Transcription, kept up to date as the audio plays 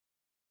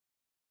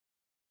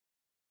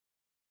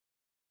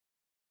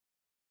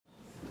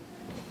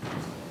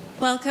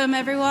Welcome,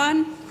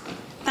 everyone.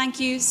 Thank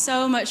you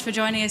so much for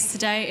joining us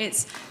today.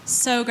 It's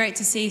so great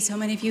to see so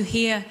many of you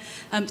here,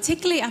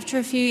 particularly after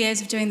a few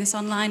years of doing this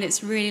online.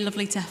 It's really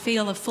lovely to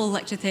feel a full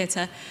lecture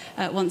theatre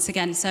once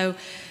again. So,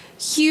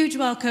 huge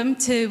welcome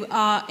to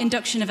our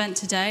induction event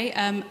today,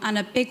 and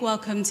a big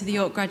welcome to the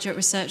York Graduate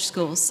Research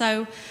School.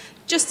 So,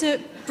 just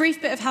a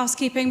brief bit of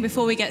housekeeping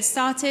before we get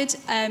started.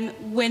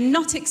 We're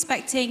not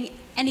expecting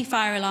any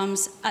fire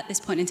alarms at this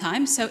point in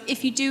time, so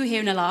if you do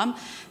hear an alarm,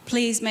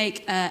 please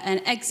make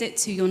an exit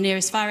to your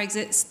nearest fire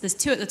exits. There's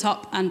 2 at the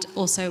top, and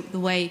also the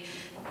way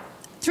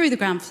through the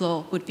ground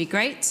floor would be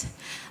great.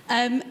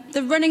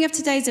 The running of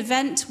today's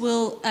event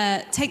will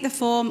take the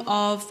form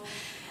of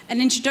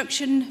an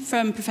introduction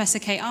from Professor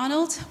Kate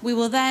Arnold. We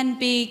will then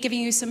be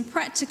giving you some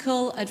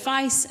practical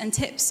advice and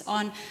tips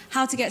on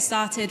how to get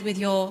started with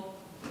your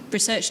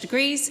research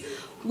degrees.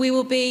 We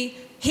will be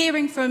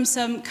hearing from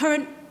some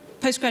current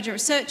postgraduate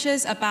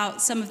researchers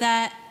about some of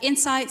their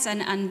insights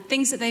and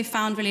things that they've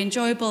found really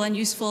enjoyable and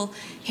useful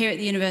here at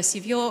the University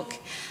of York.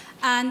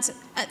 And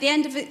at the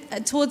end of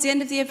it, towards the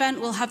end of the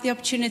event, we'll have the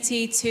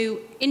opportunity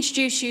to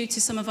introduce you to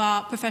some of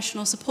our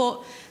professional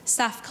support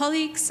staff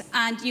colleagues,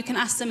 and you can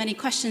ask them any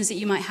questions that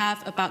you might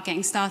have about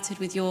getting started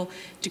with your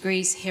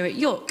degrees here at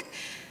York.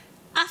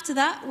 After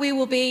that, we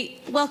will be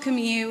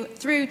welcoming you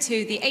through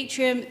to the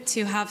atrium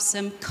to have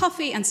some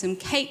coffee and some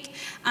cake,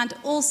 and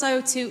also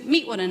to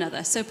meet one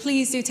another. So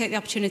please do take the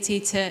opportunity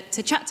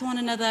to chat to one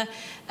another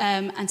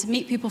and to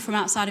meet people from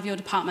outside of your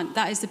department.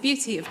 That is the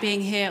beauty of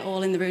being here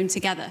all in the room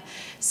together.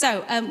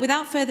 So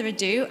without further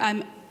ado,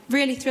 I'm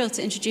really thrilled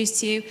to introduce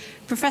to you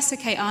Professor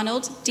Kate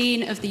Arnold,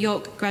 Dean of the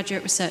York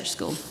Graduate Research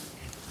School.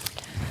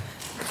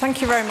 Thank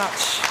you very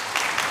much.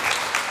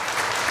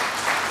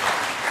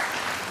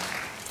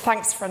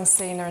 Thanks,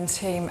 Francina and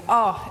team.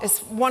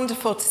 It's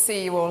wonderful to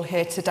see you all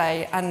here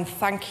today, and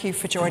thank you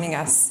for joining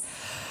us.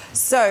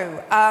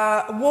 So,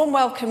 a warm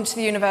welcome to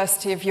the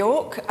University of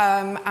York.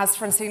 As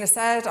Francina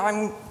said,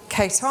 I'm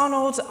Kate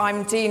Arnold.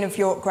 I'm Dean of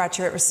York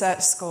Graduate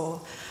Research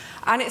School.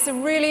 And it's a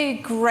really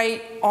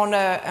great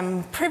honour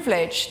and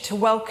privilege to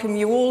welcome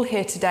you all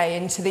here today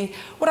into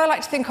what I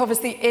like to think of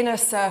as the inner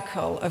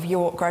circle of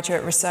York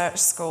Graduate Research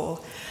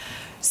School.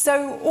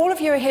 So all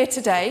of you are here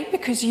today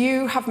because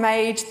you have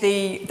made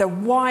the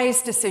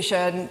wise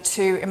decision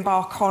to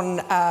embark on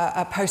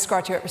a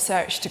postgraduate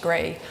research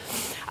degree.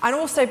 And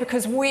also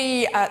because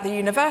we at the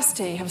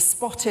university have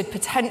spotted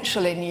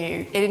potential in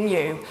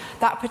you,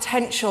 that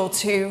potential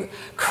to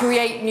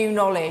create new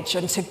knowledge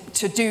and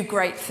to do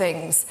great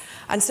things.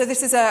 And so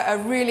this is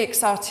a really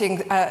exciting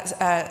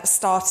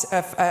start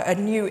of a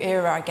new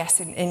era, I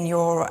guess, in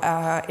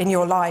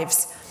your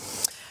lives.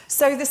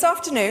 So this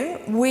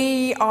afternoon,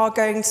 we are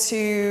going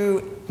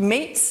to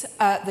meet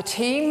the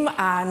team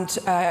and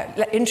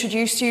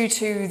introduce you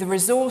to the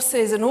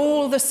resources and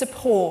all the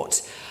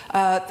support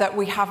that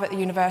we have at the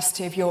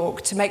University of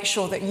York to make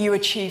sure that you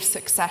achieve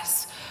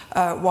success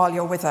while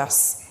you're with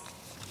us.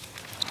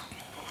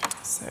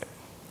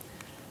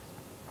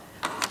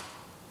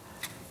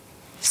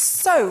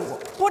 So,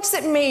 what does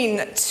it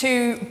mean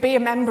to be a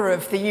member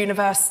of the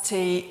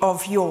University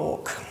of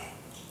York?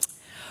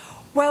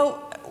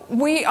 Well,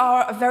 we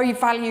are a very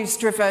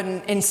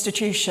values-driven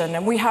institution,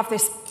 and we have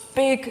this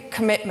big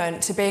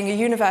commitment to being a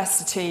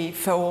university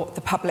for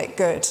the public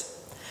good.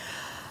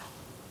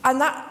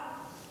 And that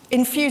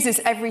infuses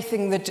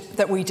everything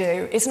that we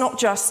do. It's not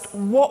just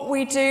what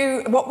we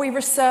do, what we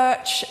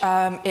research,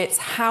 it's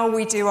how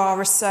we do our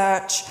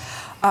research,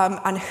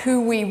 and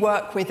who we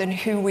work with and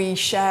who we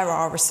share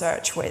our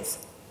research with.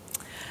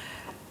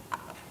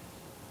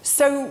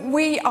 So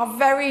we are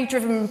very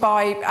driven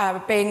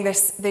by being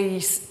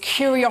these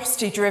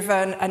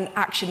curiosity-driven and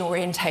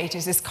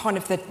action-orientated is kind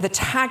of the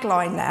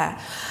tagline there.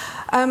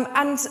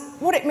 And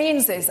what it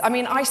means is, I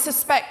mean, I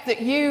suspect that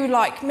you,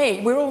 like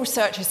me, we're all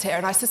researchers here,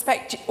 and I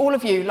suspect all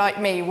of you, like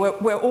me,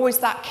 we're always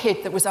that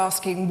kid that was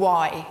asking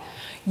why.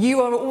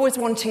 You are always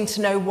wanting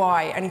to know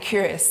why and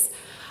curious.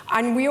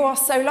 And we are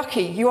so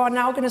lucky. You are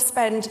now going to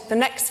spend the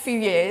next few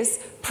years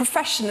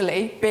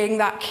professionally being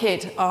that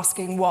kid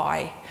asking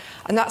why.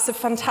 And that's a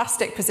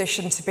fantastic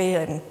position to be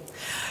in.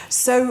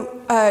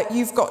 So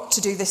you've got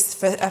to do this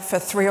for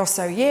 3 or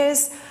so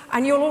years,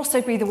 and you'll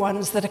also be the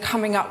ones that are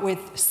coming up with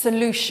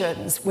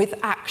solutions, with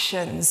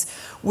actions,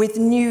 with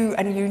new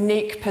and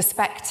unique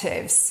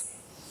perspectives.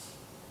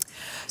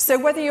 So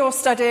whether you're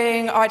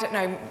studying, I don't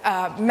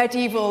know,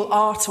 medieval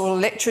art or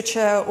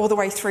literature, all the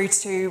way through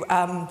to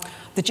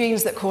the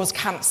genes that cause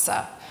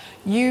cancer,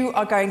 you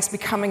are going to be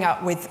coming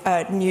up with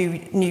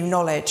new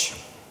knowledge.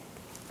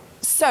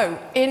 So,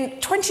 in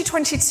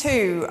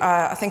 2022,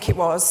 I think it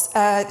was,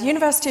 the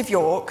University of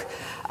York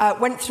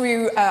went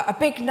through a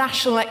big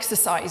national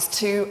exercise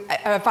to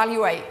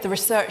evaluate the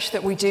research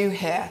that we do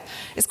here.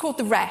 It's called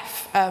the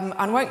REF, and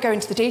I won't go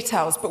into the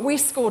details, but we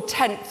scored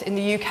 10th in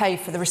the UK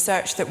for the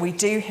research that we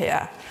do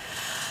here.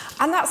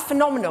 And that's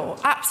phenomenal,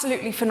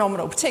 absolutely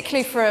phenomenal,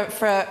 particularly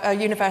for a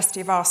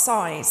university of our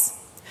size.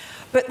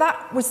 But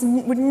that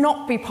would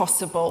not be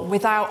possible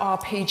without our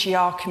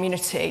PGR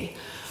community.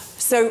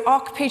 So our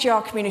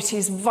PGR community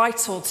is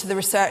vital to the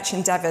research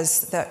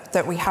endeavours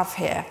that we have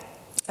here,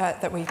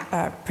 that we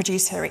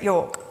produce here at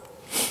York.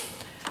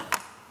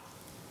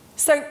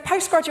 So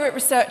postgraduate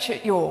research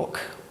at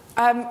York.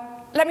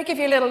 Let me give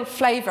you a little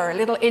flavour, a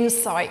little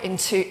insight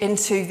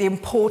into the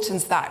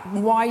importance of that,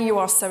 why you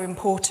are so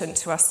important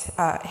to us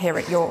here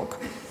at York.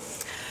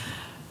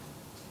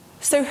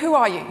 So who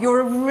are you?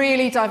 You're a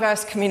really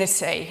diverse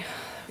community.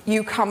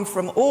 You come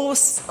from all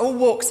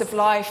walks of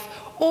life,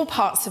 all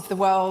parts of the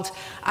world,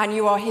 and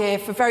you are here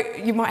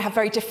you might have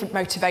very different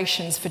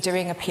motivations for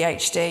doing a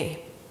PhD.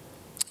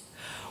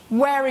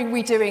 Where are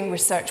we doing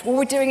research? Well,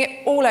 we're doing it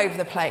all over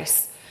the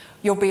place.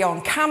 You'll be on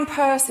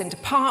campus, in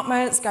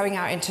departments, going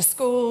out into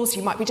schools.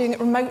 You might be doing it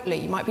remotely.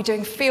 You might be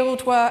doing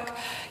field work.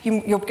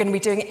 You're going to be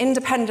doing it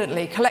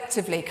independently,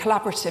 collectively,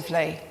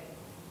 collaboratively.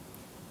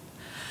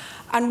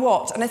 And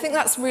I think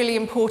that's really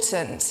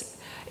important,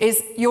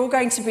 is you're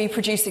going to be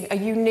producing a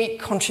unique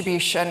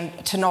contribution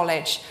to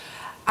knowledge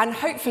and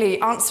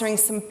hopefully answering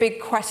some big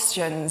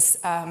questions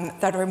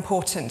that are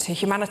important to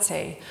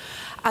humanity.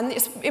 And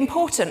it's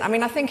important. I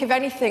mean, I think if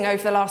anything,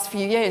 over the last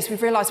few years,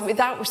 we've realised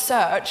without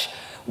research,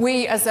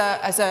 we as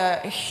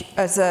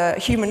a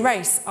human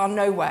race are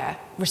nowhere.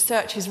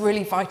 Research is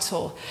really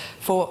vital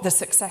for the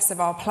success of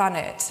our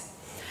planet.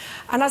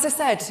 And as I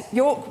said,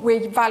 York,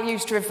 we're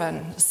values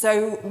driven.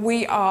 So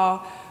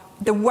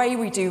the way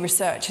we do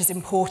research is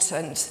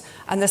important,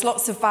 and there's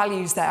lots of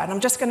values there. And I'm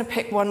just going to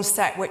pick one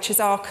set, which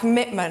is our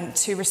commitment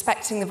to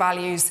respecting the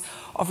values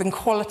of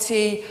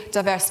equality,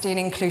 diversity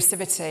and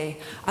inclusivity.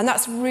 And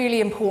that's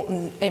really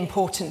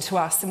important to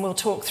us, and we'll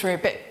talk through a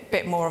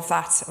bit more of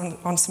that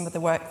on some of the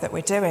work that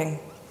we're doing.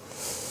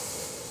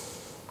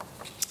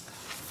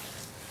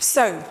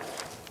 So,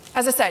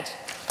 as I said,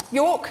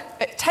 York,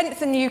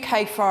 10th in the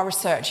UK for our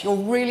research. You're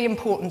really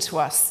important to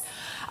us.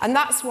 And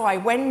that's why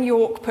when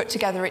York put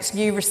together its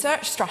new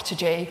research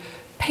strategy,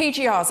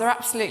 PGRs are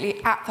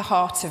absolutely at the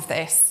heart of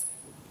this.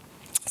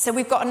 So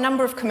we've got a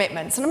number of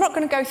commitments, and I'm not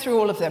going to go through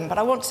all of them, but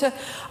I want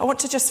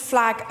to just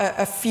flag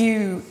a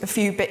few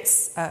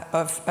bits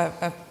of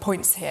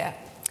points here.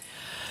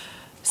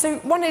 So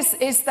one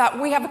is that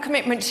we have a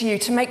commitment to you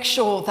to make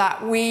sure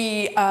that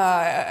we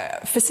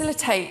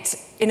facilitate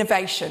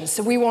innovation.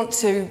 So we want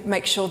to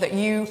make sure that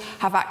you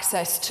have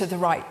access to the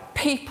right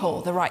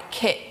people, the right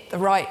kit, the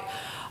right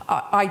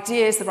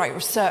ideas, the right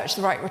research,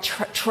 the right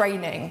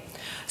training.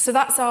 So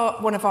that's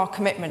one of our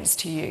commitments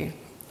to you.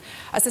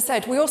 As I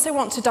said, we also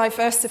want to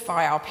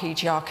diversify our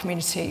PGR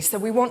community. So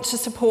we want to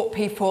support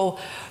people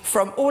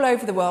from all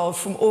over the world,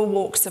 from all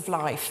walks of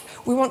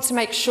life. We want to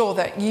make sure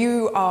that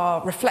you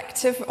are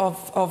reflective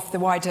of the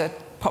wider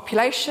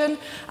population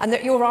and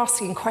that you're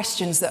asking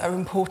questions that are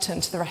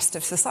important to the rest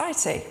of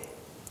society.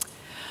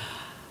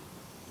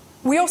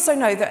 We also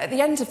know that at the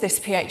end of this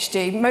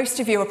PhD, most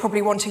of you are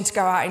probably wanting to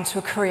go out into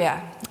a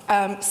career.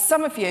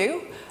 Some of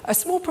you, a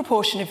small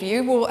proportion of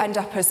you, will end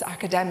up as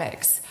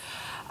academics.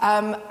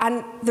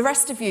 And the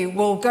rest of you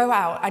will go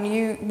out,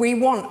 and we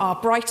want our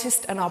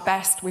brightest and our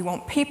best. We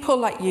want people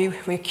like you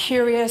who are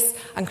curious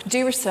and can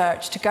do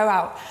research to go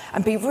out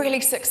and be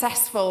really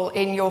successful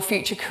in your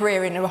future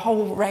career in a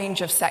whole range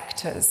of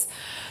sectors.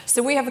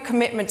 So we have a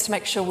commitment to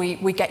make sure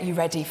we get you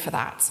ready for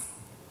that.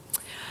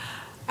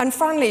 And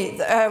finally,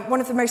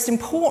 one of the most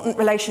important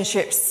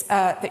relationships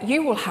that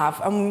you will have,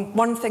 and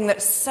one thing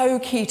that's so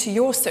key to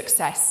your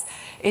success,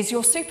 is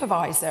your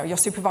supervisor, your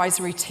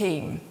supervisory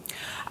team.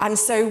 And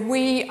so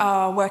we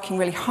are working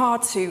really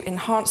hard to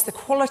enhance the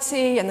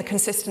quality and the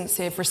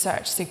consistency of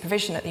research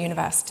supervision at the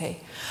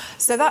university.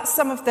 So that's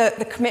some of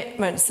the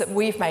commitments that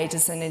we've made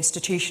as an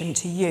institution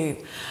to you.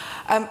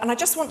 And I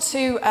just want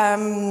to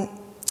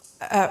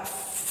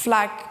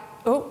flag,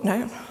 oh,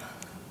 no.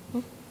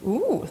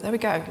 Ooh, there we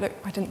go. Look,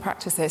 I didn't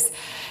practice this.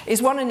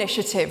 Is one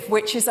initiative,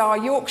 which is our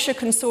Yorkshire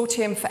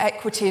Consortium for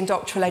Equity in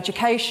Doctoral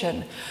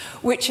Education,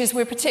 which is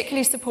we're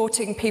particularly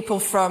supporting people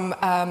from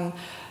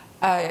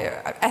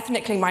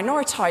ethnically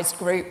minoritized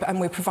group, and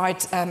we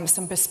provide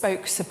some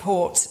bespoke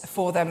support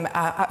for them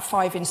at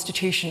 5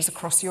 institutions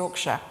across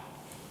Yorkshire.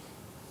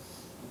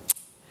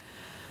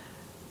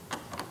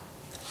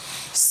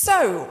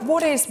 So,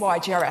 what is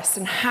YGRS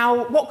and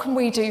what can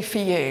we do for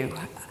you?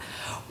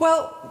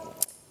 Well,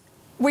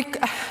 we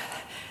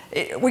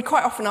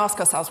quite often ask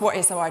ourselves, what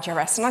is a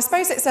YGRS? And I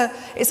suppose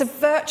it's a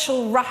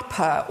virtual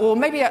wrapper, or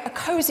maybe a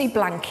cosy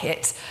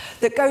blanket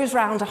that goes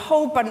around a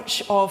whole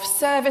bunch of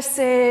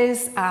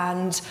services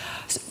and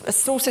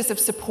sources of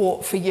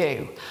support for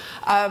you.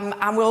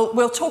 And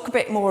we'll talk a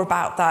bit more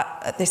about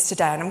that at this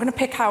today. And I'm going to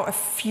pick out a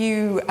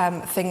few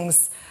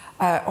things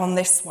on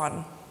this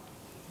one,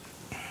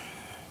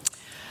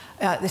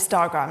 this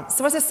diagram.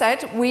 So as I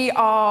said, we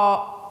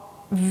are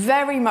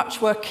very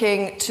much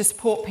working to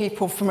support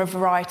people from a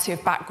variety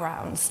of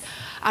backgrounds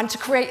and to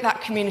create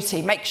that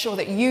community, make sure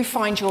that you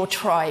find your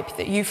tribe,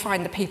 that you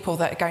find the people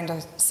that are going to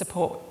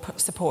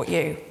support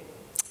you.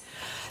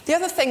 The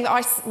other thing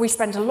that we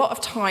spend a lot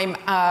of time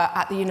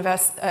at the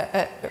university,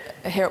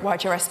 here at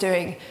YGRS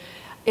doing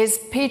is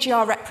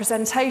PGR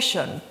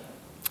representation.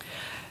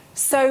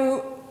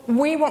 So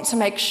we want to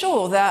make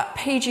sure that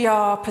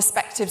PGR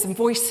perspectives and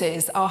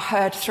voices are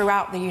heard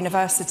throughout the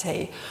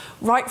university,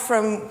 right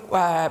from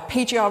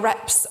PGR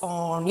reps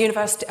on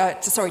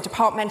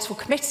departmental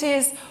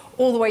committees,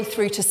 all the way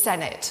through to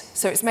Senate.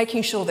 So it's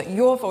making sure that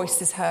your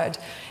voice is heard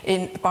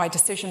by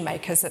decision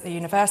makers at the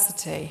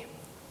university.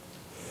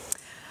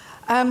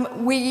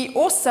 We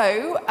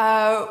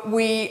also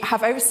we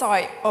have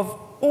oversight of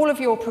all of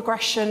your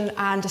progression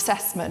and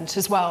assessment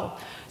as well.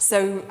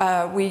 So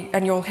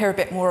and you'll hear a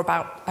bit more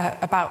about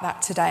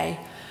that today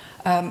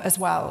as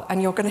well.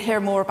 And you're going to hear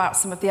more about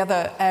some of the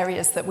other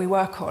areas that we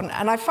work on.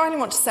 And I finally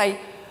want to say,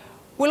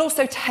 we'll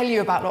also tell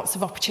you about lots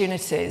of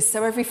opportunities.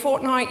 So every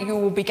fortnight you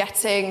will be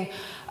getting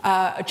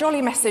a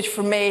jolly message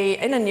from me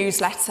in a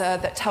newsletter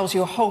that tells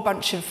you a whole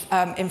bunch of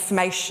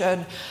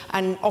information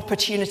and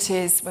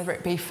opportunities, whether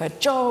it be for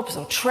jobs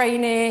or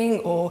training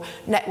or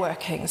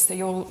networking. So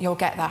you'll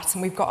get that.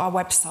 And we've got our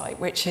website,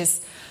 which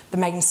is the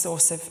main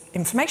source of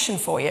information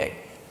for you.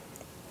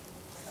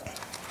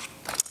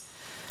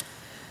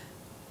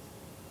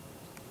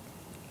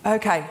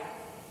 Okay.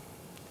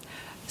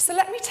 So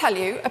let me tell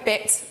you a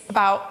bit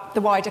about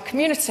the wider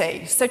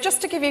community. So just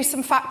to give you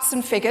some facts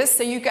and figures,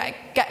 so you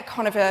get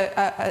kind of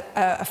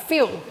a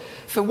feel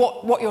for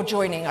what you're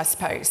joining, I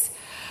suppose.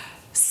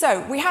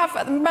 So we have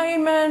at the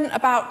moment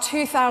about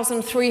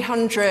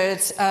 2,300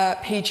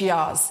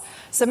 PGRs.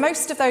 So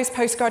most of those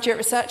postgraduate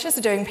researchers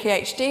are doing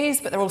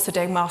PhDs, but they're also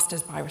doing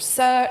Masters by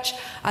Research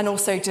and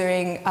also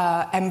doing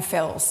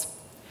MPhils.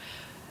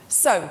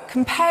 So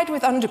compared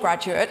with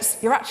undergraduates,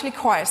 you're actually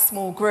quite a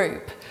small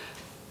group,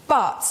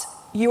 but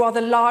you are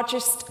the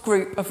largest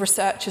group of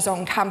researchers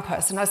on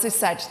campus. And as I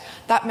said,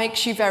 that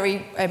makes you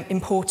very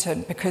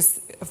important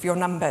because of your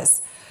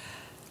numbers.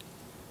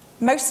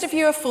 Most of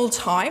you are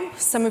full-time,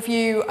 some of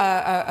you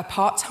are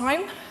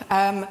part-time,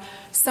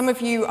 some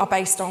of you are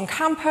based on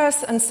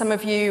campus, and some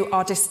of you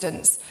are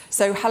distance.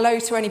 So hello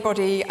to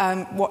anybody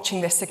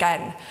watching this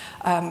again,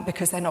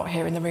 because they're not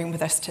here in the room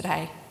with us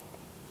today.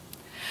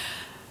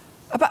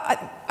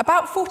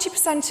 About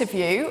 40% of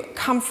you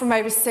come from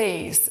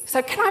overseas.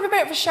 So can I have a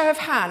bit of a show of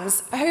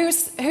hands?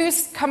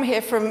 Who's come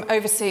here from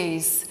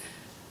overseas?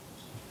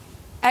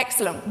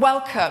 Excellent.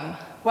 Welcome.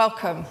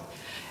 Welcome.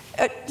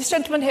 This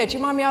gentleman here, do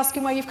you mind me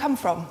asking where you've come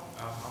from?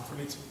 I'm from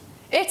Italy.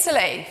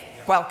 Italy.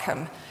 Yeah.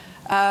 Welcome.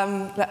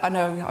 I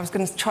know, I was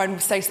going to try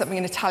and say something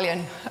in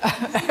Italian.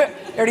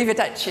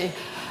 Arrivederci.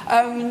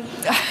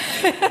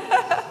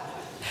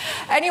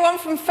 Anyone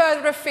from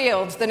further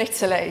afield than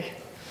Italy?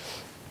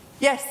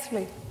 Yes,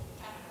 please.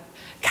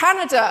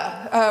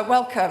 Canada,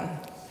 welcome.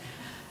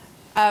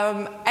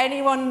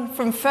 Anyone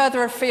from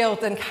further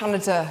afield than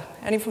Canada?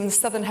 Any from the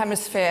Southern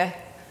Hemisphere?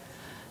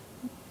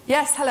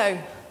 Yes, hello.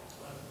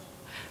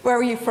 Where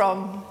are you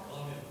from?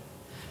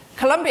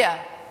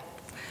 Colombia.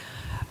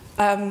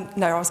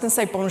 No, I was going to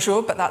say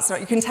bonjour, but that's not.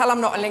 You can tell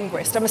I'm not a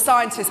linguist. I'm a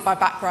scientist by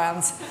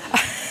background.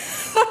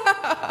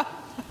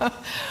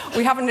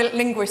 We have a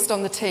linguist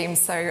on the team,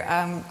 so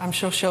I'm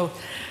sure she'll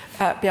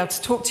be able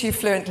to talk to you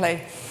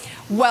fluently.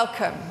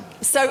 Welcome.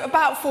 So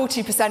about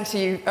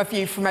 40% of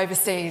you from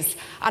overseas.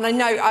 And I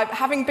know,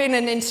 having been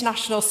an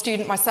international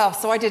student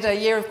myself, so I did a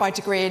year of my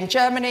degree in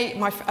Germany,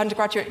 my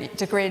undergraduate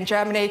degree in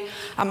Germany,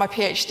 and my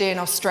PhD in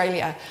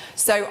Australia.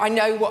 So I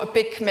know what a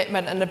big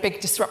commitment and a big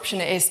disruption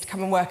it is to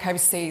come and work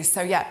overseas.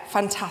 So yeah,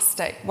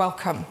 fantastic.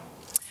 Welcome.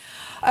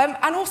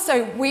 And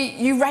also,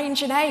 you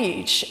range in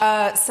age,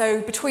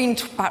 so between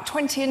about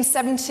 20 and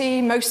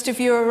 70, most of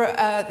you are,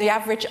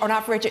 on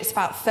average, it's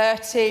about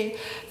 30.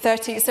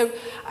 So,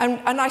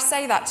 and I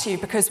say that to you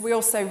because we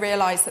also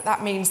realise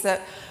that means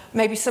that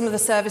maybe some of the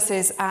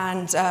services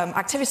and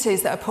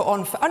activities that are put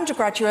on for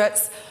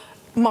undergraduates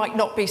might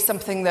not be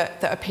something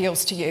that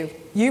appeals to you.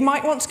 You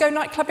might want to go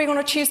night clubbing on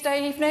a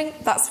Tuesday evening,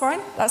 that's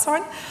fine,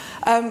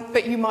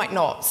 but you might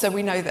not, so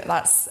we know that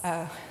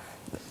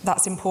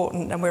that's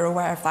important and we're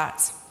aware of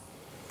that.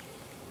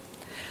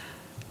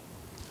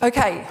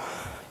 Okay,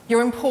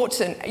 you're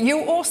important.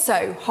 You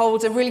also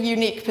hold a really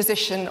unique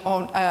position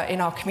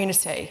in our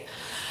community.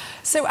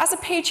 So as a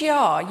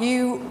PGR,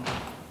 you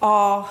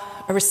are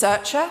a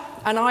researcher,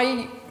 and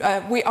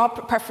our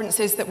preference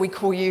is that we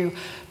call you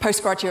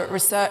postgraduate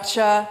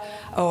researcher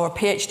or a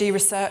PhD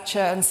researcher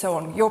and so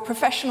on. You're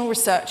professional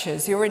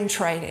researchers, you're in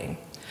training.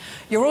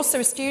 You're also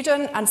a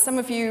student, and some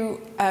of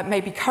you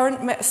may be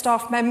current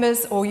staff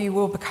members, or you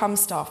will become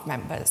staff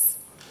members.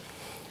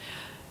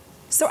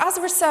 So as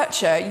a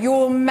researcher,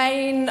 your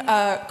main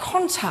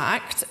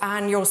contact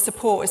and your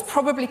support is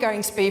probably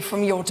going to be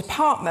from your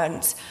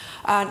department,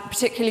 and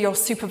particularly your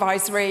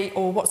supervisory,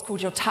 or what's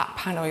called your TAP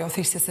panel, your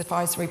thesis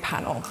advisory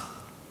panel.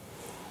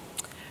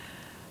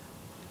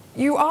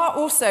 You are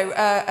also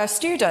a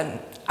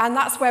student, and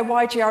that's where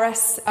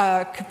YGRS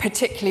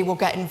particularly will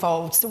get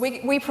involved. So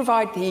we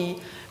provide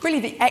really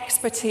the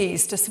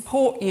expertise to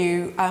support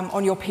you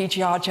on your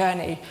PGR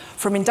journey,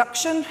 from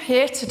induction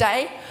here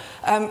today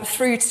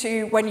through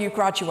to when you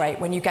graduate,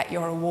 when you get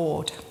your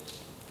award.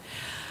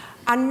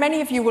 And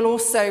many of you will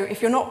also,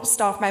 if you're not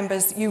staff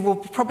members, you will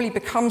probably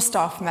become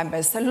staff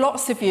members. So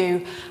lots of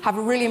you have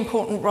a really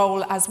important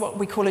role as what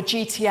we call a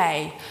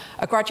GTA,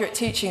 a graduate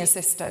teaching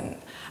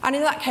assistant. And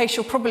in that case,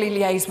 you'll probably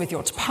liaise with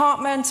your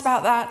department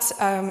about that,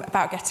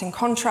 about getting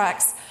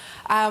contracts.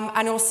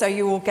 And also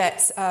you will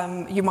get,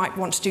 you might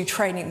want to do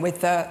training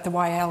with the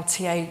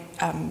YLTA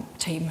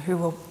team, who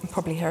we'll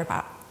probably hear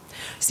about.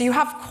 So you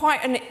have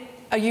quite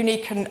a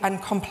unique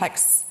and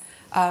complex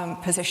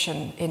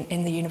position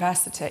in the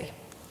university.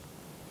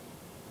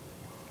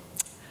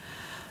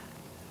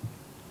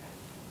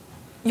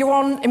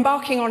 You're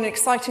embarking on an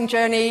exciting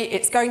journey.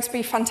 It's going to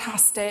be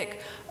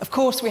fantastic. Of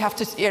course, we have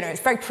to, it's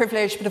very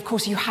privileged, but of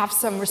course you have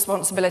some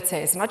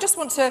responsibilities. And I just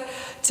want to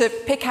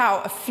pick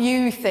out a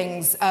few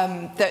things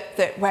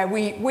where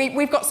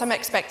we've got some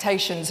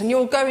expectations, and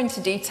you'll go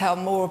into detail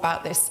more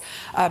about this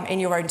in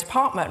your own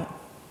department.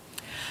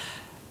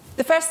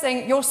 The first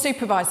thing, your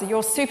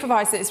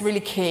supervisor is really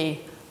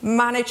key.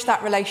 Manage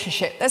that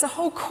relationship. There's a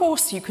whole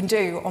course you can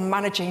do on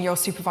managing your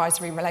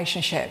supervisory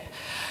relationship.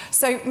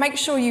 So make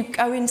sure you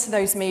go into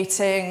those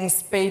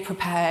meetings, be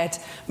prepared,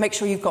 make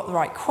sure you've got the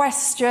right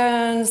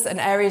questions and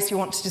areas you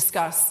want to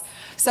discuss.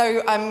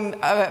 So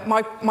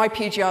my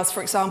PGRs,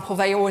 for example,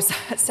 they always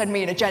send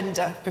me an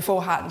agenda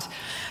beforehand.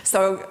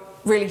 So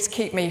really to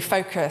keep me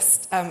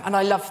focused, and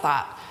I love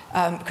that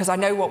because I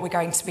know what we're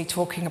going to be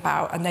talking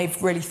about, and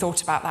they've really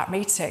thought about that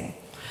meeting.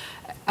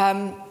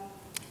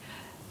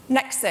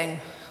 Next thing.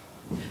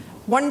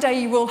 One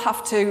day you will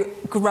have to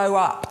grow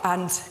up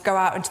and go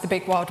out into the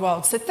big wide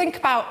world. So think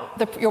about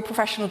your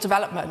professional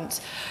development.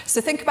 So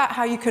think about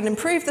how you can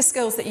improve the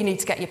skills that you need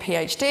to get your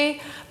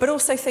PhD, but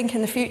also think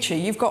in the future.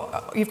 You've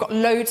got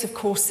loads of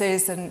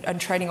courses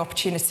and training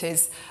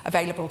opportunities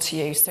available to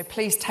you. So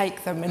please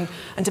take them and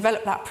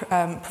develop that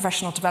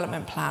professional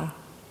development plan.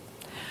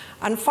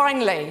 And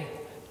finally,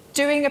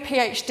 doing a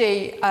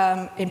PhD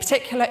in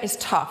particular is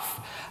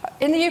tough.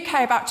 In the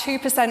UK, about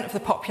 2% of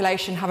the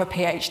population have a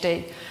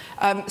PhD.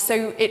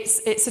 So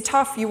it's a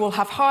tough, you will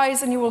have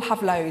highs and you will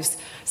have lows.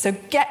 So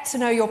get to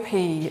know your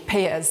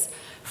peers.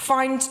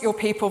 Find your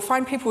people,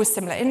 find people with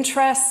similar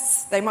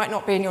interests. They might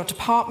not be in your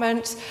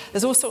department.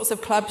 There's all sorts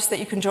of clubs that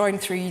you can join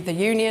through the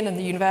union and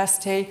the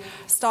university.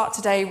 Start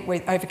today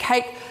over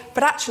cake.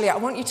 But actually, I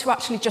want you to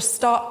actually just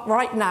start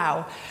right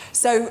now.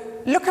 So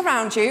look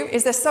around you.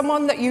 Is there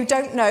someone that you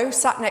don't know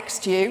sat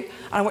next to you?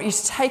 And I want you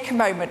to take a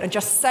moment and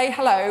just say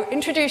hello,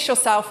 introduce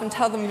yourself, and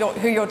tell them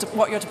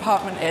what your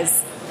department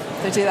is.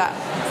 So do that.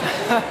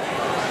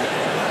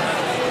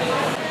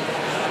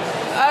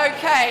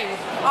 Okay,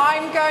 I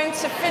am going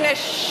to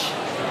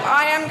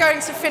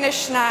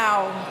finish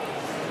now.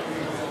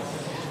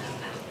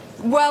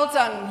 Well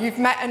done, you've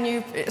met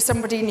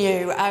somebody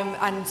new,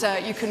 and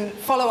you can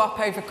follow up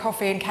over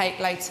coffee and cake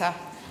later.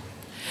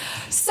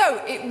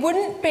 So it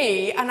wouldn't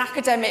be an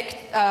academic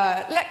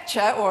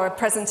lecture or a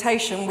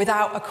presentation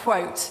without a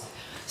quote.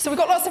 So we've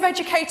got lots of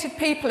educated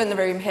people in the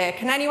room here.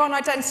 Can anyone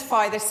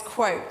identify this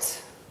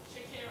quote?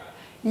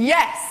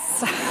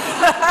 Yes.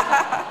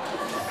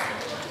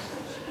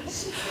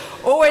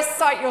 Always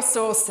cite your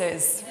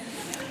sources.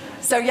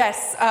 So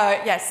yes,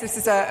 this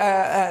is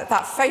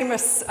that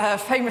famous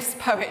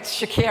poet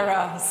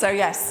Shakira. So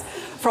yes,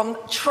 from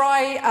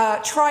Try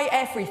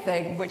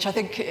Everything, which I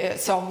think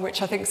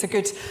is a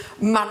good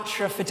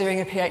mantra for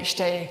doing a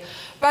PhD.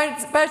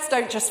 Birds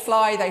don't just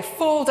fly; they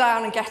fall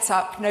down and get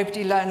up.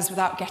 Nobody learns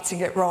without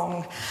getting it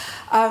wrong.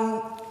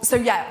 So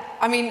yeah,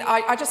 I mean,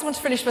 I just want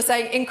to finish by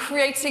saying, in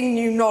creating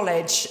new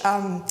knowledge,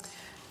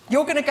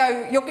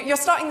 you're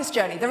starting this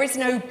journey. There is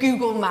no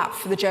Google map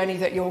for the journey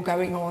that you're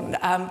going on,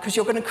 because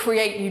you're going to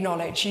create new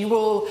knowledge. You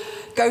will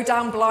go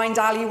down blind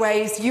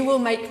alleyways, you will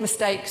make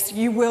mistakes,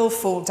 you will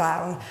fall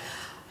down.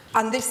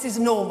 And this is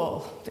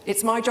normal.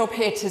 It's my job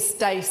here to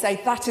say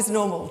that is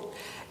normal.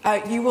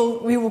 We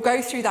will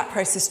go through that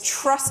process,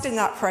 trust in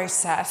that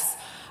process,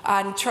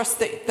 and trust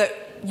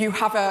that you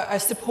have a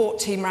support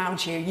team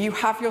around you. You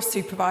have your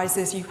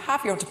supervisors, you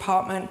have your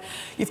department,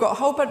 you've got a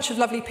whole bunch of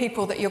lovely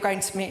people that you're going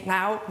to meet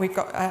now. We've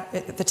got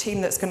the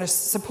team that's going to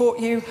support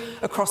you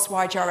across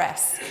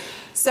YGRS.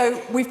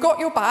 So we've got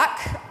your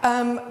back,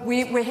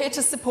 we're here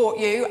to support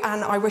you,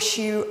 and I wish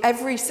you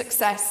every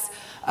success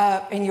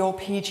in your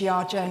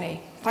PGR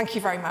journey. Thank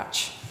you very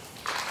much.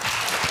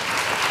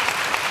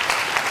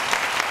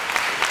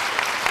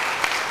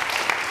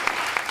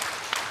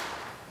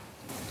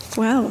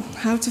 Well,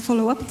 how to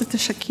follow up with the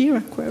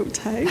Shakira quote,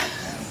 hey?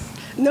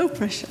 No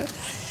pressure.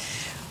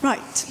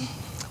 Right,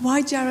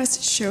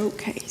 YGRS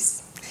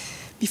Showcase.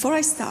 Before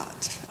I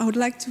start, I would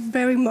like to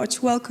very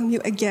much welcome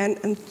you again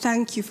and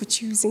thank you for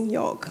choosing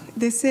York.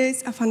 This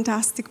is a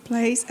fantastic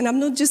place, and I'm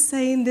not just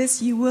saying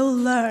this, you will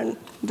learn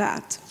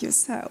that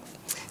yourself.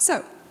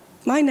 So,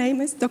 my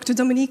name is Dr.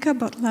 Dominika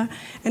Butler,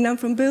 and I'm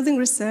from Building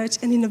Research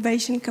and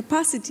Innovation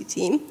Capacity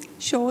Team,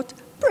 short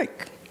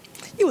BRIC.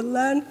 You will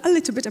learn a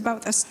little bit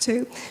about us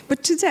too,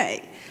 but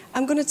today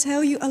I'm going to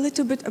tell you a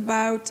little bit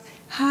about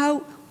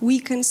how we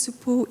can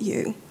support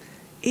you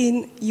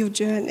in your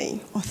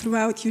journey or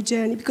throughout your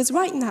journey, because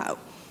right now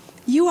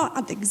you are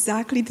at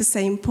exactly the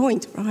same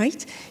point,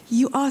 right?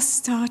 You are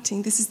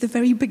starting. This is the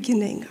very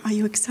beginning. Are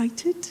you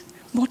excited?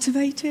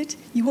 Motivated?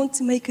 You want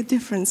to make a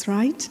difference,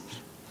 right?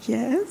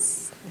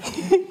 Yes?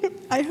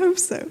 I hope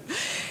so.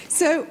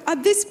 So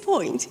at this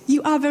point,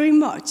 you are very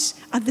much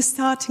at the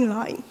starting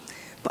line.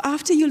 But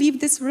after you leave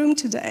this room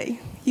today,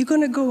 you're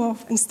going to go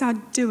off and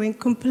start doing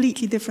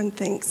completely different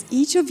things.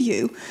 Each of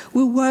you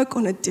will work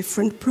on a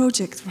different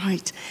project,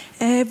 right?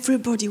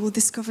 Everybody will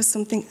discover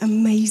something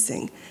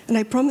amazing. And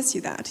I promise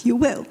you that, you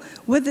will.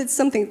 Whether it's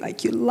something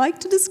like you like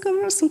to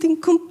discover or something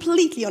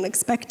completely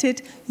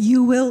unexpected,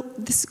 you will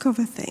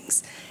discover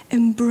things.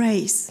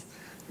 Embrace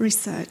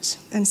research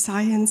and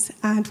science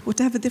and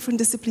whatever different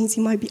disciplines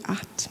you might be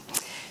at.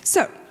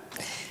 So,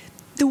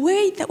 the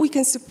way that we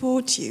can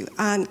support you,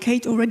 and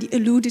Kate already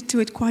alluded to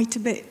it quite a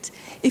bit,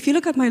 if you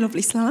look at my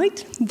lovely slide,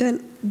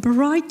 the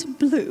bright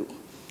blue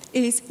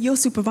is your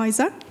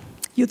supervisor,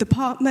 your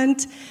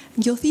department,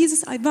 and your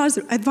thesis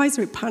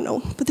advisory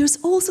panel, but there's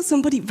also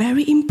somebody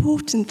very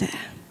important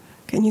there.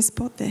 Can you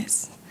spot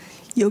this?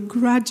 Your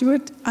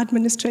graduate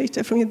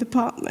administrator from your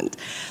department.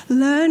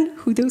 Learn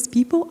who those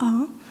people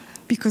are,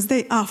 because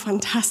they are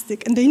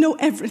fantastic and they know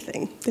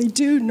everything. They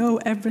do know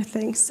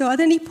everything. So at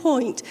any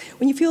point,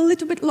 when you feel a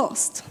little bit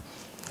lost,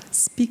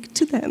 speak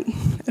to them.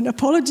 And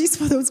apologies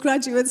for those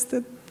graduates,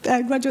 the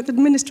graduate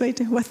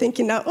administrator who are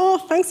thinking now, oh,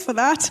 thanks for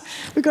that.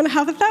 We're going to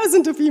have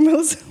 1,000 of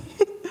emails.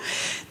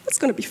 That's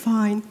going to be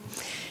fine.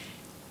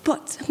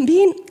 But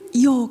being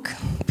York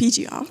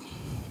PGR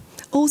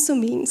also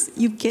means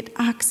you get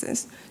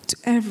access to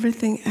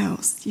everything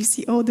else. You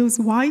see all those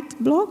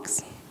white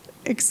blocks?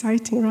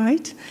 Exciting,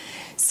 right?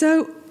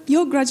 So,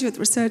 your graduate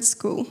research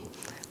school,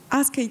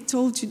 as Kate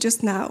told you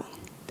just now,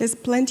 there's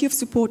plenty of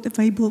support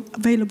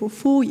available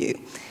for you.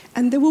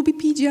 And there will be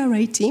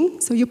PGRA team,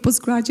 so your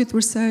postgraduate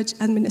research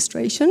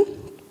administration.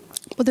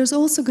 But there's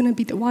also going to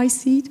be the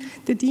YC,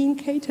 the Dean,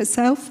 Kate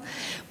herself,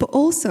 but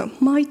also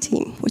my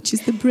team, which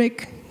is the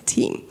BRIC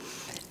team.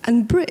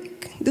 And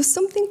BRIC, there's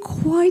something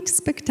quite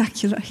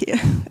spectacular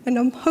here. And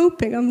I'm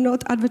hoping I'm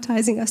not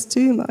advertising us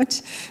too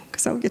much,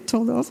 because I'll get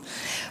told off.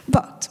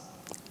 But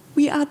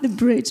we are the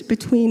bridge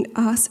between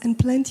us and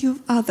plenty of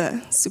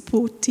other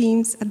support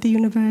teams at the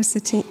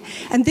university.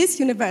 And this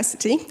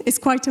university is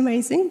quite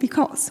amazing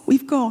because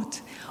we've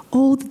got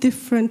all the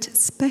different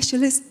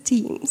specialist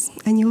teams.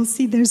 And you'll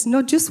see there's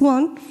not just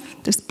one,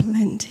 there's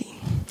plenty.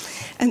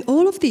 And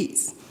all of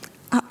these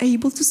are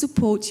able to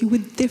support you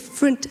with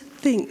different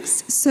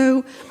things.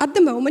 So at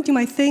the moment, you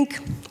might think,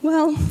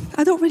 well,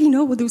 I don't really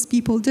know what those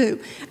people do.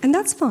 And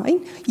that's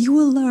fine. You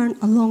will learn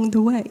along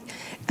the way.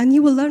 And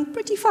you will learn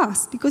pretty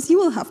fast because you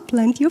will have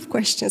plenty of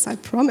questions. I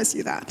promise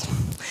you that.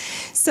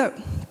 So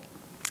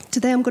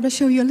today I'm going to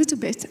show you a little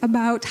bit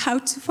about how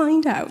to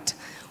find out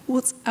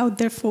what's out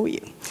there for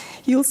you.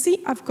 You'll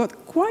see I've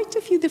got quite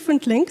a few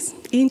different links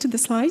into the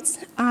slides,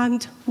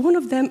 and one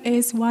of them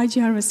is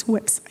YGRS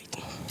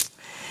website.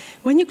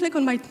 When you click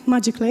on my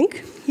magic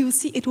link, you will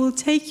see it will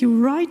take you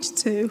right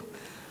to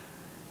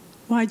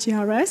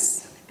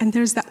YGRS, and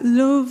there's that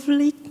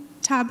lovely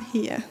tab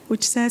here,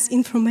 which says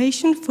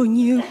Information for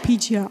New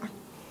PGR.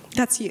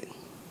 That's you,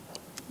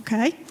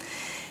 okay?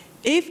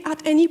 If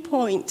at any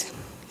point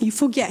you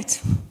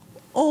forget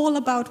all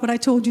about what I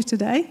told you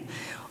today,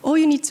 all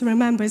you need to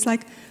remember is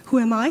like, who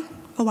am I?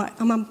 Oh,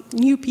 I'm a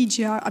new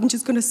PGR, I'm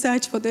just going to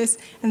search for this,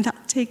 and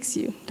that takes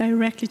you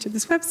directly to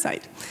this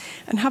website.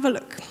 And have a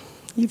look.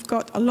 You've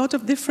got a lot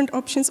of different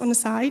options on the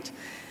side,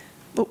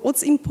 but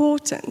what's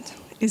important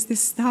is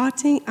this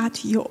starting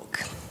at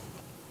York.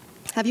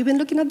 Have you been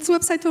looking at this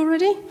website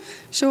already?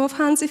 Show of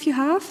hands if you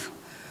have.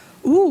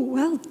 Ooh,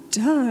 well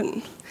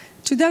done.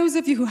 To those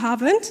of you who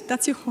haven't,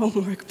 that's your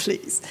homework,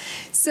 please.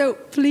 So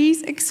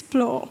please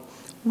explore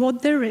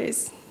what there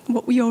is,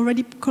 what we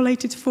already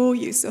collated for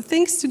you. So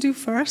things to do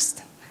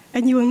first,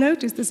 and you will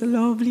notice there's a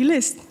lovely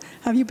list.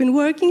 Have you been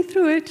working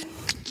through it?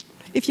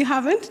 If you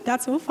haven't,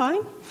 that's all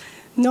fine.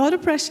 Not a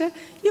pressure.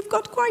 You've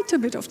got quite a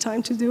bit of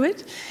time to do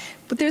it,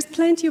 but there's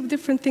plenty of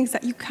different things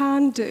that you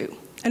can do.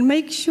 And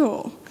make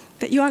sure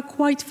that you are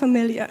quite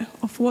familiar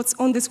of what's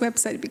on this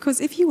website,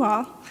 because if you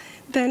are,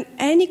 then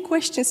any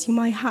questions you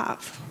might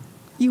have,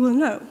 you will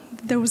know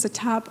that there was a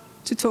tab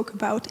to talk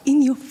about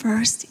in your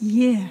first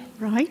year,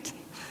 right?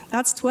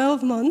 That's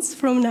 12 months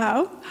from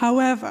now.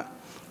 However,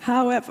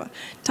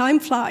 time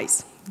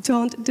flies.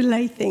 Don't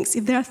delay things.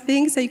 If there are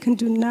things that you can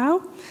do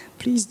now,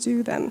 please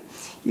do them.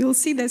 You'll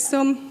see there's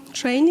some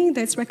training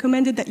that's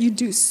recommended that you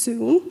do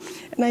soon.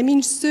 And I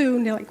mean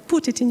soon, like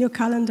put it in your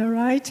calendar,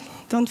 right?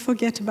 Don't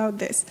forget about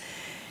this.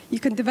 You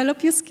can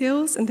develop your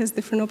skills, and there's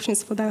different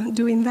options for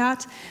doing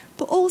that.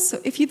 But also,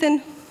 if you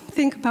then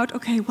think about,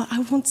 okay, well, I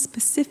want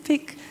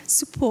specific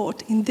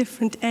support in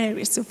different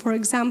areas. So for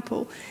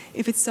example,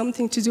 if it's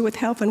something to do with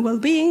health and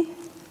well-being,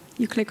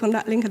 you click on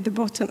that link at the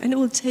bottom, and it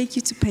will take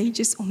you to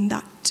pages on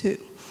that too.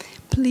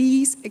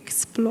 Please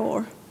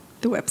explore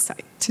the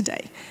website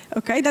today.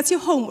 Okay, that's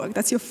your homework.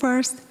 That's your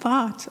first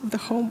part of the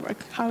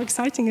homework. How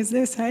exciting is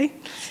this, hey?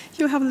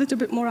 You'll have a little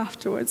bit more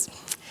afterwards.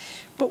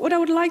 But what I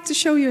would like to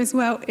show you as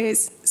well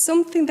is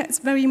something that's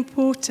very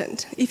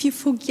important if you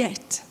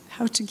forget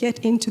how to get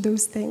into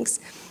those things.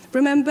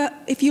 Remember,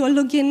 if you are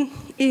logging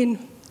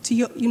in to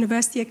your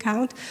university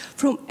account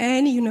from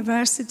any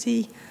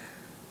university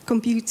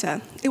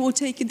computer, it will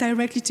take you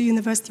directly to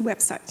university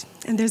website.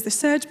 And there's the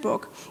search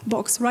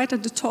box right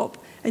at the top,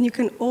 and you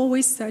can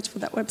always search for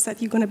that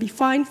website. You're going to be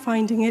fine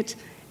finding it.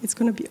 It's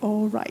going to be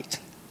all right.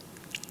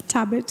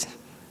 Tab it,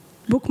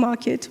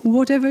 bookmark it,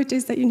 whatever it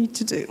is that you need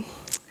to do.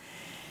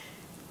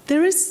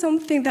 There is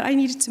something that I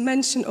needed to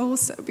mention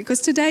also, because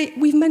today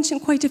we've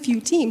mentioned quite a few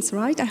teams,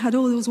 right? I had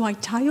all those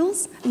white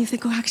tiles, and you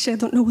think, oh, actually, I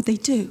don't know what they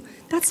do.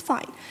 That's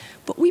fine.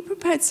 But we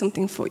prepared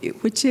something for you,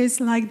 which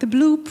is like the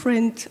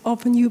blueprint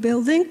of a new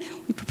building.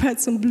 We prepared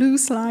some blue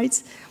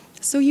slides,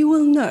 so you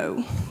will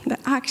know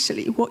that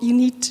actually what you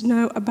need to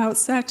know about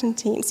certain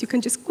teams. You can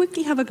just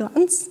quickly have a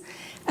glance,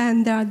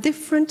 and there are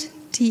different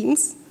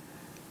teams.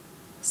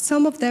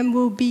 Some of them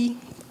will be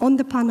on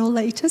the panel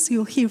later, so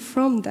you'll hear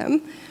from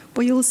them.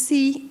 But you'll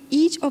see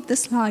each of the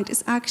slides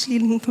is actually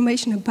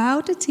information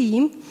about a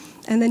team,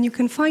 and then you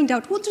can find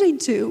out what do they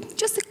do.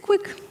 Just a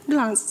quick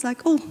glance. It's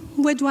like, oh,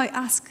 where do I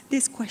ask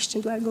this question?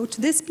 Do I go to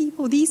this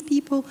people, these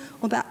people,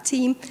 or that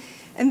team?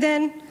 And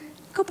then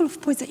a couple of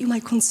points that you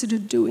might consider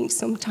doing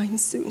sometime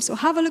soon. So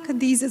have a look at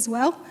these as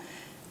well.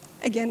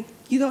 Again,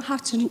 you don't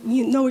have to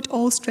know it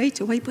all straight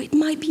away, but it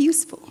might be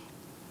useful.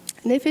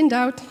 And if in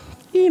doubt,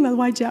 email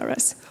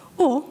YGRS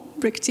or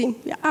Brick Team.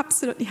 We are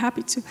absolutely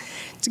happy to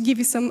give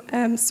you some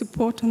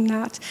support on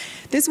that.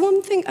 There's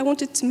one thing I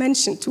wanted to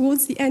mention.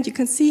 Towards the end, you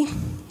can see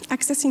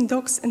accessing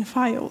docs and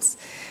files.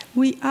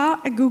 We are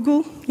a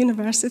Google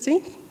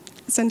university,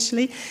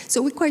 essentially,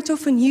 so we quite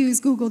often use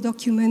Google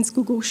Documents,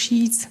 Google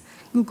Sheets,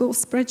 Google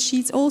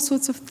Spreadsheets, all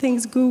sorts of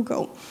things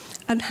Google.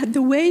 And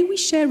the way we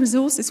share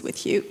resources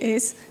with you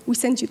is we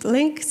send you the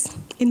links,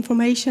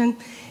 information.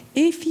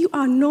 If you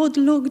are not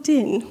logged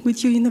in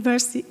with your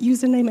university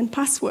username and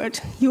password,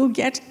 you'll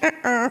get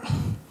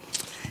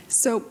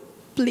So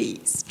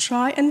please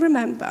try and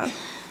remember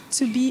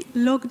to be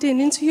logged in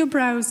into your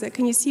browser.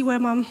 Can you see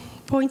where I'm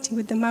pointing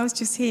with the mouse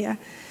just here?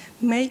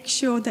 Make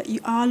sure that you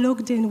are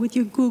logged in with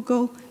your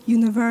Google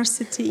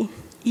University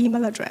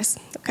email address,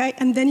 okay?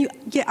 And then you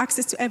get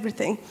access to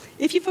everything.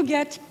 If you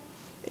forget,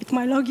 it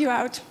might log you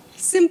out.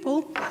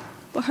 Simple,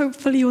 but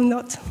hopefully you'll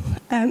not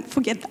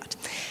forget that.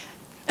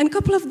 And a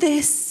couple of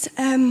this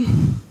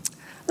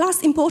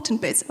last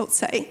important bits, I would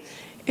say,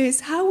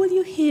 is how will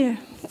you hear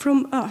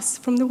from us,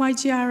 from the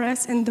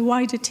YGRS and the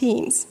wider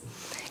teams?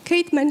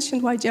 Kate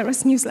mentioned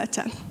YGRS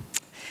newsletter.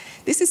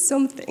 This is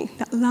something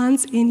that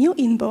lands in your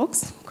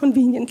inbox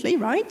conveniently,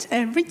 right?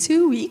 Every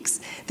 2 weeks.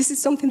 This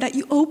is something that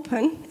you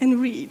open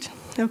and read,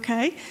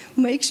 okay?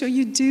 Make sure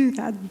you do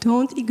that.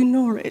 Don't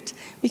ignore it,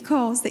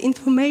 because the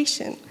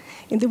information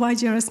in the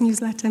YGRS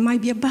newsletter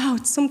might be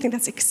about something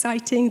that's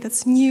exciting,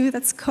 that's new,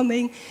 that's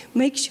coming.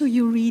 Make sure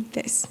you read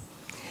this.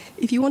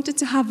 If you wanted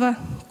to have a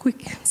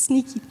quick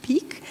sneaky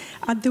peek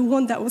at the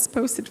one that was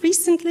posted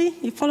recently,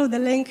 you follow the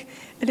link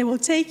and it will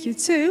take you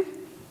to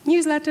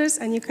newsletters,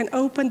 and you can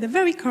open the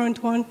very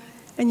current one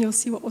and you'll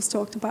see what was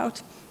talked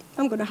about.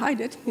 I'm going to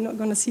hide it. You're not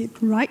going to see it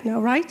right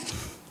now, right?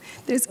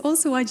 There's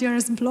also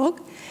YGRS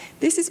blog.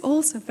 This is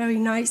also a very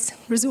nice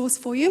resource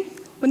for you.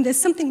 When there's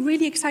something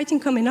really exciting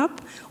coming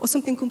up or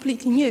something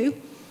completely new,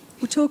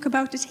 we talk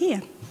about it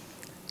here.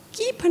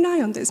 Keep an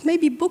eye on this.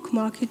 Maybe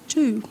bookmark it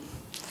too.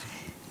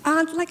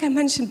 And like I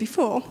mentioned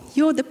before,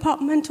 your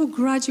departmental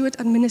graduate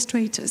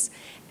administrators,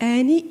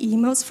 any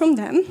emails from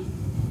them,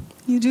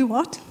 you do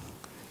what?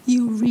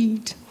 You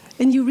read.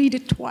 And you read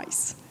it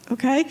twice,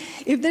 okay?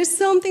 If there's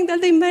something that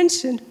they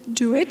mentioned,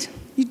 do it.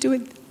 You do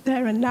it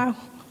there and now,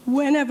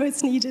 whenever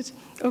it's needed,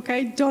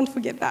 okay? Don't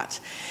forget that.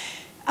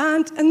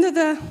 And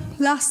another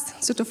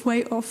last sort of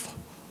way of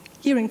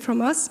hearing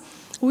from us,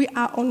 we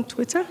are on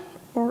Twitter,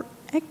 or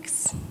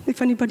X,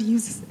 if anybody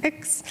uses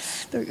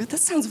X. There we go. That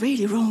sounds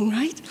really wrong,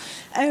 right?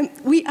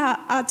 We are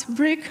at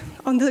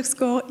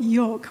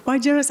brick_York.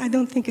 YGRS, I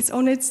don't think it's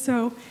on it,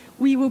 so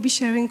we will be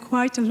sharing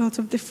quite a lot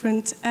of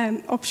different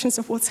options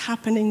of what's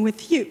happening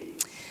with you.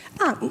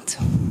 And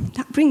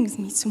that brings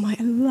me to my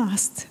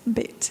last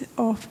bit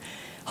of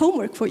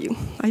homework for you.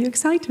 Are you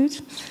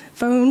excited?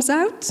 Phones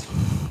out.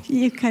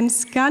 You can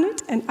scan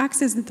it and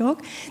access the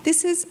doc.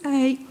 This is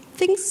a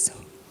things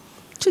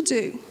to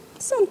do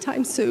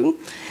sometime soon,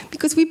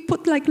 because we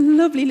put like a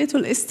lovely little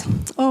list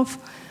of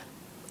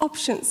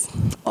options,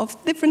 of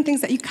different things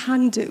that you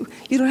can do.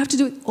 You don't have to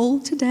do it all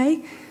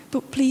today,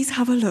 but please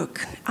have a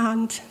look.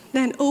 And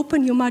then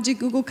open your magic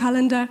Google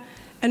Calendar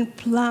and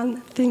plan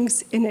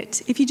things in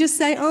it. If you just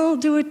say, oh, I'll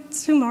do it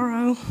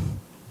tomorrow,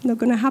 not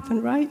going to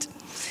happen, right?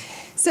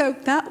 So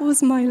that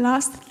was my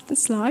last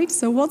slide.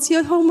 So what's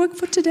your homework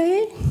for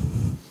today?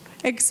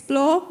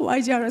 Explore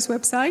YGRS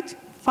website,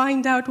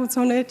 find out what's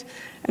on it,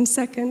 and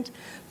second,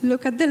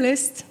 look at the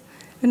list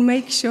and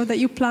make sure that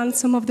you plan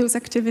some of those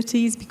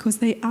activities because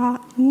they are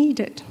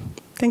needed.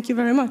 Thank you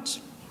very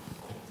much.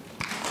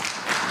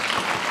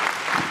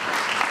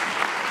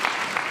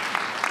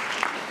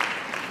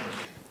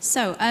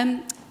 So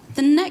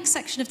The next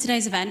section of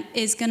today's event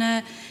is going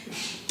to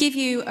give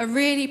you a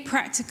really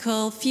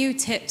practical few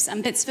tips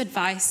and bits of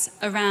advice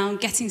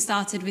around getting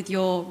started with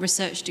your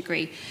research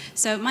degree.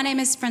 So my name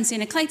is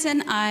Francina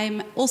Clayton.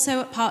 I'm also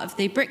a part of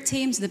the BRIC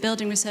team, so the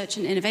Building Research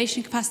and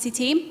Innovation Capacity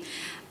team.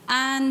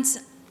 And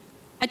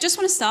I just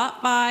want to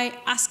start by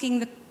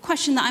asking the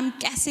question that I'm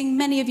guessing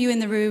many of you in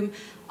the room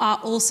are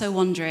also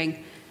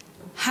wondering.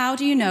 How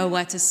do you know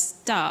where to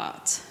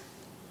start?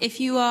 If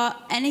you are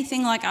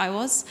anything like I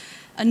was,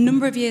 a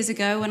number of years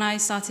ago when I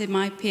started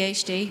my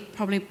PhD,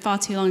 probably far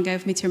too long ago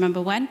for me to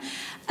remember when,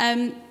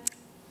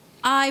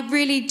 I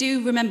really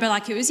do remember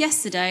like it was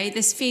yesterday,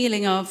 this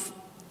feeling of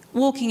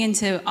walking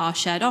into our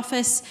shared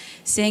office,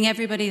 seeing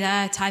everybody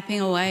there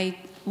typing away,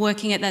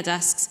 working at their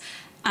desks,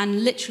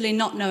 and literally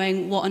not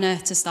knowing what on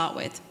earth to start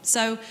with.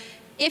 So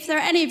if there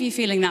are any of you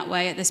feeling that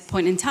way at this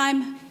point in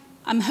time,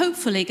 I'm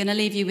hopefully going to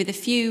leave you with a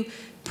few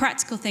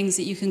practical things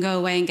that you can go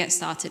away and get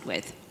started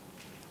with.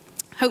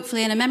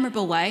 Hopefully in a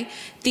memorable way,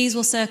 these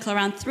will circle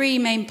around three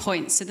main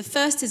points. So the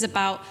first is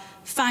about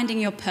finding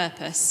your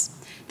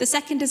purpose. The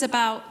second is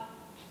about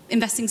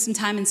investing some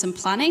time in some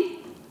planning.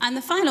 And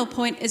the final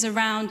point is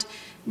around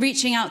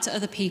reaching out to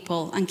other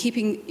people and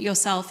keeping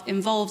yourself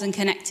involved and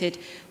connected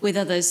with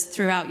others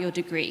throughout your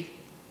degree.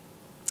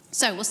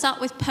 So we'll start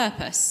with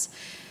purpose.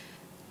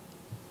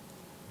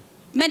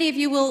 Many of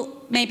you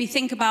will maybe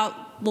think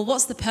about, well,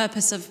 what's the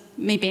purpose of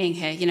me being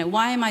here? You know,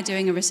 why am I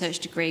doing a research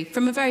degree?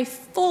 From a very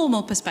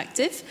formal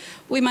perspective,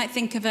 we might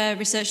think of a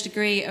research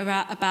degree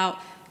about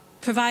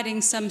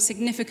providing some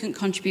significant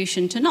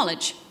contribution to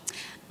knowledge.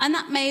 And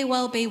that may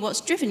well be what's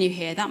driven you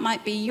here. That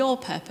might be your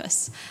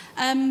purpose.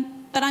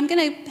 But I'm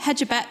going to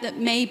hedge a bet that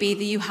maybe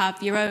that you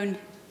have your own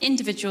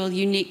individual,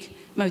 unique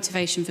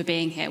motivation for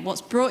being here.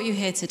 What's brought you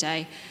here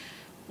today?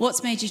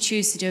 What's made you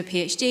choose to do a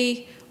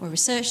PhD or a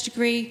research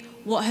degree?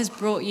 What has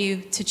brought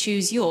you to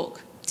choose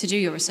York to do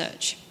your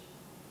research?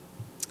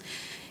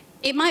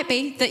 It might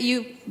be that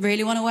you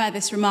really want to wear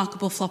this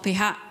remarkable floppy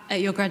hat at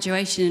your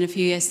graduation in a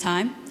few years'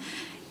 time.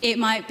 It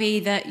might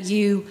be that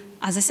you,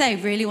 as I say,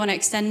 really want to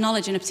extend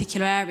knowledge in a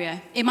particular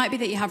area. It might be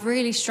that you have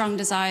really strong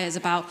desires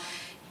about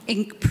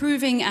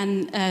improving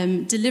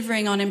and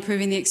delivering on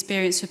improving the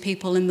experience for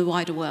people in the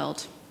wider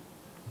world.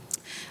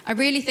 I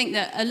really think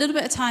that a little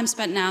bit of time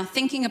spent now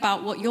thinking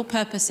about what your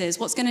purpose is,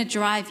 what's going to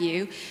drive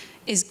you,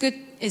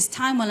 is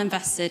time well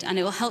invested, and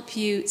it will help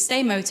you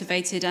stay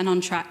motivated and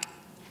on track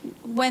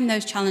when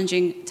those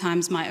challenging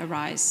times might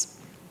arise.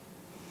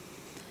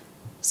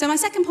 So my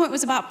second point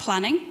was about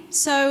planning.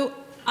 So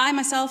I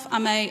myself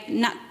am a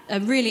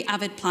really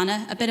avid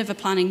planner, a bit of a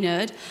planning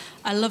nerd.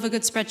 I love a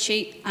good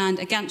spreadsheet, and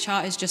a Gantt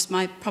chart is just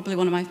probably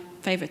one of my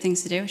favourite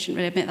things to do. I shouldn't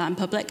really admit that in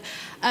public.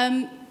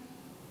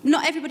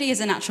 Not everybody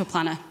is a natural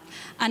planner.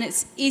 And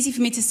it's easy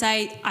for me to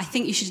say, I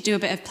think you should do a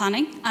bit of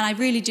planning. And I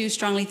really do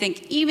strongly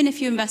think, even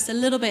if you invest a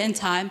little bit in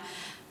time,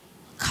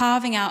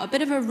 carving out a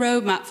bit of a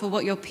roadmap for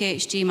what your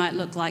PhD might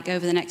look like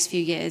over the next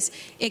few years,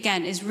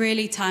 again, is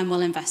really time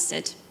well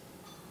invested.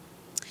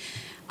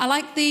 I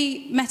like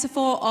the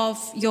metaphor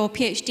of your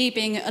PhD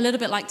being a little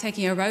bit like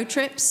taking a road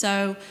trip.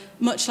 So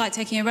much like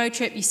taking a road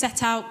trip, you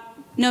set out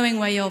knowing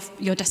where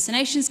your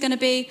destination is going to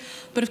be.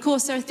 But of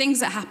course, there are things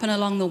that happen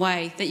along the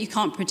way that you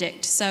can't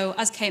predict. So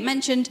as Kate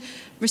mentioned,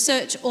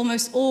 research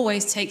almost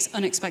always takes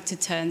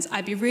unexpected turns.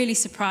 I'd be really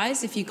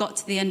surprised if you got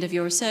to the end of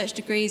your research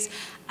degrees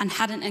and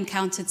hadn't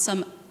encountered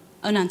some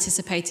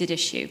unanticipated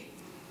issue.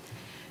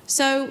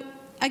 So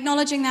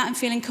acknowledging that and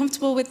feeling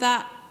comfortable with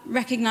that,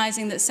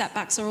 recognizing that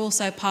setbacks are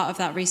also part of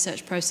that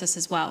research process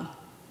as well.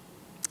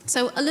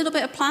 So a little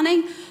bit of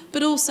planning,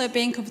 but also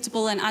being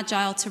comfortable and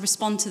agile to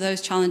respond to those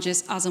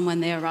challenges as and when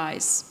they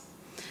arise.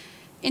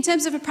 In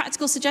terms of a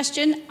practical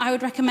suggestion, I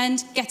would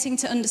recommend getting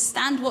to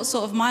understand what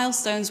sort of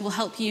milestones will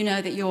help you know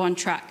that you're on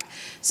track.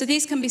 So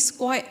these can be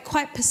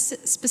quite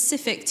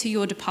specific to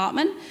your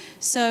department.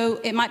 So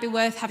it might be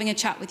worth having a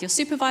chat with your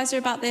supervisor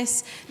about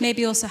this,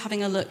 maybe also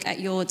having a look at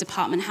your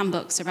department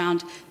handbooks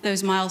around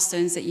those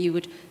milestones that you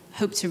would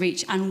hope to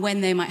reach and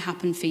when they might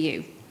happen for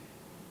you.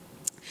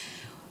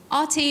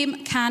 Our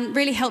team can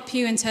really help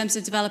you in terms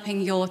of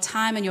developing your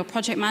time and your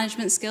project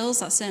management skills.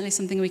 That's certainly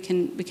something we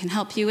can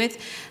help you with.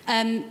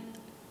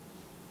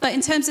 But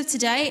in terms of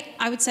today,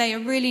 I would say a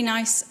really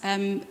nice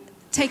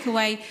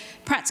takeaway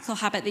practical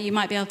habit that you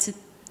might be able to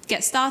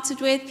get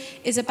started with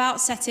is about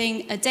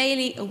setting a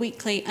daily, a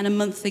weekly, and a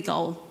monthly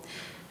goal.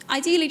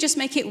 Ideally, just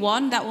make it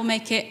one. That will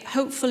make it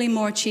hopefully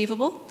more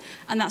achievable.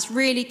 And that's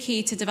really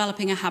key to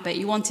developing a habit.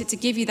 You want it to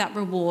give you that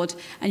reward,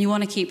 and you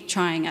want to keep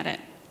trying at it.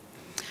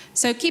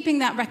 So keeping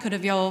that record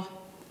of your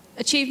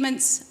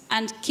achievements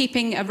and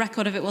keeping a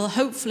record of it will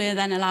hopefully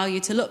then allow you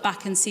to look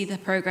back and see the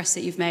progress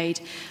that you've made,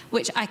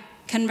 which I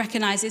can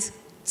recognize is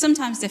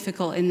sometimes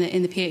difficult in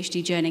the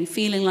PhD journey,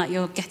 feeling like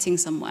you're getting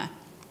somewhere.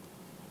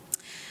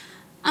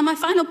 And my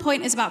final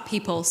point is about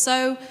people.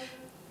 So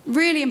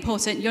really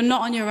important, you're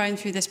not on your own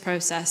through this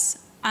process.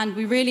 And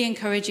we really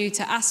encourage you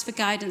to ask for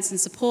guidance and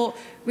support,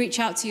 reach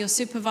out to your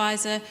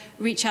supervisor,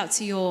 reach out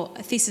to your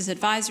thesis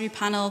advisory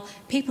panel,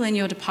 people in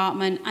your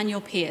department, and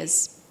your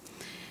peers.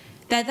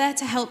 They're there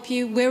to help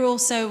you. We're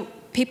also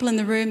people in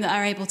the room that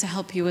are able to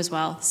help you as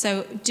well.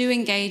 So do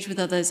engage with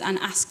others and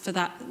ask for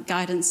that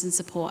guidance and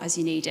support as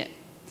you need it.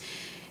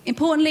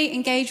 Importantly,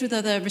 engage with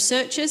other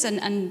researchers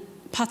and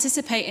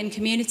participate in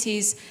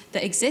communities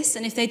that exist.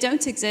 And if they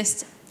don't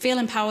exist, feel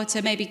empowered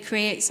to maybe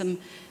create some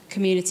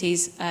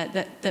communities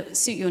that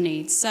suit your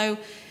needs. So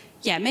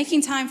yeah,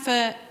 making time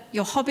for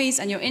your hobbies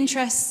and your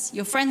interests,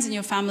 your friends and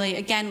your family,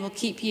 again, will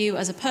keep you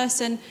as a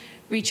person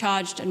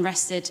recharged and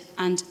rested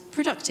and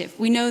productive.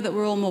 We know that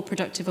we're all more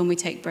productive when we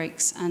take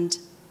breaks and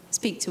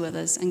speak to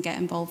others and get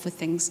involved with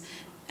things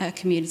at a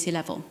community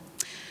level.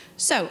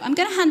 So I'm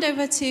going to hand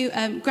over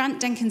to Grant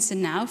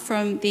Denkinson now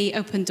from the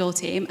Open Door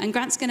team, and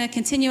Grant's going to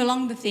continue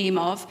along the theme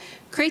of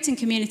creating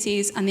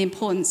communities and the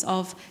importance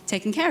of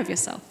taking care of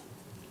yourself.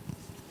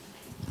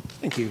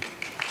 Thank you.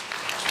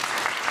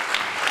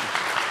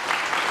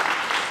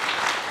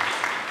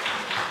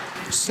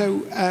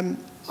 So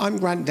I'm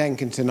Grant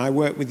Denkinson. I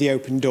work with the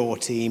Open Door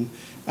team.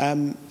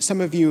 Some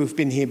of you who have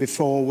been here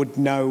before would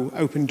know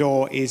Open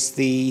Door is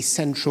the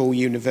central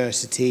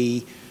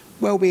university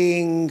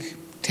well-being,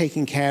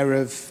 taking care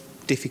of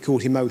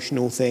difficult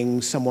emotional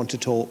things, someone to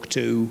talk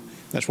to.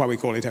 That's why we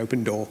call it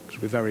Open Door,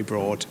 because we're very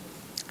broad.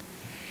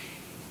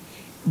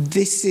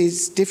 This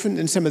is different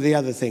than some of the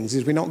other things,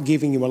 is we're not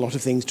giving you a lot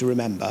of things to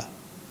remember,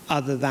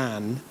 other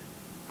than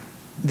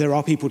there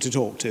are people to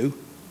talk to.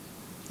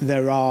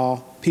 There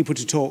are people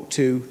to talk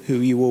to who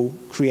you will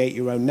create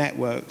your own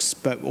networks,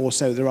 but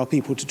also there are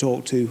people to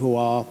talk to who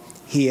are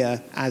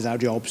here as our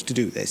jobs to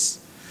do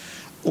this.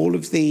 All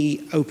of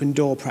the Open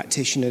Door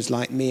practitioners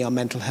like me are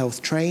mental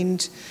health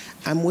trained,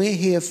 and we're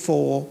here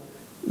for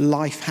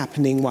life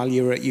happening while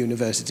you're at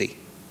university.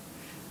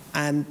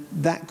 And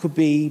that could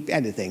be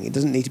anything. It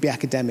doesn't need to be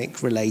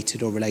academic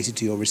related or related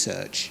to your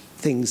research.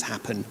 Things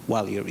happen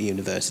while you're at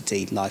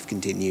university, life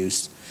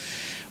continues.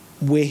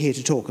 We're here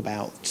to talk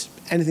about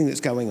anything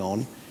that's going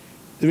on.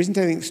 There isn't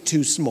anything that's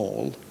too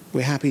small.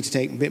 We're happy to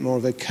take a bit more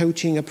of a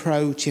coaching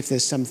approach if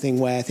there's something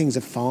where things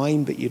are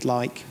fine, but you'd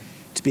like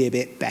to be a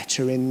bit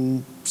better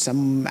in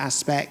some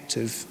aspect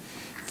of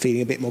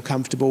feeling a bit more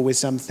comfortable with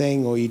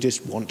something, or you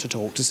just want to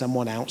talk to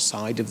someone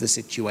outside of the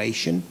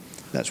situation.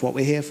 That's what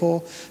we're here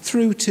for.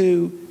 Through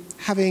to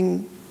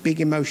having big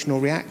emotional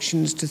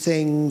reactions to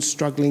things,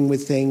 struggling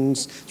with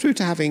things, through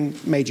to having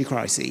major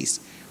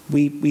crises.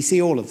 We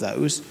see all of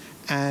those,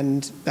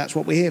 and that's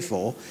what we're here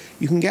for.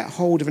 You can get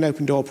hold of an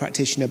Open Door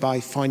practitioner by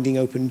finding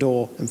Open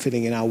Door and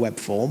filling in our web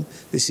form.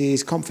 This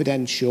is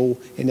confidential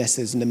unless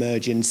there's an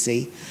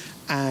emergency,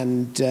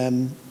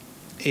 and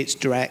it's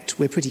direct.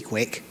 We're pretty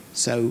quick,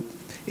 so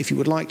if you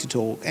would like to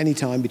talk any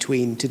time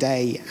between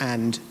today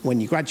and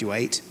when you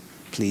graduate,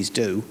 please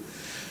do.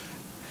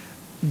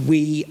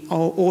 We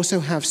also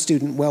have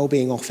student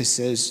wellbeing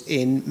officers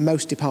in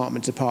most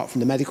departments apart from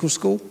the medical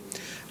school.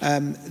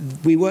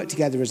 We work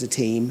together as a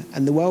team,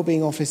 and the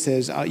wellbeing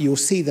officers, you'll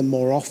see them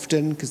more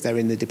often because they're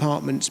in the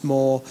departments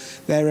more.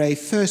 They're a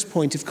first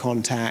point of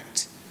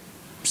contact,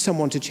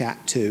 someone to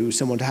chat to,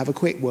 someone to have a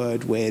quick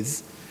word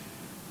with,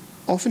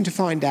 often to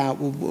find out,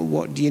 well,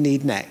 what do you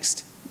need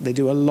next? They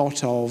do a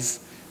lot of,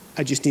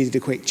 I just needed a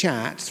quick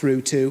chat,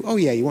 through to, oh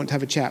yeah, you want to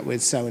have a chat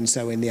with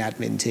so-and-so in the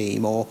admin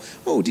team, or,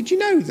 oh, did you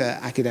know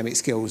that academic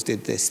skills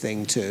did this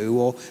thing too,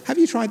 or have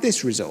you tried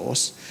this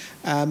resource?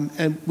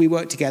 And we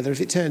work together.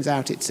 If it turns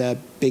out it's a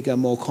bigger,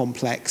 more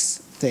complex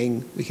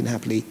thing, we can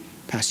happily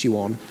pass you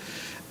on.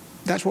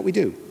 That's what we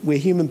do. We're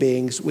human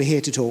beings. We're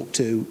here to talk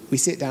to. We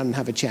sit down and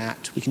have a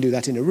chat. We can do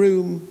that in a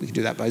room. We can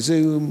do that by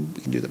Zoom.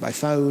 We can do that by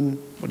phone,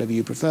 whatever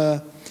you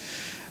prefer.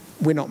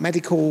 We're not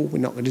medical. We're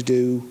not going to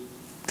do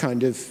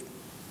kind of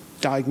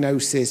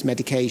diagnosis,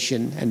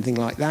 medication, anything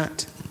like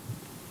that.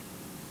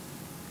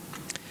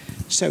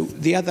 So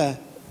the other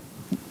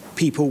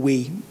people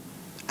we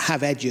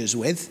have edges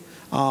with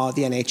are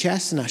the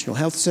NHS, the National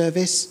Health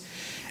Service.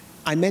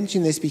 I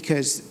mention this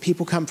because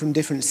people come from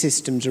different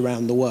systems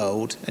around the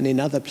world, and in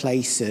other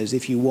places,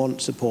 if you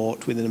want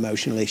support with an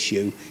emotional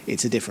issue,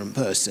 it's a different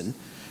person.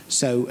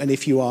 So, and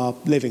if you are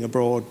living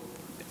abroad,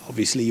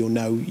 obviously you'll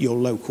know your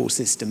local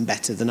system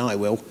better than I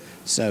will,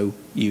 so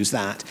use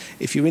that.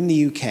 If you're in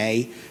the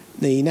UK,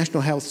 the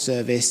National Health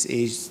Service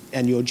is,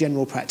 and your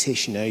general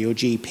practitioner, your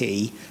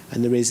GP,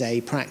 and there is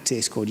a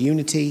practice called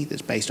Unity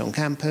that's based on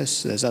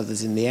campus. There's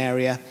others in the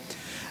area.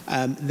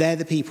 They're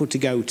the people to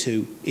go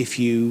to if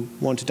you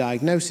want a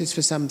diagnosis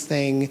for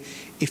something,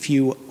 if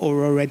you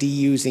are already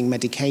using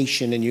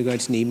medication and you're going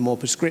to need more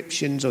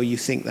prescriptions, or you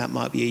think that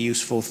might be a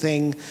useful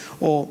thing,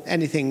 or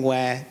anything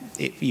where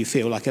you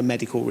feel like a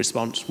medical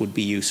response would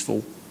be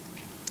useful.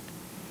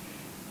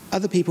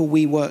 Other people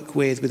we work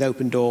with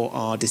Open Door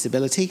are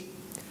disability.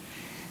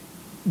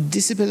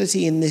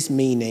 Disability in this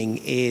meaning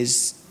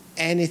is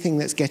anything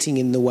that's getting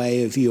in the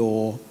way of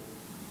your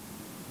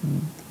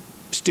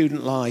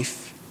student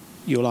life,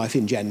 your life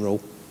in general,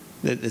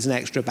 that there's an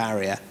extra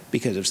barrier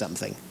because of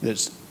something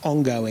that's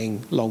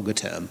ongoing, longer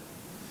term.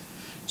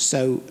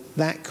 So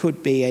that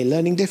could be a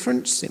learning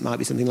difference. It might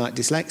be something like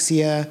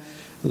dyslexia.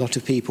 A lot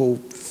of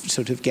people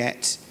sort of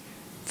get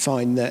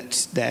find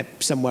that they're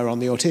somewhere on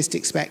the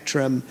autistic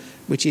spectrum,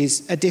 which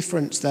is a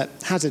difference that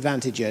has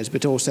advantages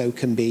but also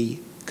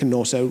can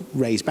also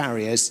raise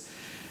barriers,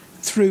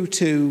 through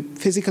to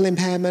physical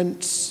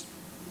impairments,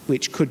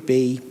 which could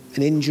be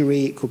an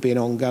injury, it could be an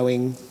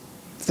ongoing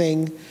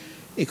thing,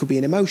 it could be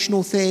an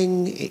emotional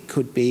thing, it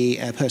could be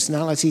a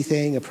personality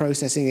thing, a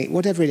processing thing,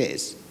 whatever it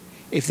is.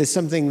 If there's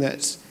something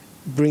that's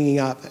bringing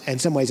up, in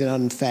some ways, an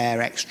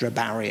unfair extra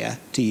barrier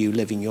to you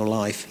living your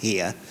life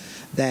here,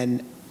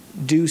 then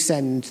do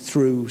send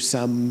through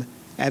some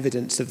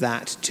evidence of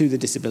that to the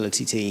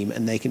disability team,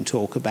 and they can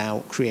talk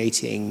about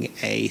creating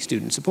a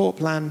student support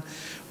plan,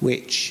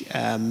 which,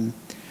 and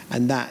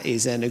that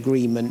is an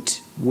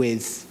agreement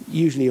with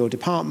usually your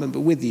department, but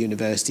with the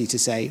university, to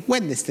say,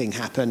 when this thing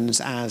happens,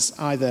 as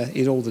either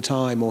is all the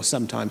time or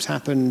sometimes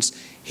happens,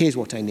 here's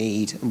what I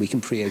need, and we can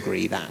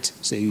pre-agree that.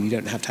 So you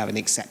don't have to have an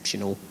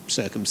exceptional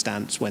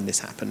circumstance when this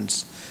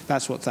happens.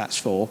 That's what that's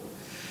for.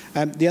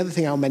 The other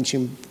thing I'll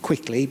mention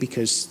quickly,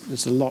 because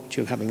there's a lot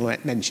you're having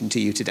mentioned to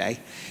you today,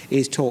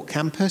 is Talk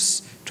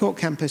Campus. Talk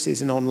Campus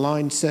is an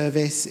online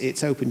service.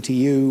 It's open to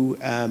you.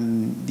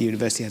 The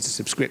university has a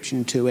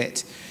subscription to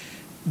it.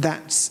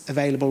 That's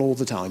available all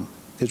the time,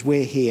 because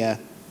we're here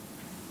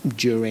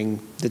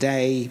during the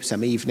day,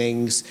 some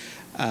evenings,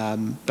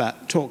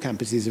 but Talk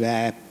Campus is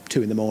there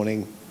 2 in the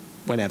morning,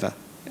 whenever.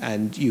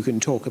 And you can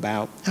talk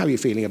about how you're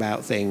feeling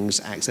about things,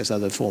 access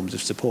other forms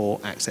of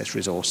support, access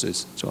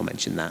resources. So I'll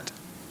mention that.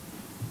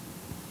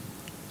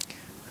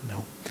 And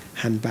I'll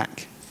hand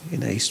back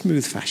in a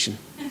smooth fashion.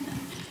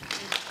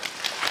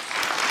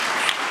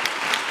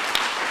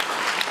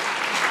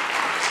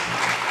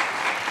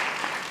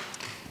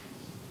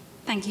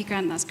 Thank you,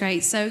 Grant. That's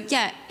great. So,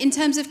 yeah, in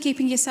terms of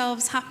keeping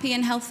yourselves happy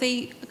and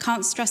healthy, I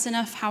can't stress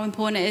enough how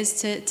important it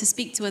is to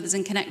speak to others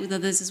and connect with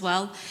others as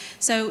well.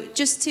 So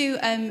just to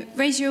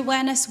raise your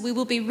awareness, we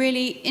will be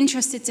really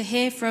interested to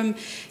hear from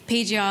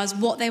PGRs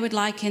what they would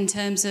like in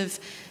terms of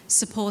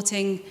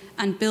supporting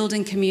and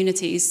building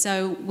communities.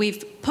 So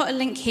we've put a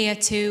link here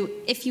to,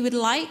 if you would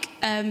like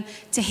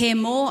to hear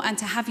more and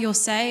to have your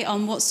say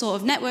on what sort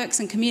of networks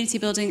and community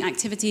building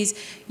activities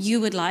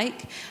you would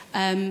like,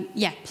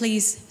 yeah,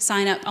 please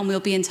sign up and we'll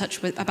be in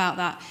touch about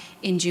that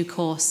in due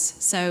course.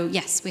 So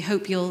yes, we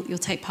hope you'll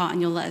take part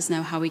and you'll let us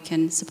know how we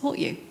can support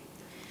you.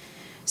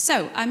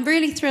 So I'm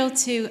really thrilled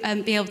to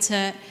be able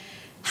to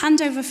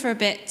hand over for a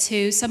bit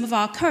to some of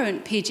our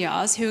current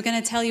PGRs who are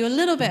going to tell you a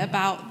little bit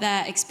about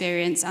their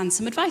experience and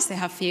some advice they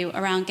have for you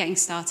around getting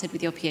started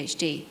with your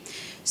PhD.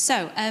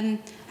 So I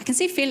can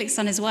see Felix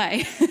on his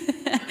way.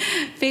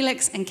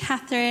 Felix and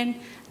Catherine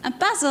and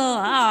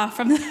Basil,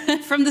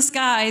 from the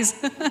skies.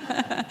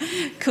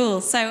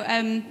 Cool. So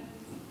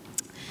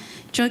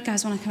do you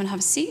guys want to come and have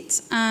a seat?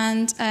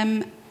 And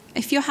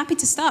if you're happy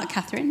to start,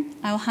 Catherine,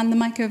 I will hand the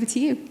mic over to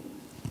you.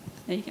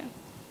 There you go.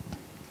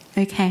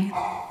 Okay.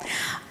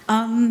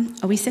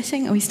 Are we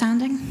sitting? Are we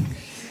standing?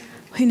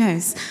 Who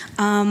knows?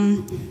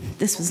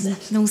 This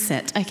was no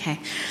sit. Okay.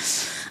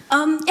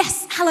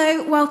 Yes,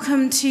 hello.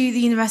 Welcome to the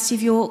University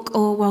of York,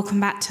 or welcome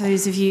back to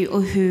those of you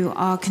who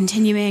are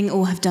continuing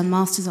or have done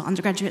masters or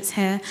undergraduates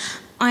here.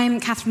 I'm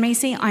Catherine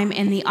Macy. I'm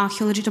in the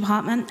archaeology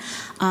department,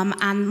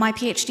 and my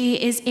PhD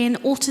is in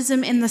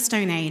autism in the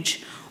Stone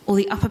Age, or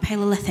the Upper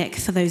Paleolithic,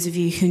 for those of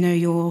you who know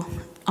your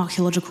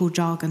archaeological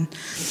jargon.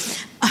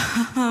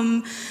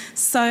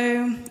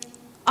 So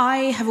I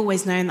have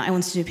always known that I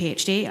wanted to do a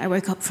PhD. I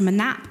woke up from a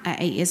nap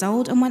at 8 years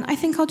old and went, I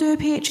think I'll do a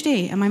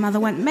PhD. And my mother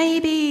went,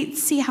 maybe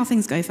see how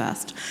things go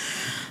first.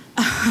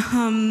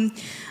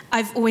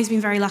 I've always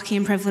been very lucky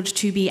and privileged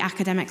to be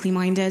academically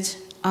minded.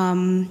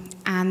 And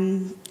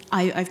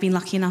I've been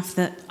lucky enough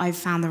that I've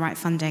found the right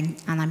funding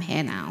and I'm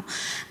here now.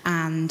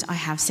 And I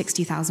have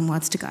 60,000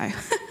 words to go.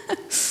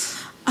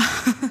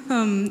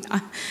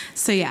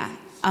 So yeah,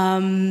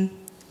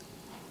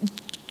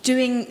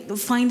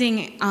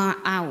 finding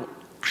out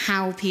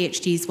how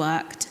PhDs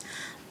worked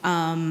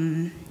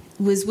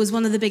was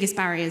one of the biggest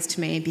barriers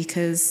to me,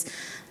 because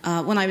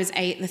when I was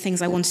 8, the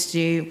things I wanted to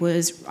do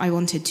was I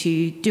wanted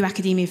to do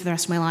academia for the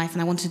rest of my life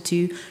and I wanted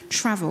to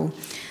travel.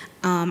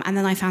 And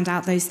then I found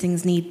out those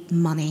things need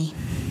money.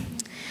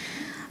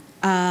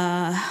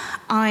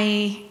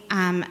 I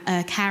am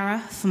a carer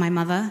for my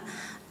mother.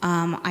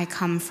 I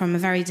come from a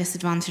very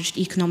disadvantaged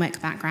economic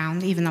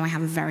background, even though I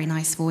have a very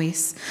nice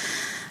voice.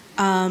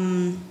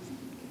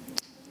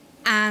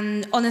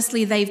 And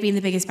honestly, they've been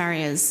the biggest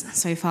barriers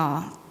so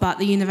far. But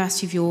the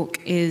University of York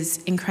is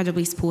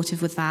incredibly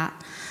supportive with that.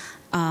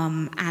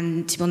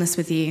 And to be honest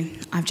with you,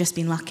 I've just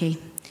been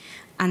lucky.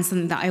 And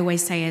something that I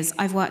always say is,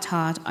 I've worked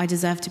hard, I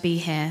deserve to be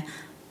here,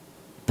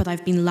 but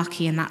I've been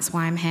lucky and that's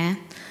why I'm here.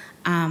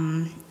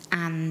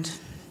 And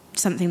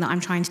something that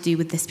I'm trying to do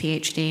with this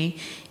PhD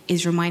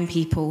is remind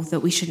people that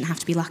we shouldn't have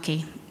to be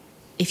lucky.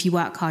 If you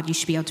work hard, you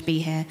should be able to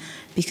be here,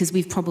 because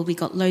we've probably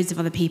got loads of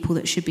other people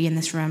that should be in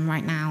this room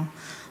right now,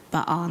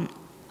 but aren't.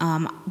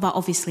 But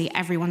obviously,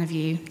 every one of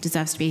you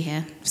deserves to be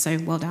here, so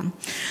well done.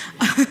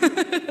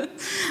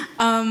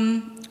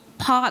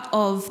 Part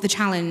of the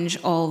challenge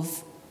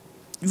of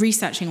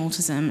researching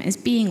autism is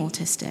being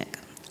autistic.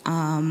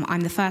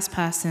 I'm the fifth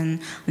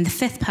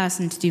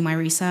person to do my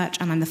research,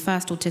 and I'm the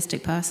first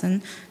autistic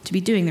person to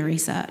be doing the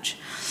research,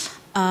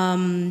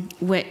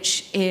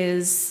 which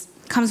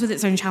comes with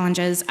its own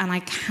challenges, and I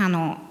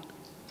cannot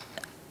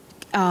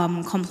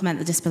compliment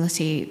the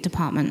disability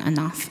department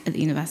enough at the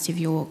University of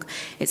York.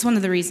 It's one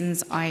of the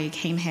reasons I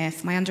came here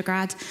for my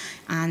undergrad,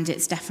 and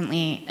it's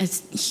definitely a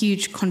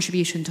huge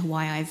contribution to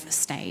why I've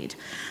stayed.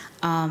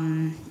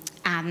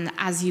 And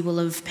as you will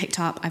have picked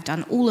up, I've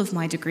done all of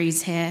my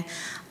degrees here.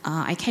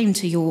 I came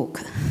to York,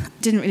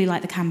 didn't really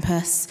like the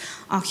campus.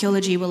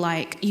 Archaeology were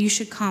like, you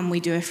should come, we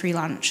do a free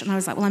lunch. And I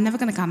was like, well, I'm never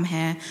going to come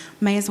here.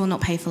 May as well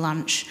not pay for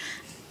lunch.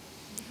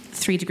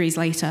 3 degrees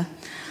later.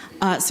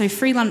 So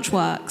free lunch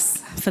works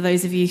for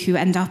those of you who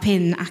end up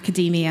in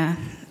academia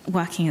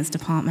working as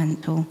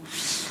departmental.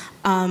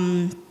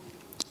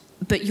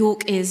 But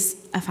York is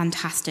a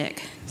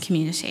fantastic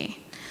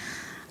community.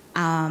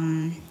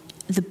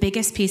 The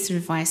biggest piece of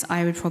advice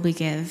I would probably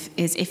give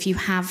is if you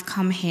have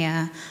come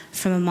here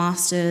from a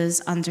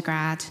master's,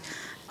 undergrad,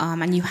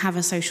 and you have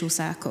a social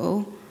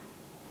circle,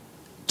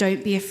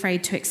 don't be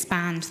afraid to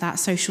expand that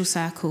social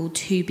circle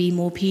to be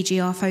more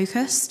PGR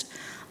focused.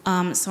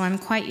 So I'm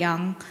quite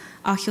young.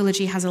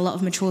 Archaeology has a lot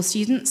of mature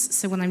students,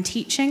 so when I'm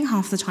teaching,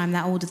 half the time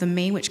they're older than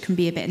me, which can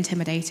be a bit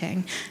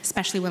intimidating,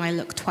 especially when I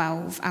look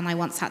 12, and I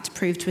once had to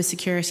prove to a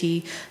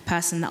security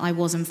person that I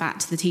was in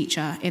fact the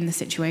teacher in the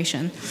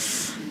situation.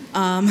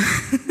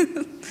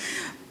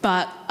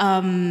 But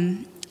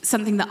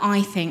something that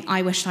I think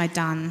I wish I'd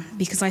done,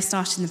 because I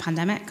started in the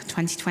pandemic,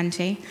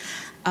 2020,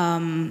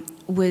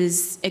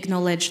 was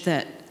acknowledge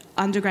that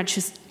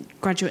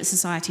undergraduate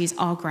societies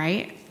are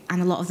great,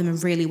 and a lot of them are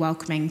really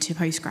welcoming to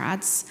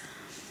postgrads,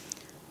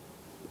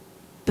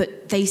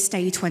 but they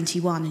stay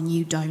 21 and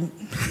you don't.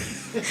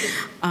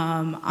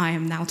 I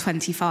am now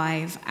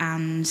 25,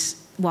 and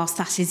whilst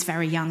that is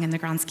very young in the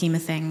grand scheme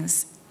of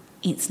things,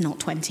 it's not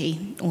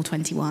 20 or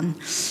 21.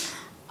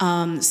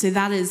 So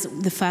that is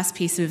the first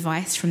piece of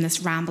advice from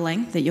this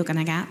rambling that you're going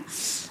to get.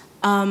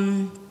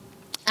 And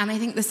I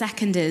think the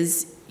second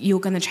is you're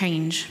going to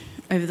change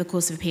over the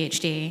course of a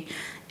PhD.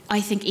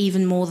 I think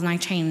even more than I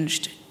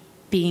changed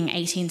being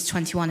 18 to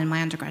 21 in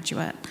my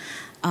undergraduate.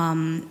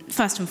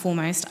 First and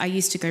foremost, I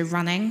used to go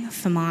running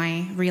for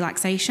my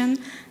relaxation.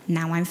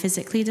 Now I'm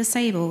physically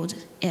disabled.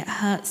 It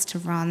hurts to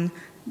run,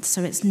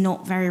 so it's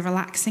not very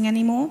relaxing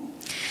anymore.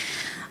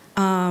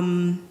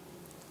 And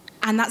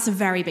that's a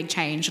very big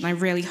change, and I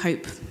really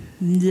hope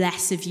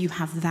less of you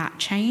have that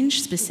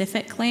change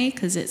specifically,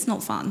 because it's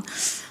not fun.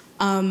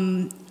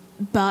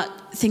 But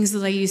things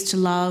that I used to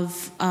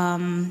love,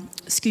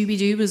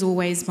 Scooby-Doo was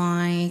always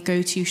my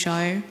go-to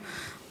show.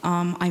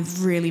 I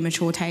have really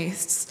mature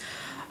tastes.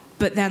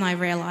 But then I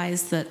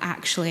realized that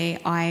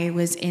actually I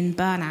was in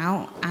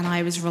burnout, and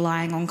I was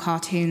relying on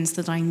cartoons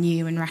that I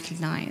knew and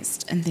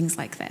recognized and things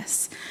like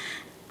this.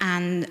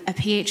 And a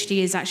PhD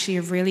is actually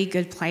a really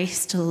good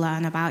place to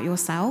learn about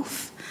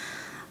yourself.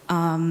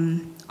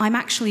 I'm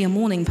actually a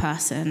morning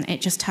person. It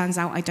just turns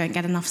out I don't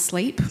get enough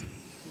sleep.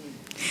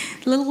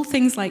 Little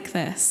things like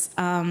this.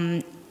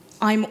 I'm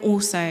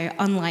also,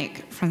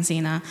 unlike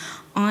Francina,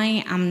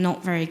 I am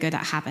not very good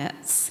at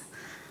habits.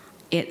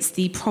 It's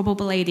the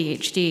probable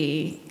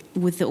ADHD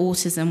with the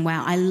autism where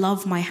I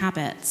love my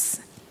habits,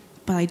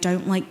 but I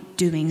don't like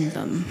doing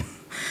them.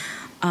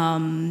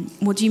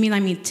 What do you mean I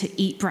need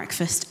to eat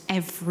breakfast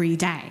every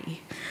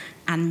day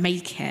and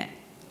make it?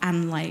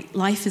 And like,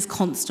 life is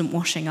constant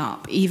washing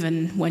up,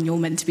 even when you're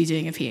meant to be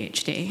doing a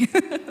PhD.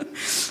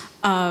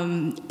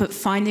 But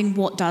finding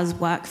what does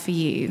work for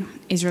you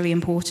is really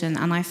important.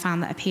 And I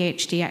found that a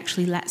PhD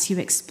actually lets you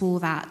explore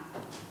that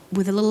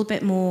with a little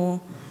bit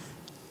more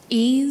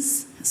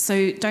ease.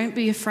 So don't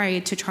be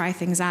afraid to try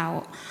things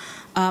out.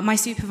 My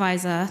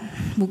supervisor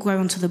will go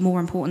on to the more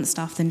important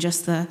stuff than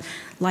just the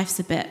life's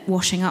a bit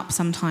washing up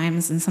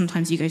sometimes, and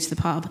sometimes you go to the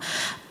pub.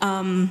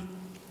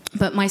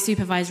 But my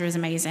supervisor is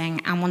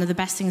amazing, and one of the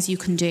best things you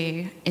can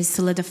do is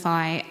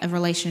solidify a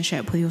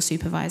relationship with your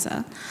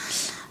supervisor.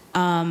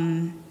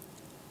 Mine,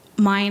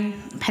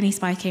 Penny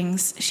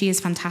Spikings, she is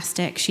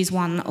fantastic. She's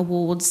won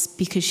awards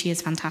because she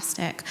is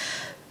fantastic.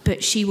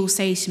 But she will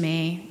say to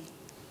me,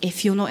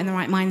 if you're not in the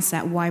right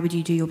mindset, why would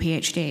you do your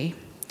PhD?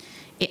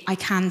 I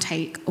can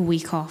take a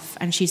week off,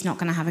 and she's not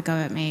going to have a go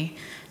at me,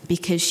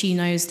 because she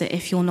knows that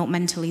if you're not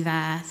mentally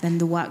there, then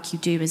the work you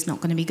do is not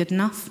going to be good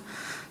enough.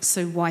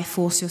 So why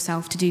force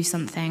yourself to do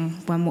something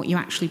when what you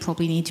actually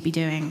probably need to be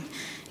doing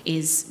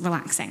is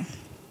relaxing?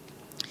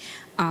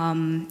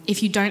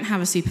 If you don't have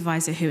a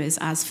supervisor who is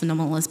as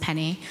phenomenal as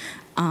Penny,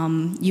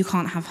 you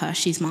can't have her.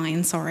 She's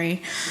mine,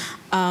 sorry.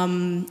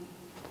 Don't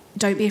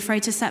be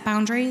afraid to set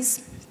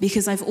boundaries,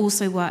 because I've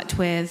also worked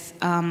with,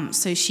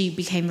 so she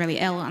became really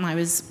ill, and I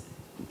was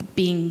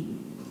being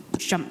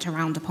jumped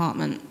around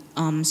department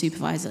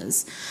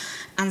supervisors.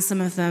 And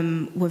some of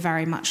them were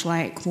very much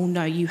like, well,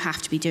 no, you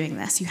have to be doing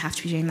this, you have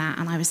to be doing that.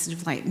 And I was sort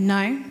of like,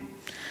 no.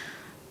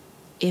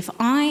 If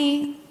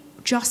I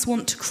just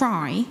want to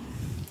cry,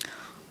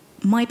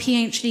 my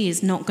PhD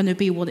is not going to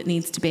be what it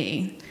needs to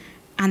be.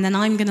 And then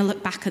I'm going to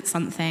look back at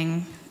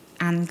something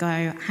and go,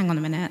 hang on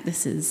a minute,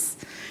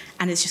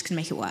 and it's just going to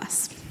make it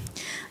worse.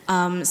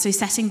 So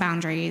setting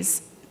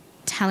boundaries,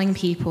 telling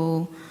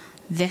people,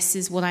 this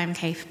is what I'm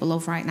capable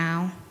of right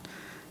now,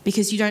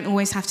 because you don't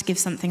always have to give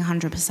something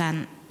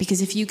 100%,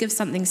 because if you give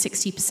something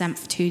 60%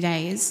 for 2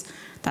 days,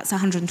 that's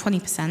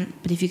 120%,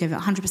 but if you give it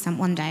 100%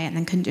 one day and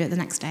then couldn't do it the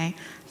next day,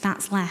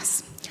 that's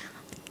less.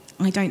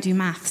 I don't do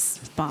maths,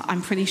 but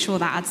I'm pretty sure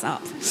that adds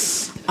up.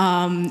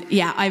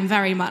 Yeah, I'm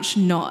very much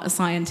not a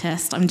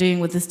scientist. I'm doing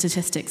with the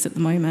statistics at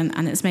the moment,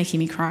 and it's making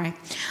me cry.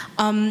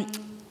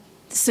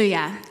 So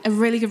yeah, a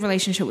really good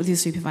relationship with your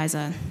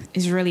supervisor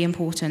is really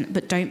important,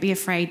 but don't be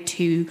afraid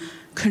to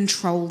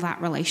control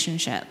that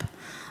relationship.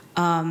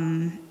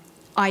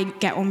 I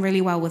get on really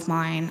well with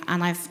mine,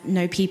 and I've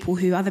know people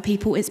who other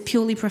people, it's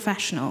purely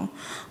professional.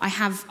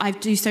 I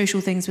do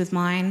social things with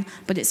mine,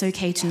 but it's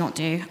okay to not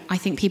do. I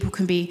think people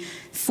can be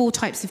 4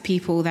 types of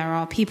people. There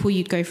are people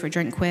you'd go for a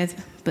drink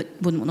with, but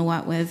wouldn't want to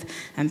work with,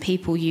 and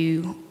people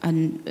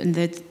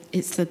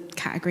it's the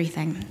category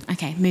thing.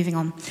 Okay, moving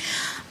on.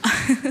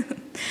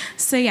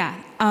 So yeah,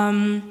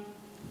 I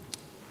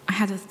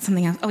had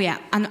something else. Oh yeah,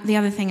 and the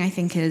other thing I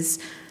think is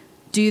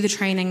do the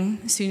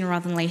training sooner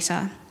rather than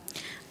later.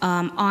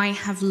 I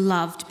have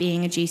loved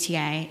being a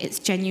GTA. It's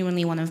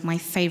genuinely one of my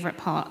favorite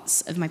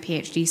parts of my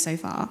PhD so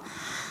far.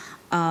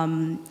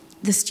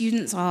 The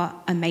students are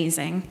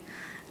amazing.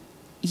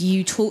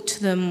 You talk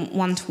to them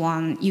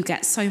one-to-one, you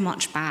get so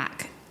much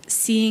back.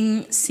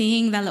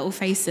 Seeing their little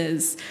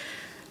faces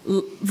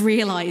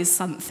realize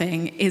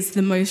something is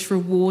the most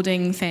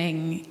rewarding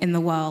thing in the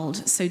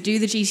world. So do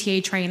the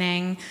GTA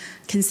training,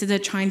 consider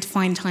trying to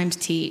find time to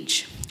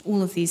teach,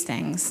 all of these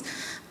things.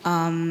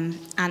 And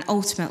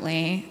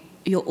ultimately,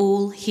 you're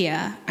all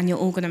here and you're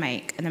all going to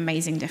make an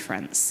amazing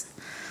difference.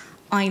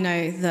 I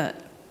know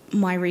that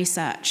my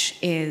research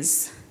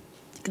is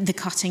the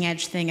cutting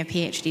edge thing a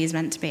PhD is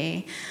meant to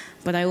be,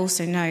 but I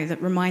also know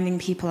that reminding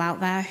people out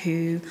there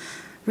who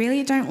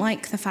really don't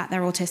like the fact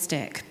they're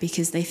autistic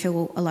because they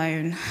feel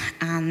alone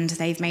and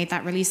they've made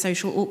that really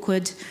social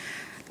awkward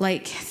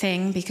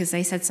thing because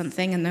they said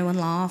something and no one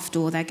laughed,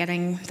 or they're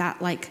getting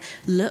that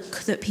look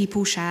that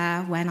people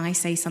share when I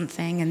say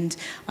something and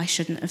I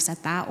shouldn't have said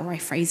that, or I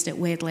phrased it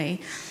weirdly,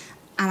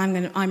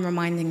 and I'm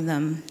reminding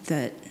them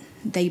that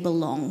they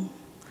belong.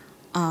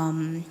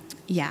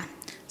 Yeah,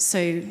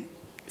 so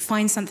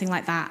find something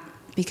like that,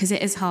 because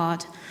it is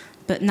hard,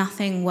 but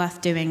nothing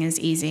worth doing is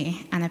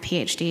easy, and a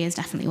PhD is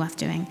definitely worth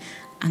doing.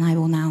 And I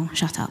will now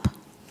shut up.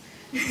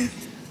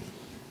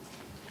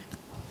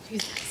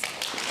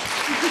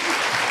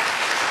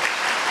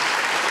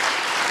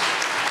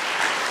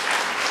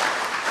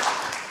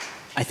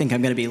 I think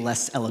I'm going to be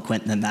less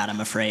eloquent than that, I'm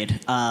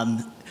afraid.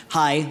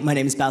 Hi, my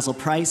name is Basil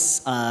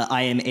Price.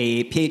 I am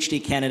a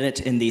PhD candidate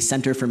in the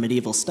Center for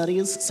Medieval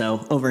Studies,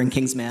 so over in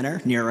Kings Manor,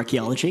 near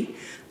archaeology.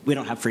 We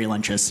don't have free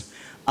lunches.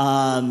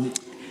 And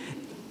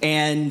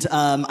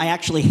I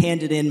actually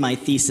handed in my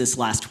thesis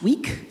last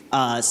week,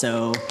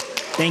 so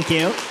thank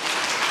you.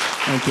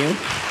 Thank you.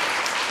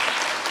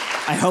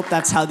 I hope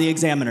that's how the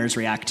examiners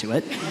react to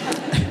it.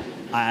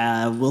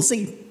 We'll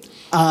see.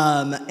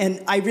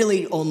 And I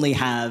really only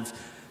have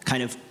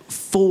kind of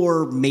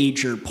 4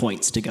 major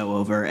points to go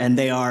over, and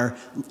they are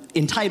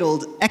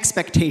entitled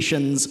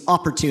Expectations,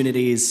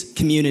 Opportunities,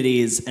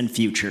 Communities, and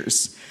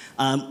Futures,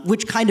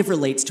 which kind of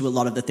relates to a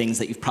lot of the things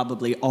that you've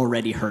probably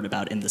already heard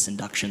about in this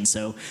induction,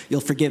 so you'll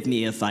forgive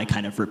me if I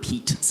kind of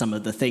repeat some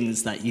of the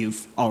things that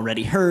you've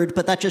already heard,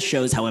 but that just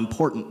shows how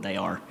important they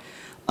are.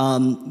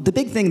 The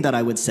big thing that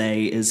I would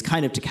say is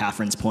kind of to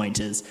Catherine's point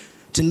is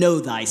to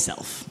know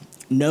thyself.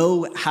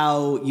 Know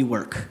how you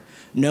work.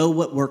 Know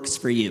what works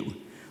for you.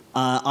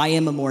 I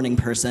am a morning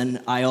person.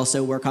 I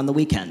also work on the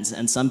weekends,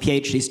 and some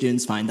PhD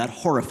students find that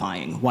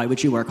horrifying. Why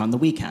would you work on the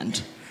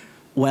weekend?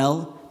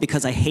 Well,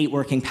 because I hate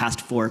working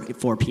past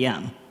 4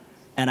 p.m.,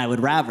 and I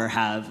would rather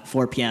have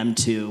 4 p.m.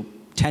 to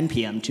 10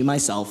 p.m. to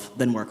myself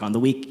than work on the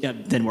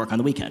weekend.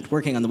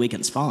 Working on the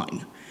weekend's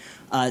fine.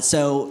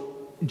 So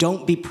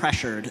don't be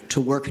pressured to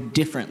work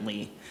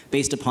differently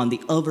based upon the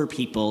other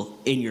people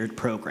in your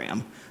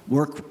program.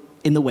 Work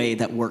in the way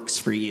that works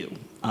for you,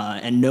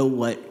 and know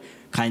what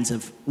kinds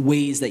of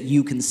ways that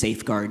you can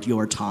safeguard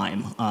your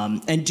time.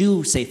 And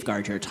do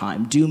safeguard your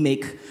time. Do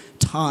make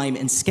time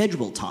and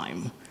schedule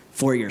time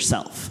for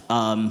yourself.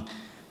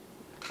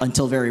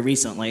 Until very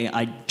recently,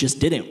 I just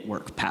didn't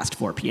work past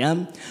 4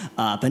 p.m.,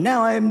 but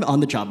now I'm on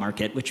the job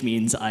market, which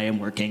means I am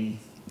working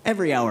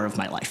every hour of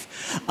my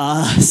life.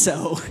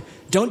 So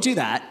don't do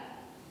that.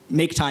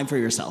 Make time for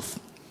yourself.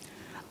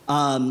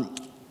 And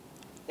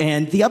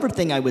the other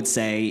thing I would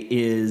say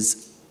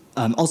is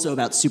also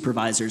about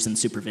supervisors and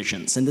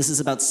supervisions, and this is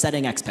about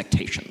setting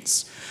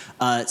expectations.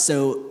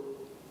 So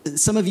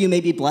some of you may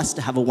be blessed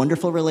to have a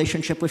wonderful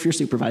relationship with your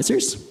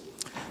supervisors.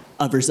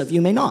 Others of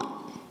you may not.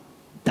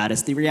 That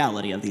is the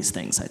reality of these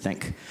things, I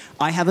think.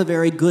 I have a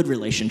very good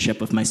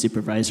relationship with my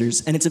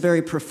supervisors, and it's a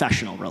very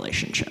professional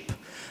relationship.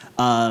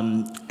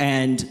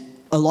 And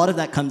a lot of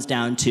that comes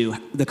down to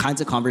the kinds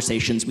of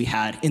conversations we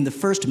had in the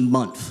first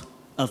month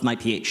of my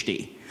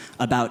PhD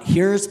about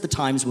here's the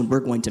times when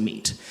we're going to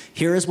meet.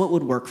 Here is what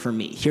would work for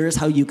me. Here is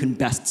how you can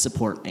best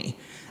support me.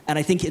 And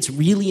I think it's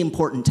really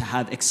important to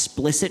have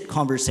explicit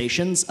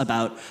conversations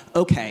about,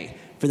 okay,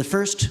 for the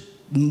first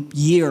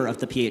year of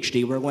the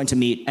PhD, we're going to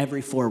meet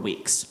every 4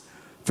 weeks.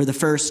 For the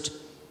first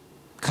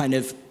kind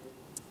of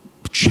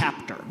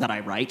chapter that I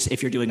write,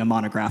 if you're doing a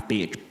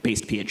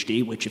monograph-based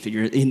PhD, which if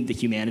you're in the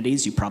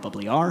humanities, you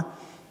probably are.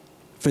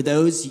 For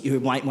those, you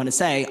might want to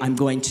say, I'm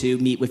going to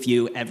meet with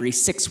you every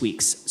 6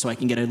 weeks so I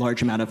can get a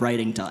large amount of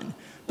writing done.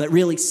 But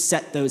really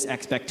set those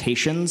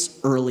expectations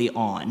early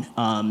on,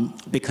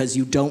 because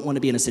you don't want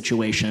to be in a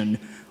situation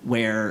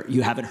where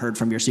you haven't heard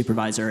from your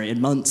supervisor in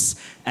months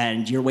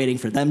and you're waiting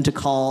for them to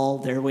call,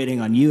 they're waiting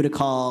on you to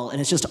call, and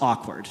it's just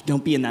awkward.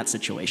 Don't be in that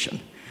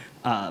situation.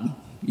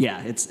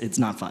 Yeah, it's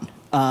not fun.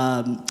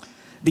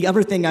 The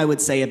other thing I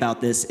would say about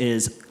this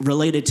is,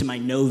 related to my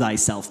know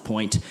thyself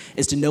point,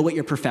 is to know what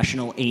your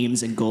professional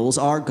aims and goals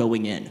are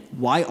going in.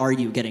 Why are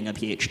you getting a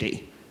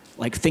PhD?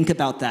 Like, think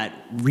about that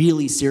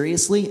really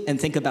seriously and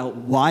think about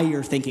why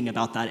you're thinking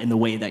about that in the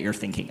way that you're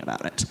thinking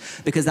about it,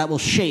 because that will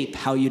shape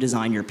how you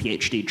design your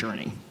PhD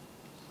journey.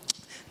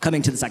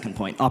 Coming to the second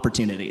point,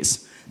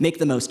 opportunities. Make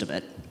the most of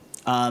it.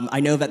 I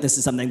know that this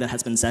is something that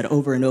has been said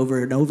over and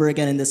over and over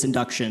again in this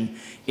induction,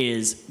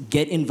 is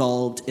get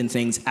involved in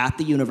things at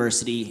the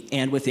university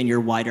and within your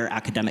wider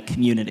academic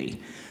community.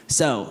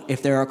 So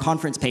if there are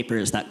conference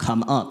papers that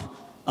come up,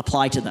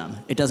 apply to them.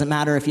 It doesn't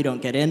matter if you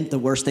don't get in. The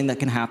worst thing that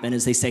can happen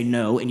is they say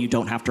no and you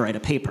don't have to write a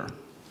paper.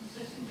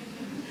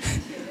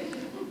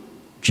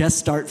 Just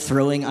start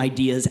throwing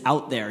ideas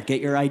out there.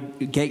 Get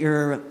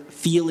your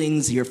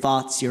feelings, your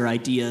thoughts, your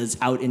ideas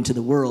out into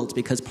the world,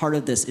 because part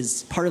of the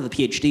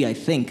PhD, I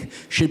think,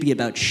 should be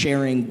about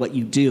sharing what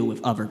you do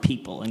with other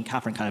people, and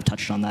Catherine kind of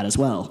touched on that as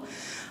well.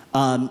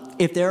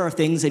 If there are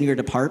things in your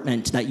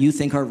department that you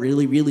think are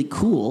really, really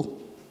cool,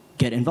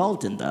 get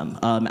involved in them.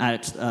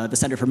 At the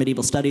Center for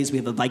Medieval Studies, we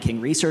have a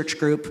Viking research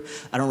group.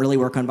 I don't really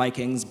work on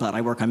Vikings, but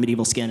I work on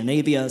medieval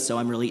Scandinavia, so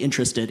I'm really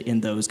interested in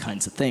those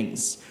kinds of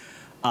things.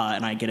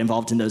 And I get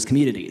involved in those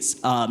communities.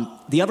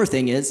 The other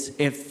thing is,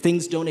 if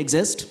things don't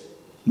exist,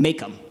 make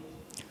them.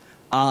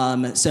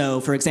 So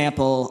for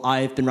example,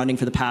 I've been running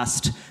for the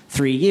past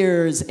 3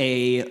 years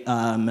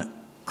a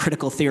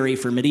critical theory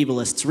for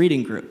medievalists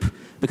reading group,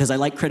 because I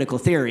like critical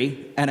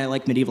theory and I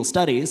like medieval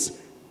studies,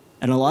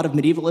 and a lot of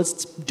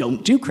medievalists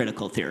don't do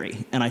critical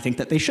theory, and I think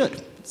that they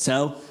should.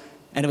 So,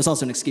 and it was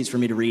also an excuse for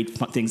me to read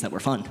things that were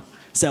fun.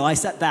 So I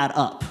set that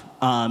up.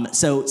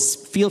 So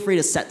feel free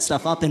to set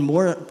stuff up, and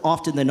more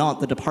often than not,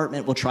 the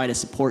department will try to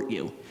support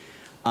you,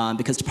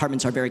 because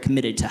departments are very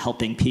committed to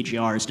helping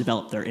PGRs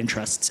develop their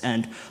interests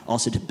and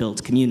also to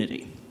build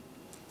community.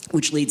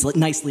 Which leads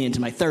nicely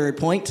into my third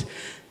point,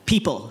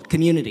 people,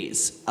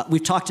 communities.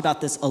 We've talked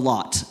about this a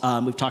lot.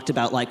 We've talked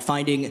about like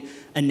finding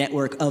a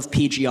network of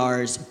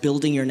PGRs,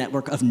 building your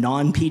network of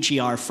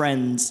non-PGR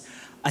friends.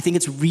 I think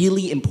it's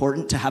really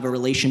important to have a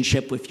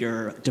relationship with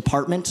your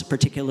department,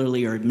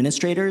 particularly your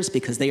administrators,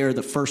 because they are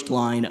the first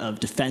line of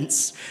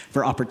defense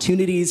for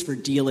opportunities for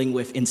dealing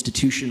with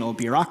institutional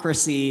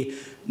bureaucracy.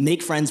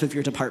 Make friends with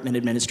your department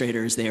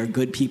administrators. They are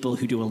good people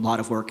who do a lot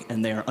of work,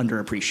 and they are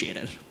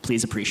underappreciated.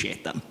 Please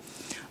appreciate them.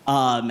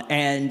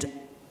 And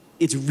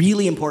it's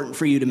really important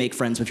for you to make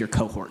friends with your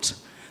cohort.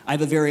 I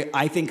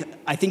think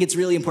it's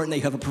really important that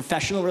you have a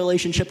professional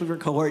relationship with your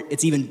cohort.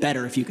 It's even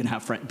better if you can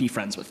be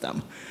friends with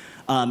them.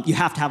 You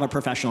have to have a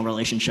professional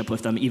relationship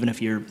with them, even if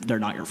they're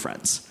not your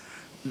friends.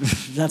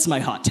 That's my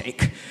hot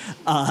take.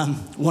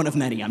 One of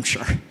many, I'm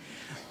sure.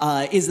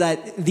 Is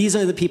that these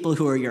are the people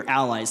who are your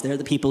allies. They're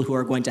the people who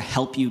are going to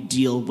help you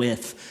deal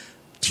with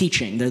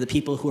teaching. They're the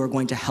people who are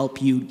going to help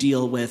you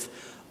deal with,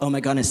 oh my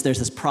goodness, there's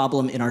this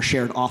problem in our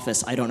shared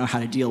office. I don't know how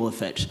to deal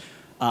with it.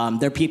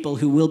 They're people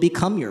who will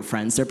become your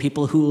friends. They're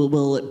people who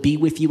will be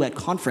with you at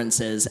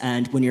conferences,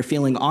 and when you're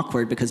feeling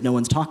awkward because no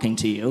one's talking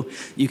to you,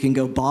 you can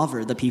go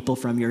bother the people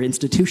from your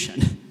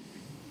institution.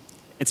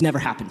 It's never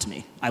happened to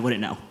me. I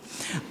wouldn't know.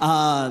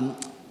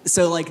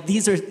 So like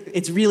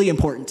it's really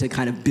important to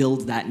kind of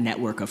build that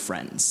network of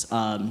friends,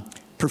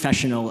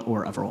 professional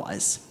or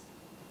otherwise.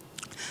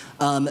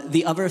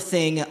 The other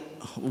thing,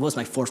 what was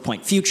my fourth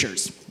point?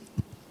 Futures.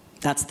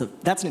 That's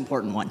an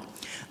important one.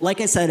 Like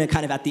I said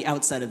kind of at the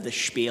outset of this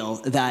spiel,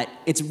 that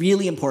it's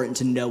really important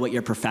to know what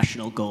your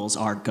professional goals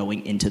are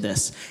going into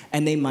this,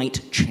 and they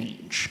might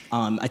change.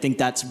 I think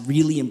that's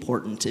really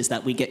important, is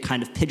that we get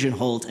kind of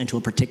pigeonholed into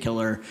a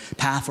particular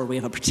path, or we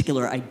have a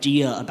particular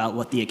idea about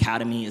what the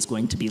academy is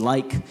going to be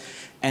like,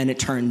 and it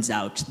turns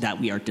out that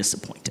we are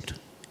disappointed.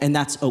 And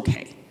that's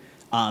okay.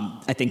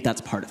 I think that's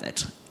part of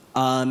it.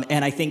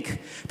 And I think,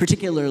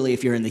 particularly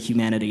if you're in the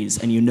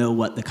humanities and you know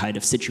what the kind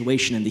of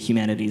situation in the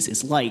humanities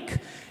is like,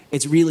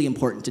 it's really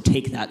important to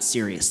take that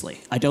seriously.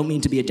 I don't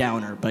mean to be a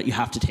downer, but you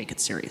have to take it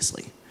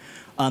seriously.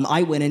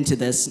 I went into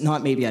this,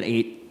 not maybe at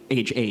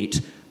age 8,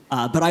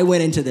 but I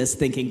went into this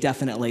thinking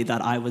definitely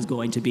that I was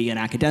going to be an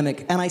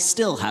academic, and I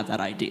still have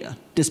that idea,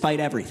 despite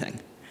everything.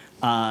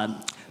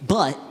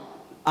 But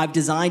I've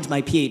designed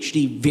my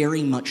PhD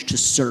very much to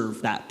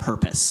serve that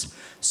purpose,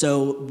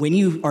 So when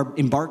you are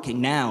embarking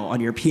now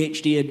on your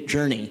PhD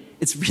journey,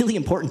 it's really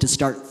important to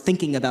start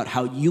thinking about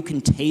how you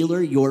can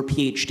tailor your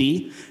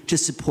PhD to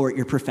support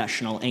your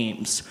professional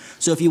aims.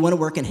 So if you want to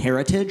work in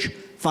heritage,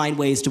 find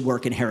ways to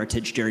work in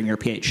heritage during your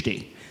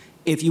PhD.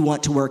 If you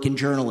want to work in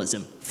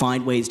journalism,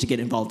 find ways to get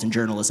involved in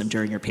journalism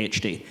during your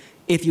PhD.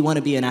 If you want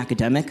to be an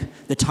academic,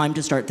 the time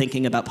to start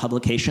thinking about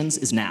publications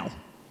is now,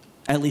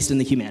 at least in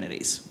the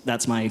humanities.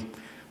 That's my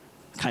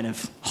kind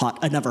of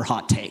another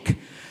hot take.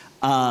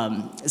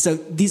 So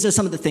these are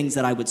some of the things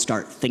that I would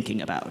start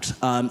thinking about.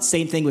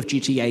 Same thing with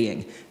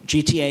GTAing.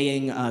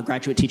 GTAing,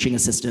 graduate teaching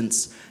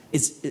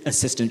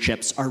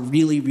assistantships are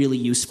really, really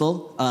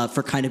useful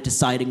for kind of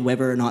deciding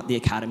whether or not the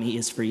academy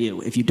is for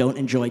you. If you don't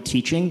enjoy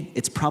teaching,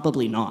 it's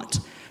probably not.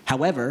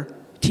 However,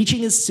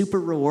 teaching is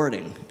super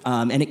rewarding,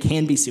 and it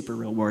can be super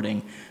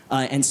rewarding.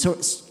 And so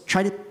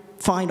try to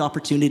find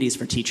opportunities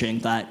for teaching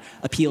that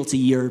appeal to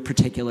your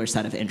particular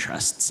set of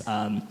interests.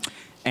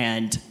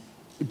 And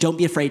don't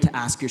be afraid to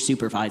ask your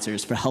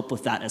supervisors for help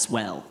with that as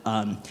well.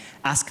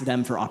 Ask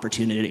them for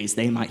opportunities.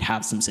 They might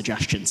have some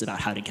suggestions about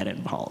how to get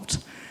involved.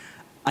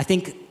 I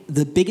think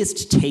the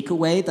biggest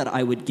takeaway that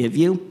I would give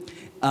you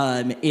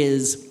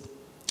is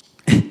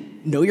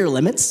know your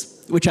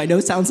limits, which I know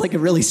sounds like a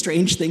really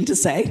strange thing to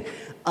say.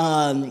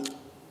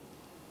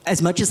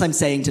 As much as I'm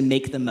saying to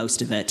make the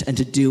most of it and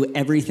to do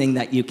everything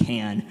that you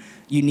can,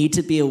 you need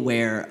to be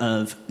aware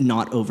of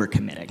not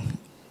overcommitting.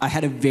 I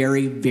had a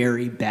very,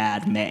 very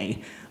bad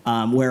May.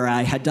 Where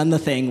I had done the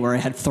thing where I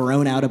had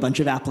thrown out a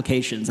bunch of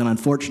applications, and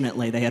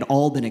unfortunately they had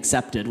all been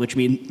accepted, which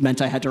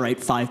meant I had to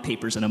write 5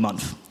 papers in a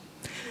month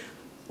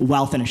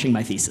while finishing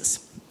my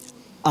thesis.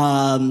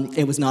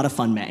 It was not a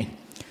fun May.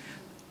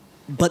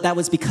 But that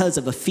was because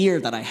of a fear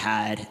that I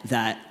had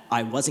that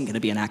I wasn't going to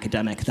be an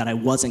academic, that I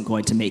wasn't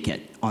going to make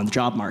it on the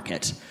job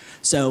market.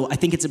 So I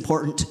think it's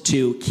important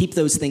to keep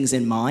those things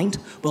in mind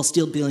while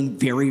still being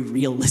very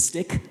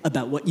realistic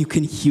about what you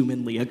can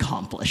humanly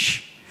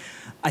accomplish.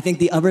 I think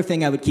the other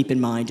thing I would keep in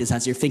mind is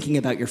as you're thinking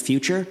about your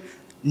future,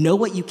 know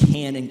what you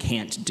can and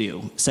can't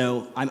do.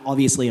 So I'm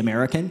obviously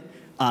American.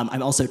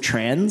 I'm also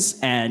trans,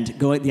 and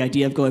the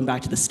idea of going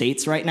back to the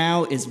States right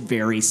now is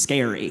very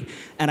scary.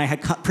 And I had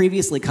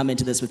previously come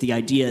into this with the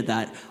idea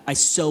that I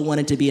so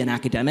wanted to be an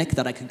academic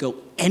that I could go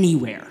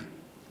anywhere.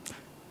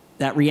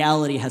 That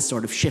reality has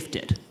sort of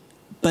shifted.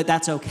 But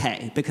that's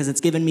okay, because it's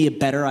given me a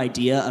better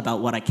idea about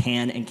what I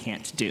can and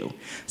can't do.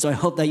 So I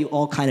hope that you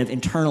all kind of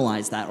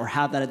internalize that or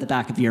have that at the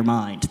back of your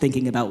mind,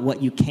 thinking about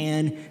what you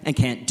can and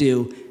can't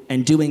do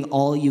and doing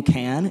all you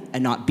can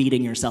and not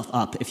beating yourself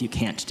up if you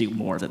can't do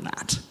more than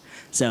that.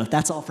 So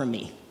that's all from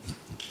me.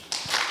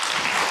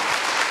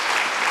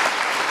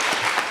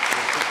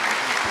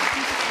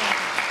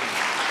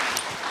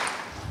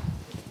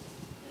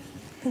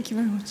 Thank you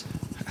very much.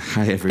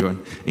 Hi,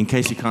 everyone. In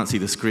case you can't see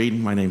the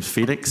screen, my name's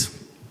Felix.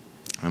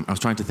 I was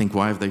trying to think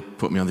why have they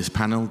put me on this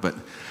panel, but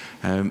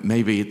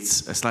maybe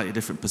it's a slightly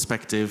different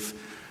perspective.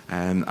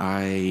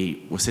 I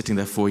was sitting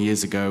there 4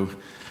 years ago,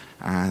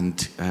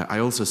 and I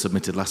also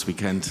submitted last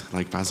weekend,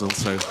 like Basil.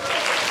 So,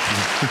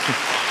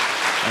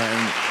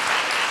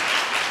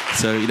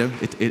 so you know,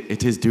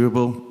 it is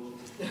doable.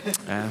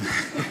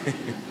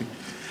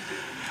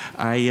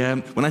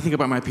 When I think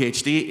about my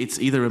PhD, it's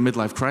either a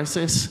midlife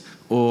crisis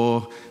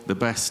or the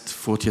best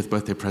 40th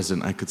birthday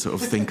present I could sort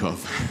of think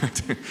of.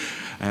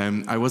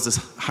 I was a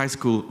high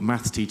school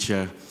maths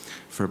teacher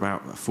for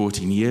about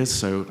 14 years,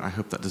 so I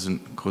hope that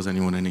doesn't cause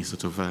anyone any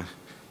sort of,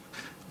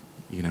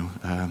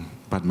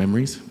 bad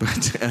memories.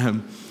 But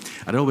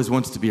I'd always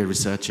wanted to be a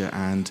researcher,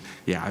 and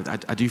yeah,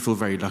 I do feel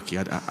very lucky.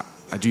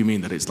 I do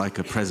mean that it's like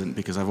a present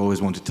because I've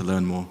always wanted to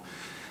learn more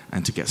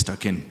and to get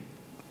stuck in.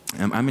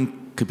 I'm in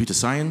computer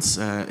science,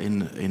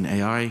 in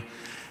AI,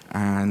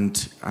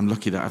 and I'm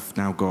lucky that I've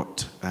now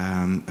got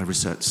a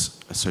research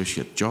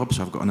associate job,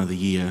 so I've got another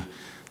year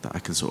that I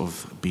can sort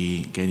of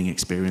be gaining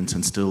experience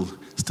and still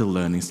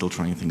learning, still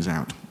trying things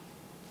out.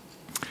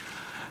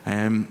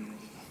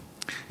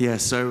 Yeah,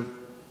 so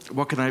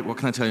what can I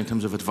tell you in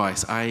terms of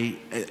advice?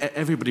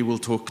 Everybody will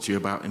talk to you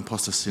about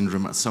imposter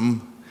syndrome at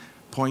some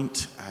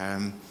point.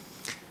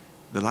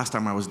 The last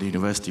time I was at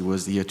university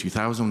was the year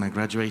 2000 when I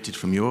graduated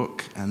from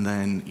York, and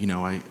then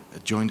I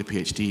joined a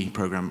PhD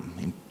program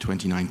in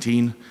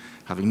 2019,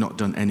 having not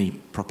done any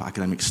proper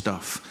academic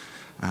stuff.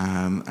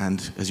 And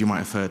as you might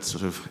have heard,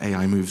 sort of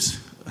AI moves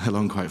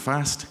along quite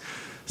fast,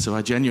 so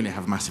I genuinely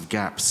have massive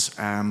gaps.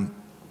 So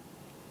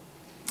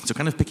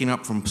kind of picking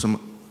up from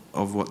some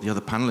of what the other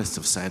panelists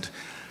have said,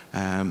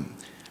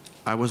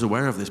 I was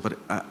aware of this, but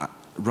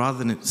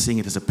rather than seeing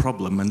it as a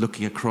problem and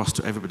looking across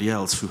to everybody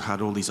else who had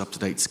all these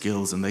up-to-date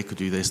skills and they could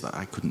do this that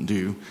I couldn't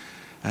do,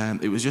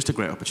 it was just a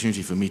great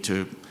opportunity for me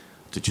to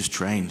just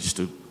train, just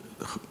to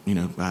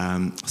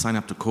sign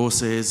up to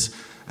courses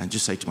and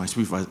just say to my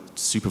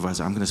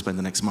supervisor, I'm going to spend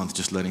the next month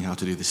just learning how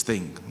to do this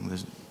thing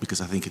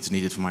because I think it's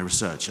needed for my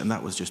research. And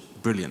that was just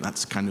brilliant.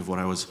 That's kind of what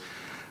I was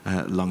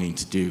longing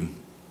to do.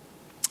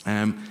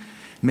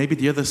 Maybe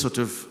the other sort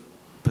of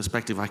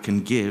perspective I can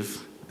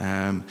give,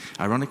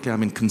 ironically,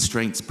 I'm in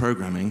constraints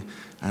programming,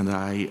 and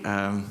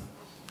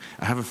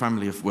I have a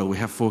family of, well, we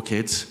have 4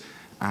 kids,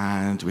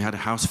 and we had a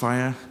house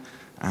fire,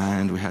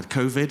 and we had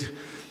COVID.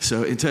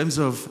 So in terms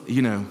of,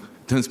 you know,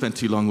 don't spend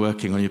too long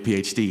working on your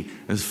PhD,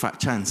 there's a fat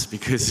chance,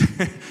 because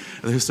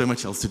there's so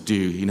much else to do,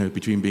 you know,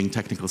 between being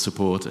technical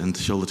support and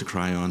shoulder to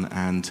cry on,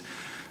 and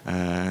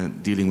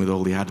dealing with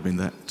all the admin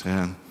that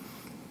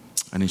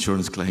an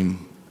insurance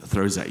claim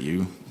throws at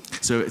you.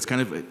 So it's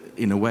kind of,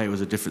 in a way, it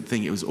was a different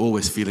thing. It was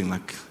always feeling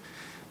like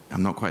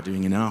I'm not quite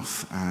doing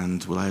enough,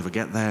 and will I ever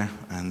get there?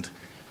 And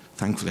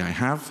thankfully I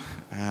have.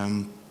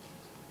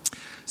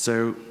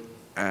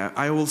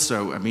 I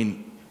also, I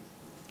mean,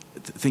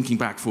 thinking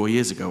back 4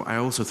 years ago, I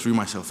also threw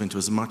myself into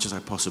as much as I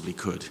possibly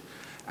could.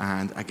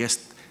 And I guess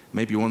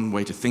maybe one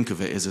way to think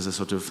of it is as a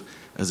sort of,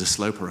 as a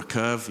slope or a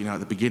curve. You know, at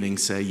the beginning,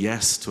 say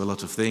yes to a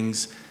lot of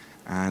things,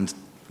 and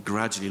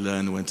gradually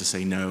learn when to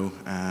say no,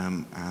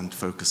 and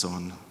focus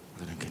on,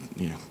 I don't know,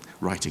 you know,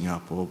 writing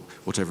up or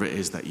whatever it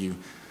is that you're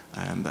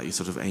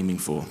sort of aiming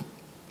for.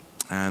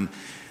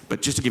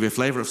 But just to give you a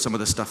flavor of some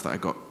of the stuff that I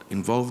got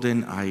involved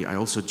in, I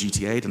also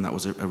GTA'd, and that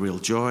was a real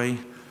joy.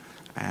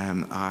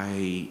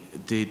 I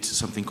did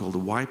something called the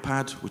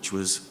YPAD, which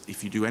was,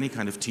 if you do any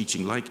kind of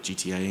teaching like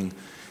GTAing,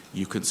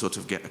 you can sort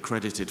of get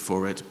accredited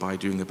for it by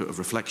doing a bit of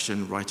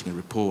reflection, writing a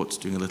report,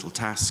 doing a little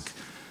task,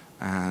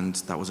 and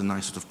that was a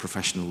nice sort of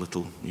professional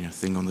little, you know,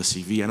 thing on the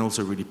CV, and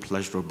also really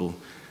pleasurable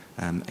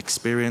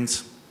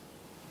experience.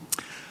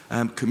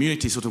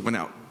 Community sort of went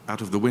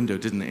out of the window,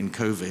 didn't it, in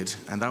COVID,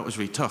 and that was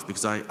really tough,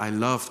 because I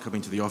loved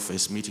coming to the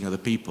office, meeting other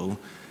people,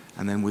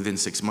 and then within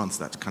 6 months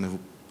that kind of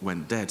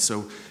went dead.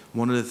 So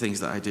one of the things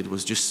that I did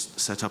was just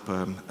set up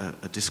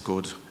a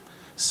Discord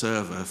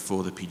server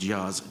for the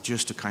PGRs,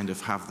 just to kind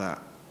of have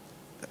that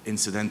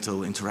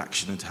incidental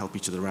interaction and to help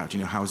each other out.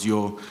 You know, how's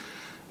your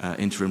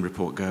interim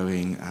report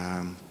going?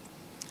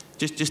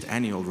 Just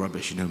any old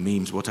rubbish, you know,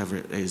 memes, whatever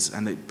it is.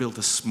 And it built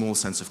a small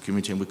sense of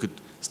community, and we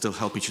could still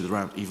help each other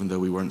out, even though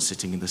we weren't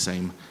sitting in the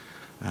same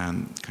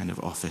kind of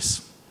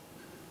office.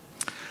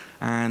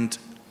 And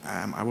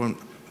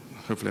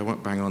hopefully I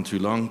won't bang on too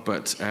long,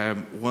 but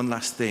one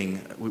last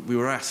thing. We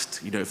were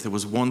asked, you know, if there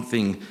was one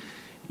thing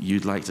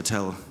you'd like to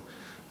tell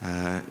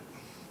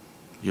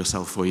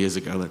yourself 4 years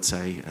ago, let's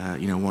say,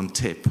 you know, one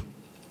tip.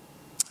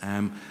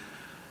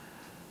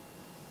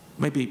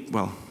 Maybe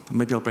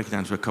I'll break it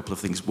down to a couple of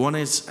things. One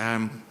is,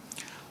 I'm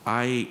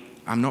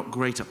not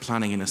great at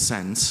planning in a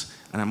sense,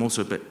 and I'm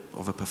also a bit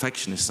of a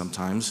perfectionist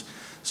sometimes.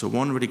 So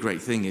one really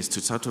great thing is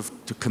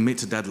to commit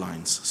to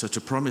deadlines. So to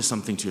promise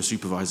something to your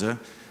supervisor.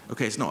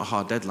 Okay, it's not a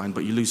hard deadline,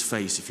 but you lose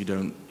face if you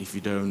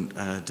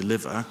don't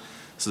deliver.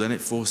 So then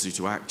it forces you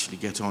to actually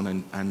get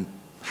on and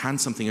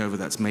hand something over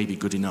that's maybe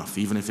good enough,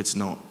 even if it's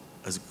not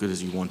as good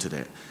as you wanted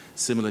it.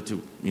 Similar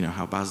to, you know,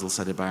 how Basil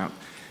said about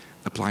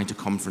applying to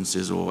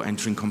conferences or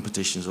entering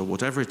competitions or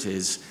whatever it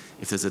is.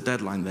 If there's a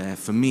deadline there,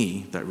 for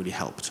me, that really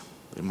helped.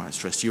 It might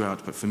stress you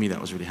out, but for me,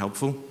 that was really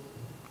helpful.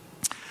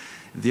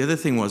 The other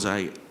thing was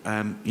you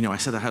know, I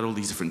said I had all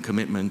these different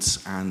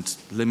commitments and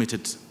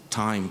limited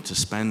time to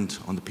spend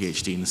on the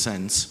PhD in a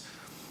sense,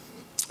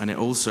 and it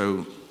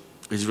also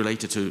is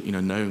related to, you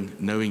know,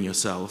 knowing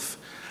yourself.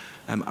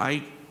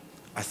 I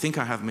think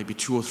I have maybe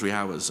 2 or 3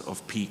 hours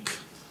of peak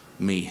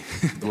me,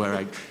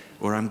 where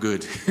I'm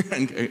good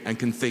and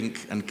can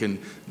think and can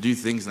do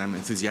things, and I'm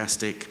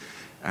enthusiastic.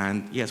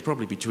 And yeah, it's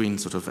probably between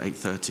sort of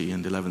 8:30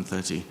 and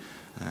 11:30,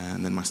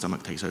 and then my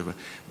stomach takes over.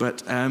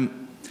 But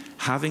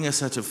having a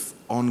set of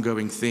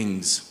ongoing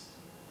things,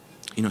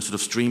 you know, sort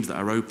of streams that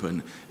are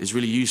open, is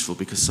really useful,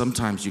 because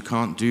sometimes you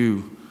can't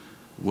do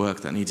work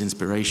that needs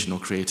inspiration or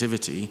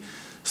creativity.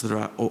 So there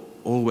are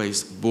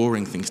always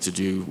boring things to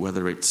do,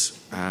 whether it's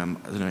I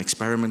don't know,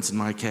 experiments in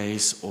my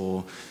case,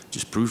 or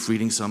just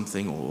proofreading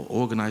something, or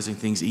organizing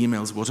things,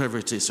 emails, whatever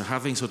it is. So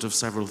having sort of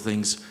several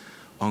things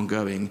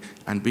ongoing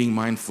and being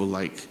mindful,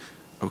 like,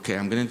 okay,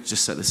 I'm going to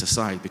just set this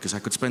aside, because I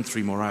could spend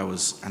 3 more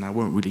hours and I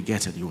won't really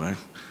get anywhere.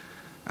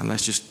 And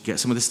let's just get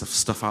some of this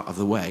stuff out of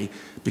the way,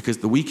 because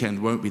the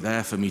weekend won't be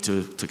there for me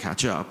to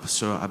catch up,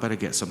 so I better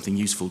get something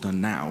useful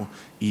done now,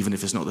 even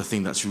if it's not the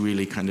thing that's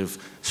really kind of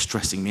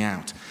stressing me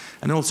out.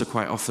 And also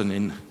quite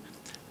often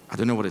I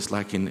don't know what it's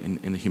like in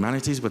the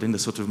humanities, but in the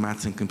sort of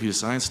maths and computer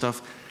science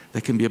stuff,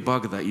 there can be a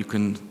bug that you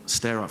can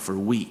stare at for a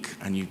week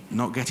and you're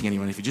not getting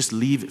anywhere. If you just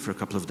leave it for a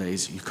couple of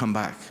days, you come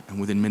back, and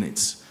within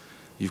minutes,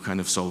 you've kind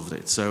of solved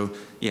it. So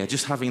yeah,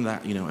 just having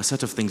that, you know, a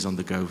set of things on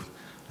the go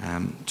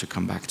to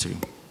come back to.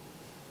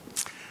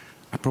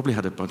 I probably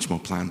had a bunch more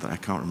planned that I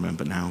can't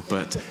remember now,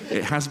 but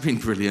it has been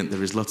brilliant.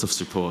 There is lots of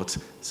support,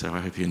 so I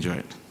hope you enjoy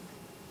it.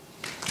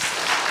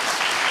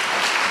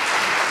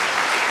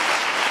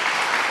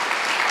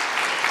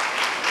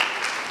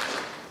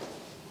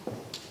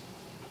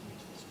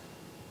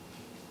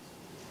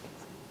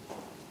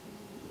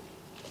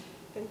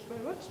 Thank you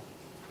very much.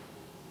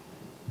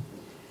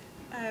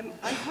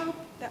 I hope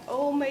that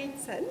all made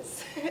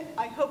sense.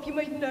 I hope you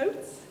made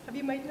notes. Have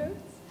you made notes?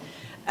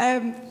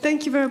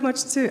 Thank you very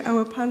much to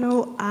our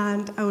panel,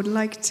 and I would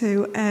like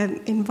to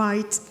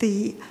invite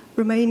the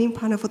remaining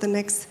panel for the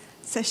next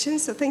session.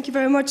 So thank you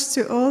very much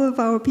to all of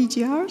our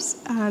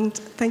PGRs, and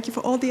thank you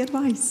for all the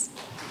advice.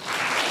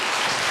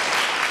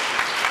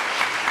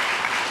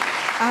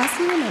 As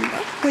you remember,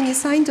 when you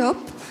signed up,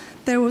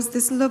 there was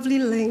this lovely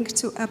link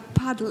to a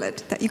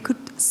Padlet that you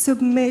could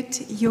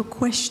submit your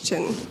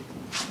question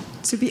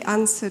to be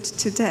answered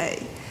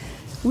today.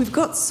 We've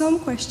got some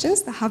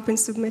questions that have been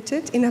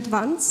submitted in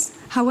advance.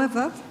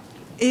 However,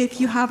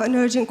 if you have an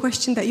urgent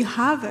question that you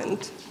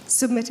haven't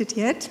submitted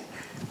yet,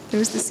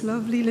 there's this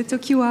lovely little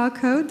QR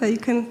code that you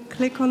can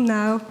click on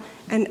now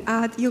and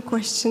add your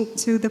question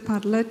to the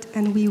Padlet,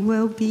 and we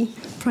will be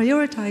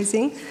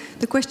prioritizing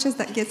the questions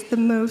that get the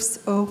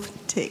most of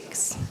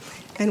ticks.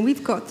 And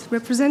we've got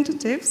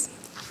representatives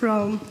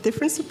from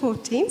different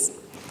support teams,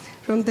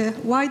 from the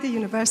wider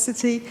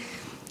university,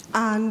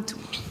 and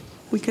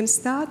we can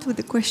start with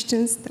the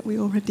questions that we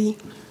already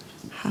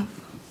have.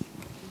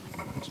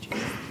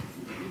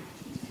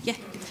 Yeah.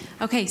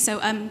 Okay, so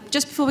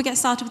just before we get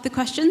started with the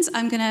questions,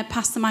 I'm going to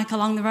pass the mic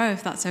along the row,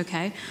 if that's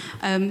okay.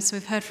 So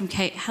we've heard from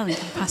Kate. Helen,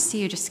 can I pass to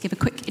you just to give a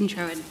quick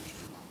intro in?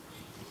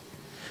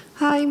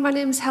 Hi, my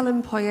name is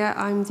Helen Poyer.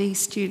 I'm the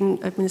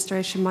Student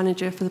Administration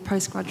Manager for the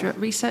Postgraduate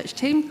Research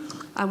team,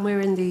 and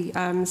we're in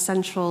the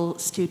Central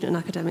Student and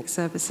Academic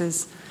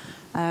Services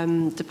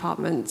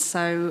department.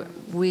 So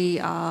we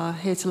are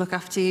here to look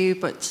after you,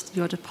 but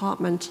your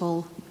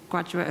departmental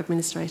graduate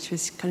administrator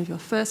is kind of your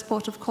first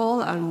port of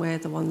call, and we're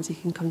the ones you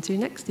can come to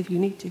next if you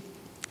need to.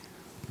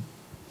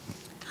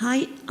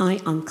 Hi,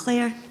 I am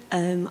Claire.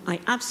 I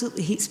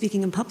absolutely hate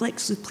speaking in public,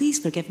 so please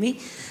forgive me.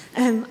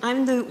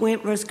 I'm the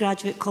Wentworth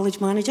Graduate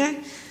College Manager,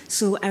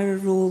 so our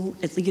role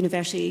at the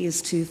university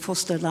is to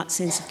foster that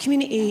sense of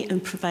community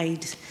and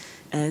provide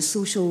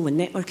social and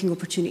networking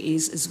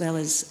opportunities, as well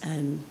as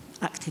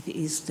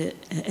activities that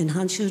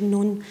enhance your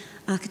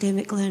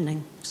non-academic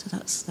learning. So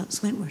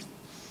that's Wentworth.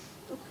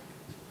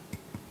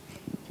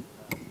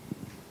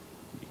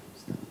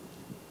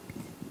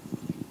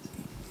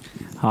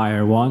 Hi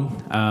everyone,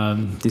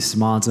 this is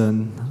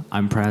Martin.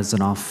 I'm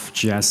president of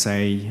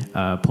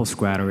GSA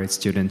Postgraduate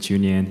Student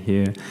Union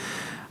here.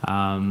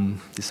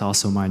 This is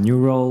also my new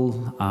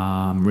role.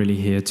 I'm really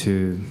here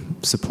to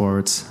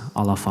support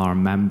all of our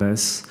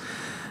members.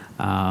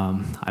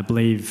 I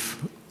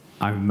believe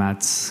I've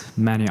met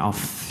many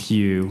of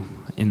you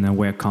in the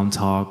welcome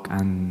talk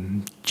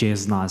and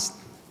JS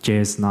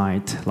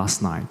night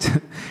last night.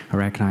 I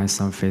recognize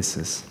some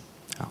faces.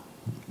 Yeah.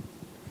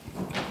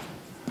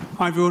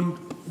 Hi everyone.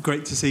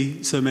 Great to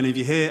see so many of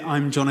you here.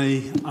 I'm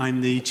Johnny.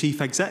 I'm the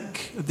Chief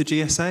Exec of the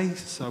GSA,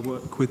 so I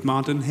work with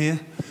Marden here.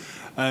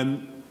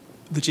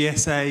 The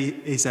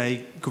GSA is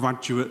a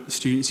graduate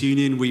students'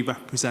 union. We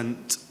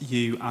represent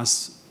you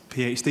as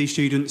PhD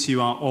students.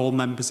 You are all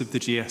members of the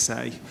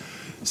GSA.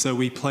 So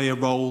we play a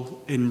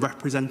role in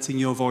representing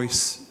your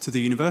voice to the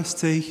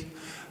university.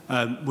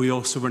 We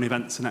also run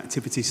events and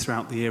activities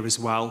throughout the year as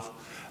well.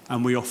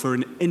 And we offer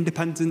an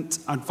independent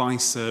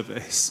advice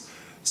service.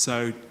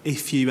 So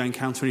if you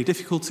encounter any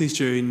difficulties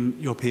during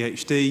your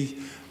PhD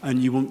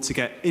and you want to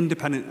get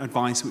independent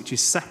advice which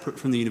is separate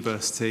from the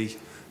university,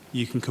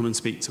 you can come and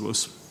speak to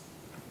us.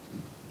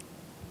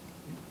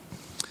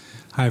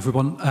 Hi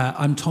everyone,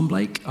 I'm Tom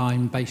Blake.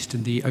 I'm based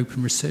in the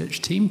Open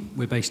Research team.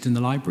 We're based in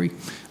the library,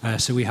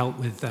 so we help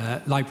with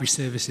library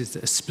services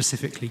that are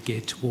specifically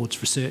geared towards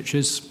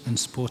researchers and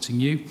supporting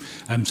you.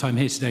 So I'm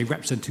here today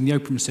representing the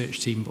Open Research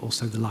team, but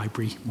also the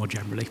library more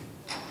generally.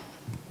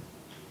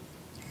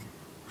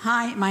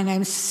 Hi, my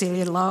name is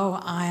Cecilia Lowe.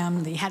 I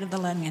am the head of the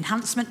Learning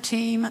Enhancement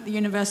team at the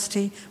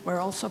university. We're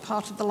also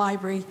part of the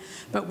library,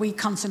 but we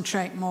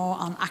concentrate more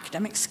on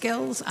academic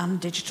skills and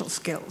digital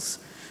skills.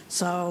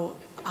 So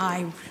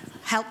I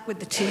help with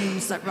the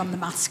teams that run the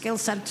Maths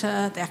Skills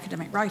Centre, the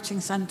Academic Writing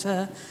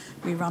Centre.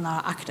 We run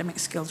our Academic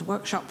Skills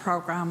Workshop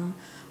programme,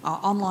 our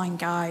online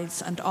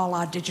guides, and all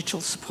our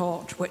digital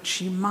support,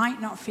 which you might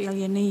not feel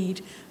you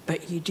need,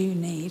 but you do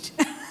need.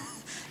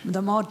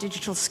 The more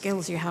digital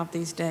skills you have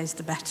these days,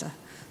 the better.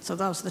 So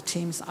those are the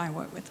teams that I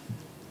work with.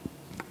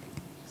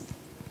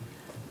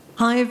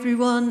 Hi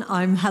everyone,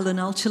 I'm Helen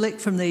Alchalik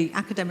from the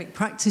Academic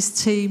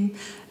Practice team.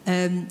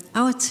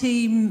 Our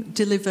team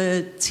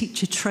deliver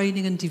teacher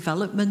training and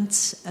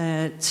development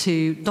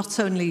to not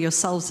only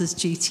yourselves as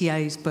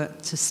GTAs,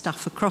 but to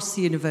staff across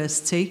the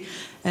university.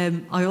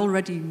 I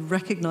already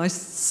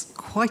recognise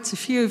quite a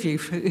few of you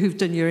who've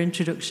done your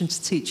introduction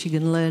to teaching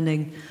and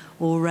learning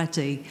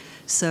already.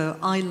 So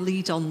I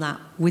lead on that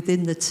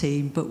within the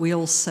team, but we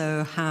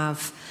also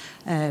have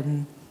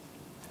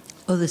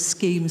other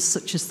schemes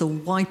such as the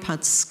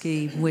YPAD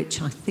scheme,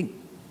 which I think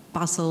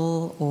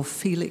Basil or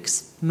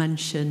Felix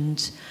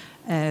mentioned,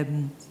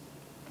 and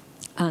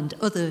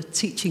other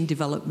teaching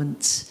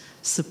development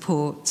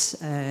support.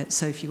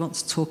 So if you want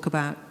to talk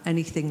about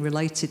anything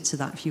related to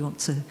that, if you want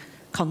to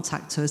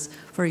contact us,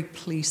 very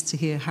pleased to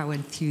hear how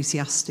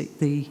enthusiastic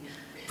the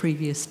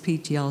previous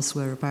PGRs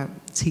were about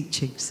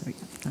teaching. So yeah,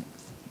 thanks.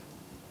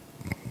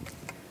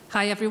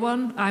 Hi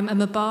everyone, I'm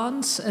Emma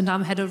Barnes and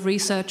I'm Head of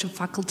Research and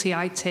Faculty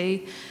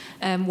IT.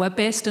 We're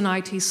based in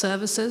IT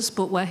services,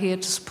 but we're here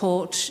to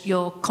support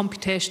your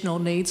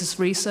computational needs as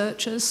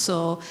researchers.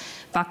 So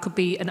that could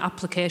be an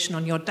application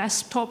on your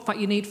desktop that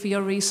you need for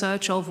your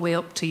research, all the way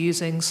up to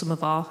using some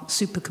of our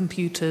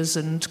supercomputers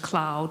and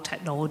cloud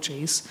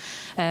technologies.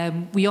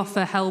 We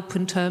offer help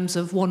in terms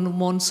of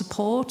one-on-one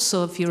support.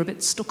 So if you're a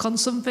bit stuck on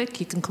something,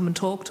 you can come and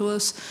talk to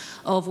us,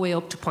 all the way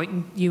up to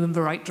pointing you in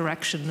the right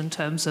direction in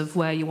terms of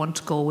where you want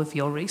to go with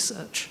your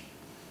research.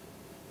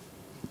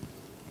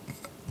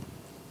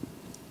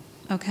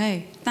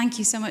 Okay, thank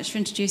you so much for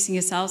introducing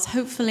yourselves.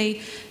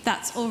 Hopefully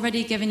that's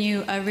already given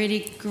you a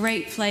really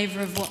great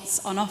flavour of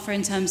what's on offer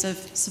in terms of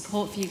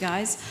support for you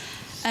guys.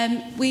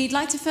 We'd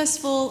like to first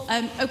of all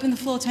open the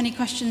floor to any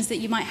questions that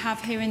you might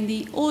have here in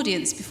the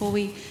audience before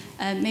we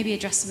maybe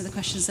address some of the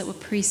questions that were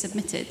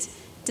pre-submitted.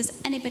 Does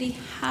anybody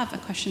have a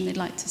question they'd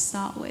like to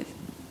start with?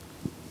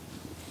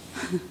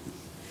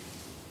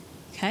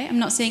 Okay, I'm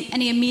not seeing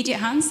any immediate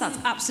hands. That's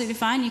absolutely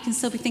fine. You can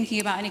still be thinking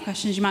about any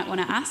questions you might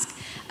want to ask.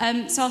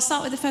 So I'll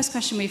start with the first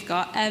question we've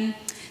got.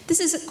 This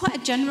is quite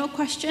a general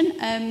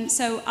question,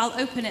 so I'll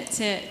open it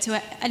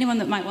to anyone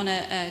that might want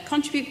to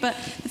contribute. But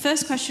the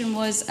first question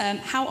was,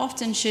 how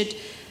often should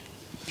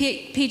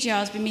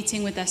PGRs be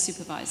meeting with their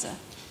supervisor?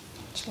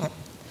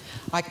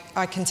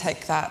 I can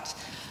take that.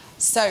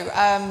 So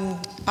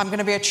I'm going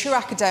to be a true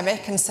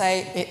academic and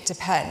say it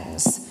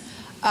depends.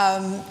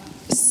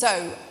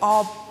 So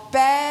our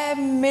bare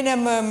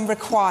minimum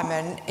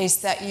requirement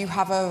is that you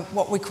have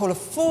what we call a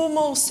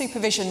formal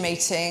supervision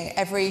meeting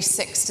every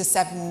 6 to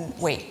 7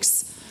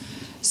 weeks.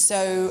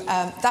 So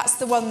that's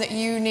the one that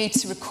you need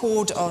to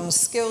record on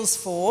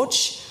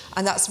SkillsForge,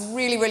 and that's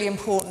really, really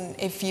important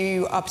if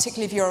you are,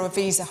 particularly if you're a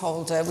visa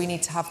holder, we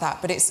need to have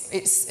that, but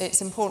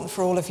it's important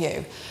for all of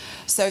you.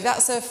 So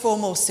that's a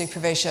formal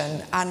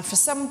supervision, and for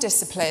some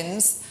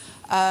disciplines,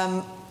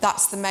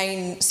 that's the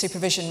main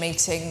supervision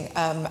meeting,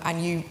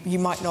 and you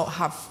might not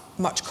have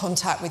much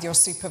contact with your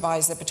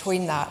supervisor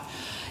between that.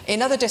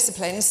 In other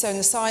disciplines, so in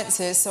the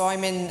sciences, so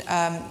I'm in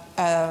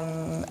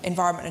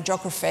environment and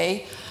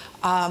geography,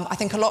 I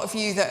think a lot of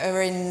you that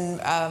are in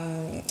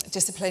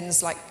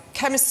disciplines like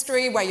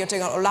chemistry, where you're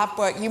doing a lot of lab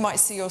work, you might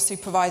see your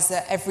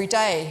supervisor every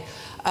day.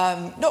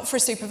 Not for a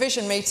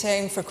supervision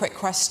meeting, for a quick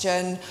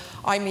question.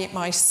 I meet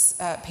my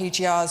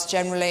PGRs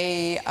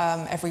generally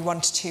every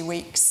 1 to 2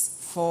 weeks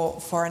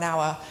for an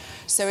hour.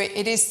 So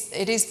it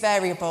is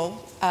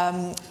variable,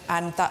 and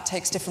that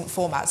takes different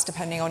formats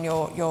depending on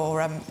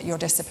your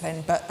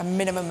discipline, but a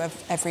minimum of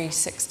every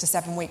 6 to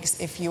 7 weeks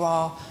if you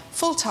are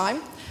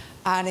full-time,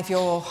 and if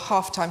you're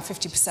half-time,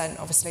 50%,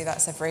 obviously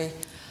that's every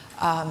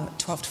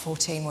 12 to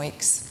 14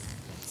 weeks.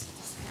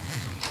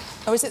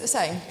 Oh, is it the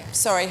same?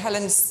 Sorry,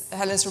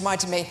 Helen's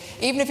reminded me.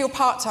 Even if you're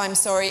part-time,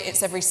 sorry,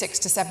 it's every 6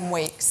 to 7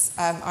 weeks.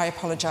 I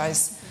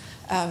apologise.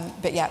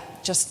 But yeah,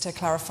 just to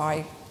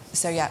clarify,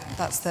 so yeah,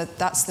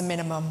 that's the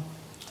minimum.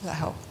 Does that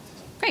help?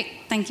 Great,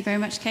 thank you very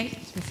much, Kate.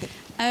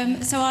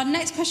 So our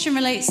next question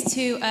relates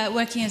to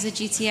working as a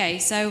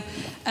GTA. So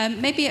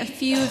maybe a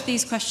few of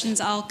these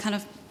questions I'll kind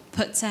of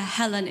put to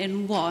Helen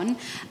in one.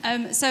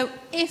 So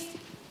if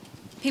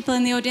people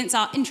in the audience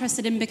are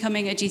interested in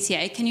becoming a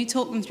GTA, can you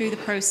talk them through the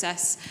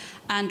process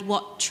and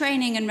what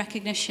training and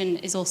recognition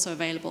is also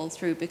available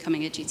through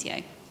becoming a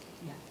GTA?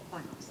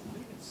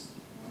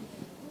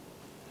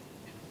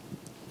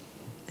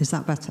 Is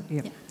that better?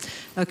 Yeah.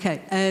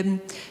 Okay.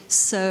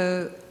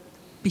 So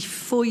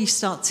before you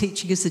start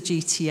teaching as a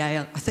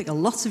GTA, I think a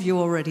lot of you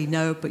already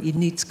know, but you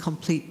need to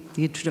complete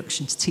the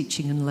Introduction to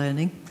Teaching and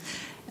Learning.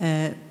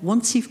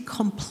 Once you've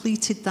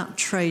completed that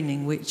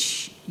training,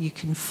 which you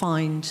can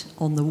find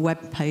on the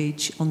web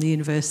page on the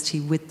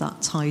university with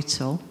that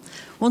title,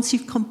 once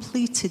you've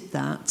completed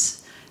that,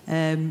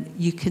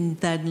 you can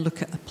then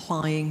look at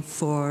applying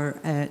for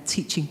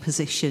teaching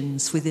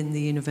positions within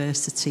the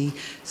university.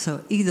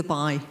 So either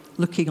by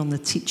looking on the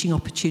Teaching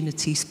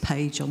Opportunities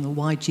page on the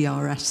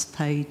YGRS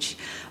page,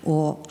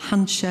 or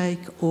Handshake,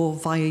 or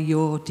via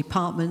your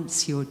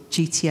departments, your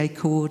GTA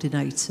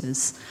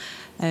coordinators.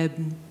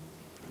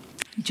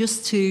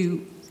 Just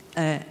to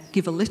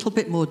give a little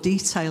bit more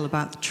detail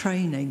about the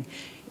training,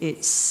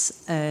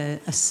 it's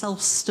a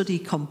self-study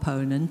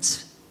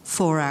component,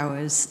 4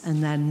 hours,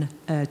 and then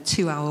a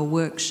 2-hour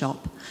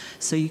workshop.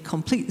 So you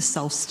complete the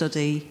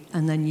self-study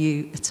and then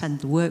you attend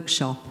the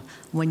workshop.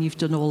 When you've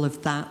done all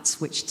of that,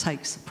 which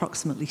takes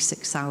approximately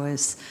 6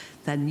 hours,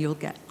 then you'll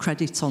get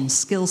credit on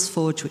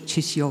SkillsForge, which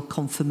is your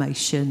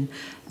confirmation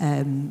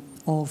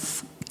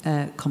of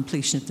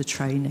completion of the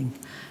training.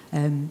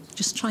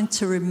 Just trying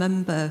to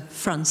remember,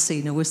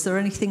 Francina, was there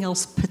anything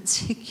else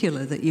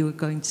particular that you were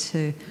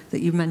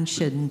that you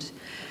mentioned?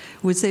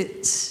 Was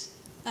it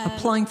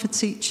applying for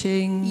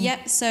teaching?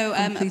 Yeah, so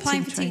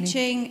applying for training?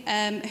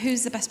 teaching,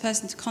 who's the best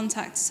person to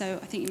contact? So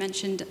I think you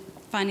mentioned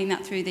finding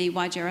that through the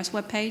YGRS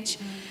webpage.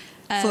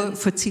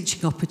 For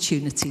teaching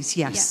opportunities,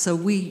 yes. Yeah. So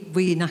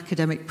we in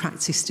academic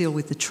practice deal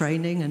with the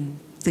training, and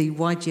the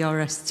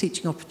YGRS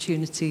teaching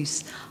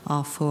opportunities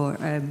are for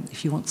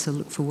if you want to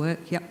look for work,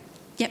 yep.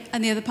 Yep,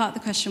 and the other part of the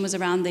question was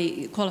around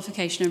the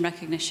qualification and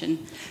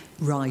recognition.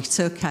 Right,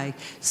 okay.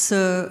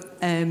 So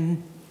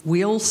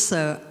we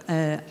also,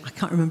 I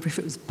can't remember if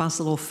it was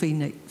Basil or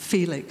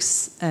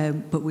Felix,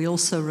 but we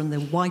also run the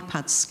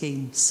YPAD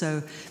scheme.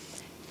 So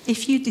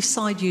if you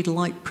decide you'd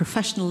like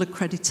professional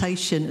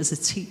accreditation as a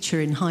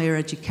teacher in higher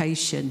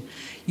education,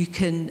 you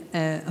can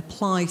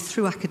apply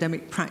through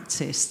academic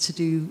practice to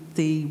do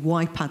the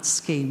YPAD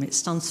scheme. It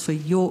stands for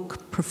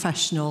York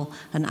Professional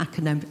and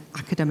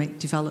Academic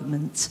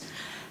Development.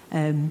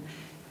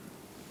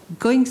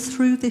 Going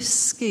through this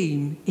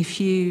scheme, if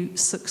you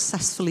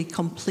successfully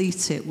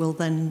complete it, will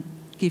then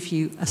give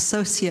you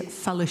Associate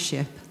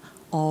Fellowship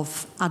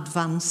of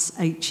Advance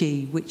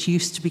HE, which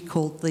used to be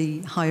called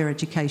the Higher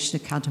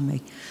Education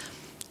Academy.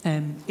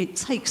 It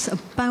takes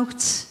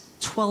about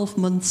 12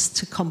 months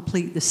to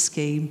complete the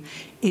scheme.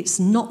 It's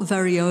not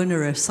very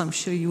onerous, I'm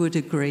sure you would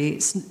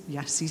agree.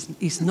 Yes,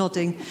 he's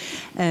nodding.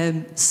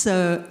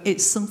 So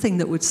it's something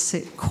that would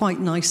sit quite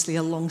nicely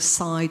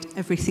alongside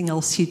everything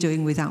else you're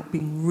doing without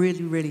being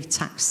really, really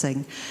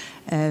taxing.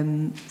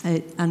 And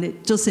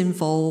it does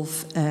involve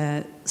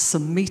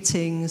some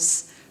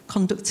meetings,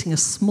 conducting a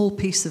small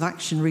piece of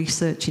action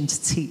research into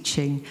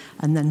teaching,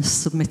 and then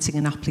submitting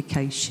an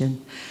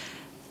application.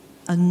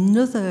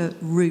 Another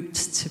route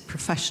to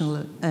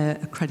professional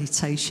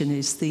accreditation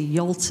is the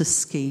YALTA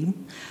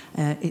scheme.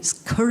 It's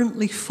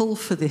currently full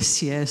for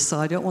this year, so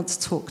I don't want to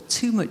talk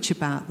too much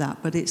about that,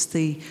 but it's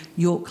the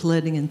York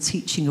Learning and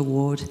Teaching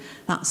Award.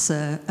 That's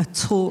a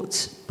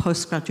taught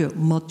postgraduate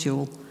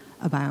module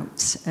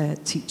about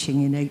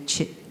teaching in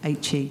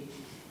HE.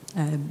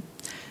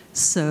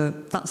 So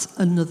that's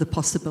another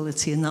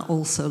possibility, and that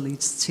also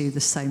leads to the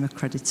same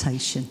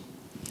accreditation.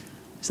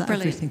 Is that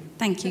Brilliant. everything?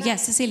 Thank you.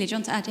 Yes, Cecilia, do you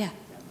want to add? Yeah.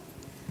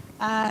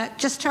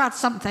 Just to add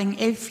something,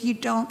 if you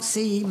don't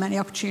see many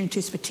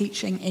opportunities for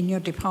teaching in your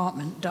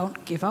department,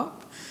 don't give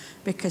up,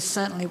 because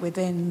certainly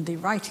within the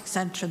Writing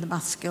Centre and the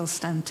Maths Skills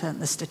Centre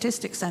and the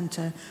Statistics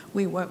Centre,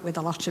 we work with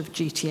a lot of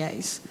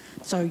GTAs.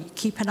 So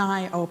keep an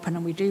eye open,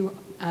 and we do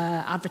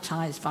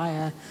advertise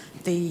via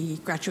the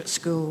graduate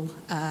school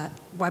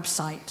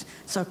website.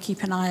 So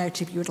keep an eye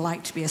out if you would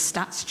like to be a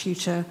stats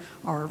tutor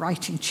or a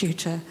writing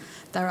tutor.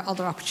 There are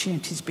other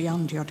opportunities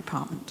beyond your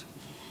department.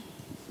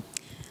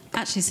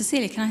 Actually,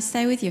 Cecilia, can I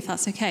stay with you if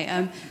that's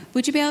okay?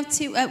 Would you be able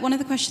to, one of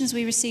the questions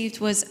we received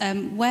was,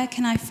 where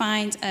can I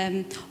find,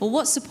 or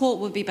what support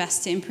would be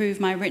best to improve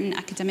my written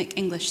academic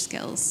English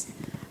skills?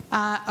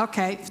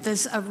 Okay,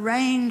 there's a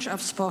range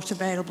of support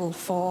available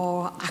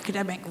for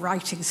academic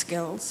writing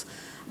skills.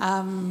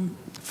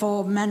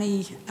 For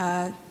many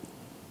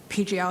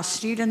PGR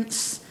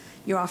students,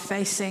 you are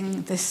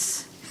facing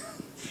this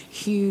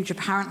huge,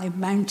 apparently,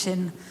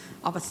 mountain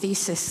of a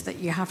thesis that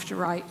you have to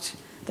write,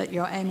 that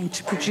you're aiming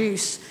to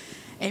produce.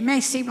 It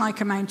may seem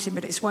like a mountain,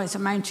 but it's a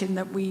mountain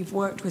that we've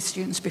worked with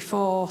students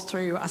before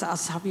through,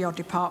 as have your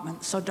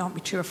department, so don't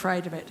be too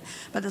afraid of it.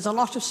 But there's a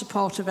lot of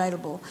support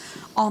available.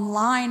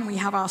 Online, we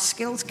have our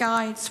skills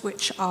guides,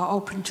 which are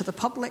open to the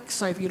public.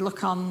 So if you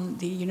look on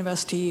the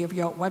University of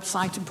York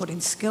website and put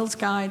in skills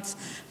guides,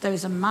 there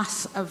is a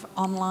mass of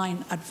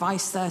online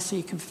advice there, so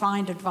you can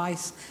find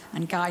advice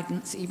and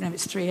guidance, even if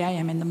it's 3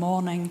 a.m. in the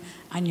morning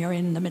and you're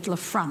in the middle of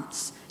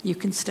France. You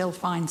can still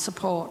find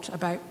support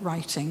about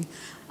writing,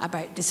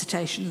 about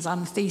dissertations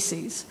and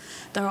theses.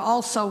 There are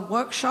also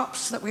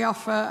workshops that we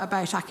offer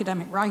about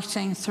academic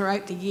writing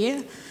throughout the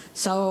year.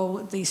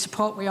 So the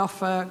support we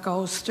offer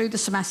goes through the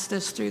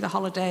semesters, through the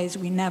holidays.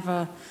 We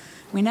never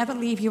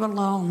leave you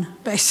alone,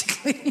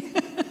 basically.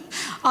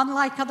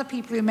 Unlike other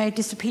people who may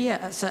disappear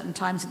at certain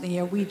times in the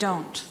year, we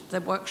don't. The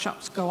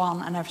workshops go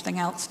on and everything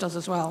else does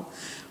as well.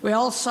 We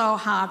also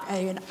have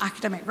an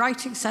academic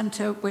writing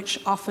centre which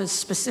offers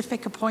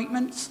specific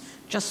appointments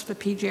just for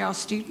PGR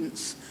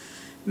students,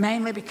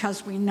 mainly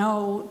because we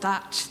know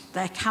that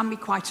there can be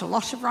quite a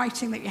lot of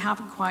writing that you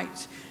have, and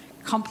quite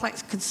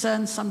complex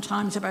concerns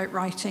sometimes about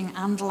writing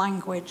and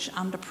language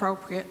and the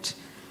appropriate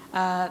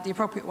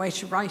way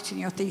to write in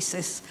your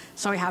thesis.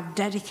 So we have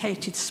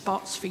dedicated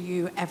spots for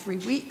you every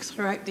week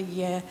throughout the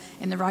year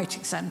in the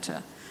Writing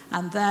Centre.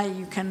 And there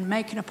you can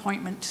make an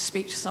appointment to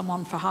speak to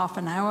someone for half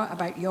an hour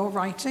about your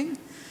writing.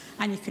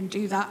 And you can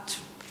do that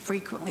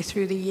frequently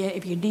through the year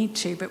if you need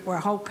to, but we're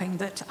hoping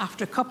that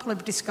after a couple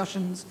of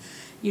discussions,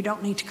 you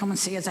don't need to come and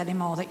see us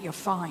anymore, that you're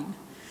fine.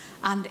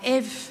 And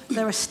if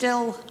there are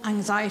still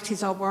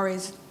anxieties or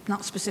worries,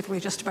 not specifically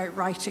just about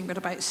writing, but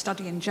about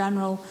study in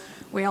general,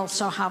 we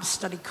also have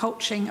study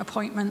coaching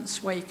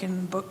appointments where you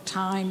can book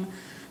time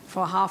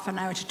for half an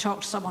hour to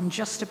talk to someone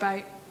just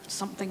about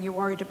something you're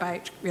worried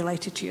about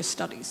related to your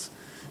studies.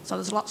 So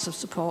there's lots of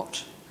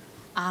support.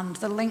 And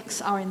the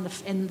links are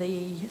in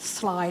the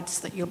slides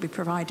that you'll be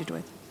provided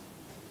with.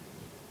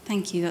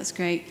 Thank you, that's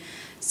great.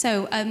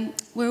 So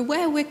we're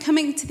aware we're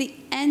coming to the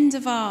end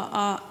of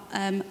our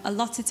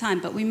allotted time,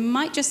 but we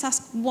might just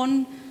ask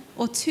one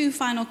or two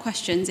final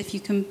questions, if you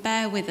can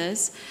bear with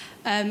us.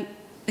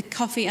 The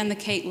coffee and the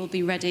cake will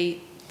be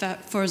ready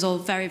for us all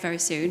very, very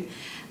soon.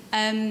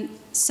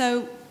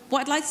 So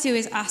what I'd like to do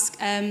is ask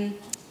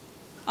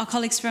our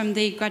colleagues from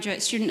the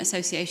Graduate Student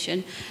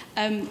Association.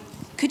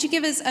 Could you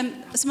give us,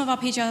 some of our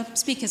PGR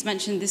speakers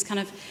mentioned this kind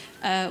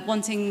of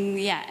wanting,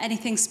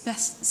 anything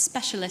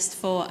specialist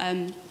for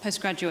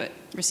postgraduate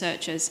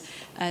researchers.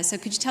 So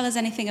could you tell us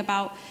anything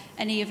about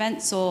any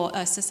events or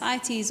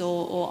societies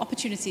or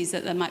opportunities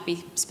that there might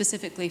be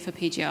specifically for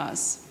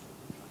PGRs?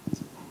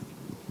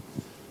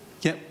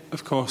 Yep,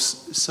 of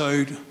course.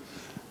 So,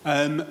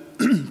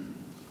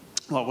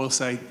 what we'll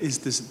say is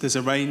there's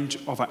a range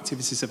of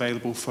activities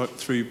available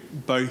through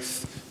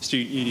both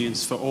student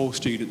unions for all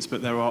students,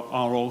 but there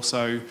are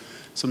also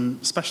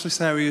some specialist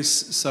areas.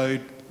 So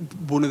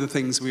one of the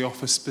things we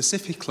offer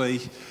specifically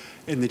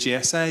in the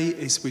GSA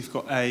is we've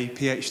got a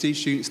PhD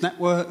students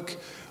network,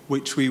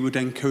 which we would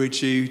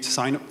encourage you to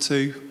sign up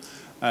to.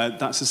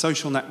 That's a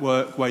social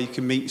network where you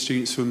can meet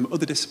students from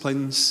other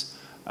disciplines,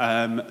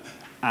 and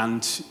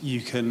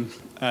you can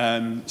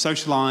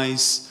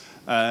socialise,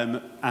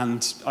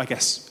 and I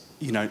guess,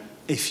 you know,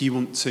 if you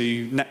want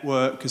to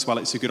network as well,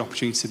 it's a good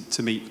opportunity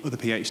to meet other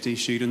PhD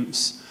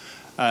students.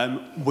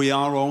 We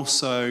are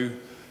also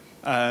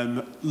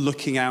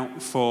looking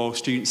out for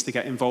students to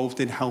get involved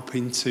in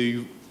helping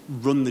to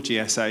run the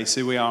GSA.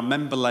 So we are a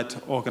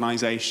member-led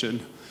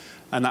organisation,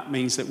 and that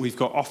means that we've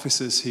got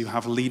officers who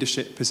have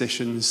leadership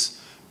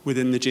positions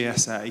within the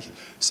GSA.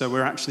 So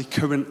we're actually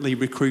currently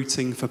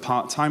recruiting for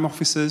part-time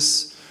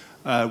officers.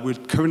 We're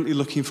currently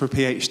looking for a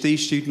PhD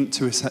student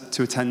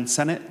to attend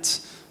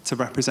Senate, to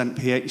represent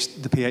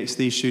the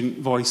PhD student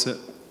voice at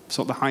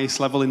sort of the highest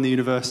level in the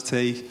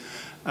university.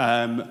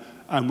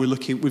 And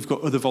we've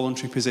got other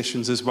voluntary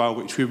positions as well,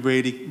 which we're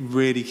really,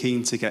 really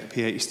keen to get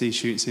PhD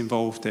students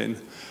involved in.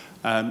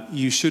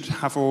 You should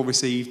have all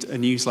received a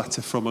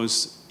newsletter from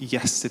us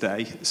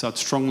yesterday, so I'd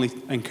strongly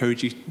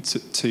encourage you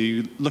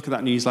to look at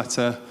that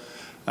newsletter.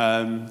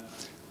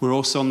 We're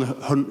also on the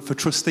hunt for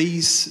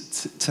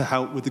trustees to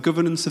help with the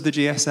governance of the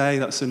GSA.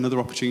 That's another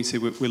opportunity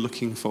we're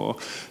looking for.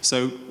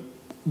 So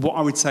what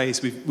I would say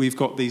is we've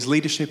got these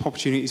leadership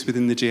opportunities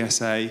within the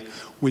GSA.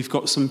 We've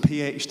got some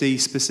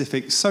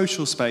PhD-specific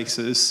social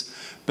spaces,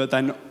 but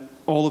then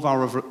all of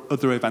our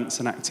other events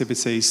and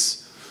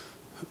activities,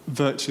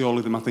 virtually all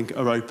of them, I think,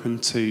 are open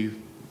to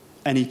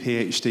any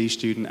PhD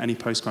student, any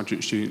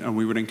postgraduate student, and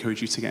we would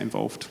encourage you to get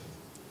involved.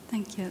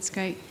 Thank you, that's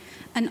great.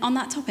 And on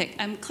that topic,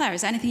 Claire,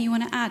 is there anything you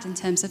want to add in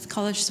terms of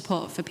college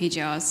support for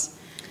PGRs?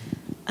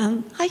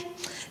 Hi.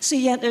 So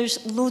yeah,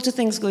 there's loads of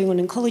things going on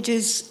in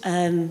colleges.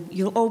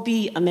 You'll all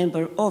be a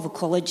member of a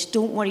college.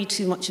 Don't worry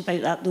too much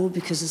about that though,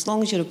 because as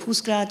long as you're a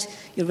postgrad,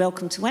 you're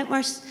welcome to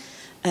Wentworth.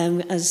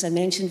 As I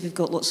mentioned, we've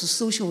got lots of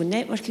social and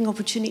networking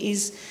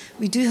opportunities.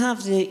 We do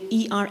have the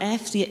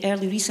ERF, the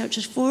Early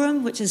Researchers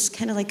Forum, which is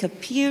kind of like a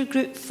peer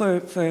group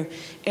for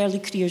early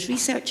careers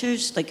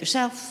researchers like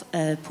yourself,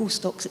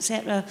 postdocs,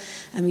 etc.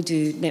 And we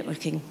do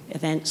networking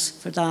events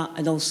for that,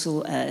 and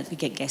also we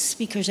get guest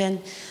speakers in.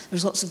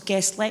 There's lots of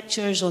guest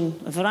lectures on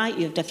a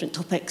variety of different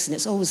topics, and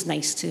it's always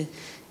nice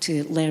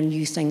to learn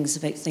new things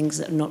about things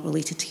that are not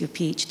related to your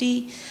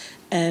PhD.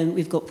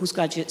 We've got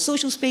postgraduate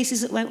social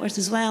spaces at Wentworth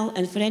as well,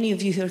 and for any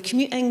of you who are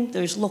commuting,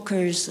 there's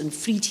lockers and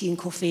free tea and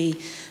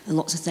coffee and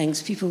lots of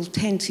things. People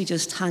tend to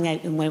just hang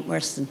out in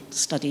Wentworth and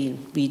study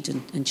and read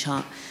and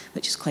chat,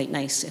 which is quite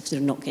nice if they're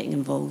not getting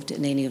involved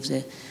in any of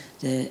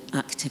the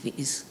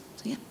activities.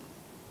 So, yeah.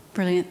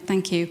 Brilliant,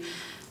 thank you.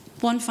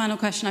 One final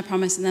question, I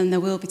promise, and then there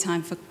will be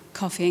time for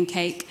coffee and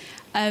cake.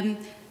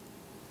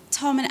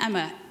 Tom and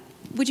Emma,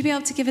 would you be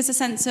able to give us a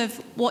sense of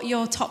what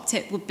your top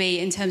tip would be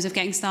in terms of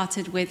getting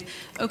started with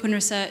open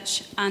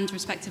research and,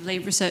 respectively,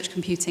 research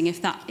computing, if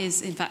that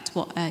is, in fact,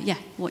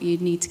 what you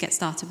need to get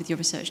started with your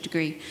research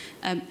degree?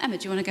 Emma,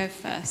 do you want to go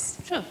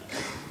first? Sure.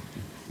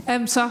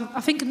 So I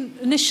think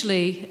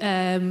initially,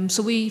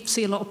 so we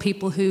see a lot of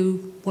people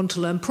who want to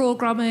learn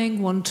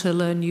programming, want to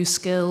learn new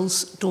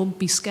skills. Don't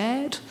be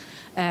scared.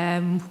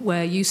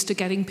 We're used to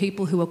getting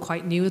people who are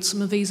quite new at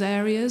some of these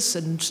areas,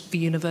 and the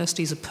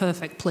university is a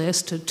perfect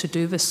place to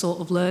do this sort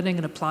of learning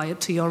and apply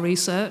it to your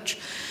research.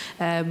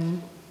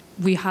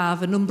 We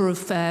have a number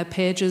of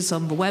pages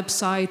on the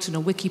website and a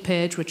wiki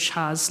page which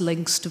has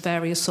links to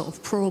various sort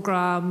of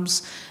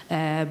programs,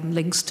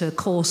 links to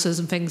courses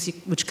and things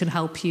which can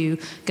help you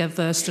get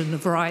versed in a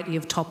variety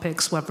of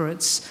topics, whether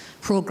it's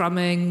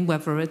programming,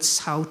 whether it's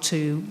how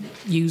to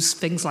use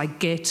things like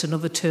Git and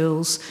other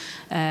tools,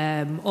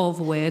 all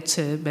the way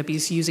to maybe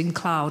using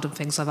cloud and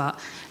things like that.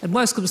 And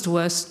worst comes to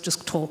worst,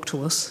 just talk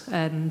to us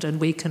and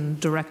we can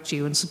direct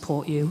you and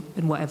support you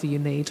in whatever you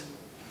need.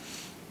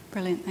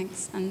 Brilliant,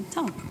 thanks. And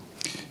Tom?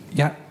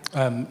 Yeah,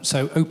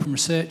 so open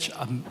research,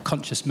 I'm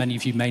conscious many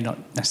of you may not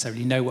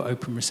necessarily know what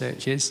open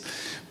research is,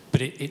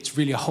 but it's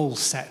really a whole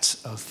set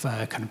of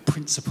kind of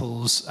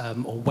principles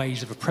or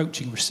ways of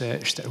approaching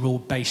research that are all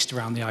based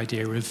around the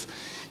idea of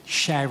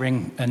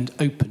sharing and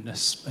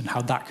openness, and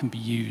how that can be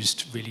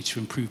used really to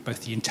improve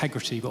both the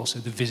integrity but also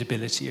the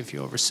visibility of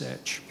your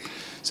research.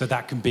 So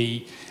that can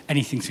be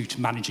anything through to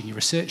managing your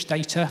research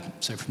data.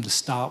 So from the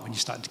start, when you're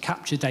starting to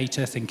capture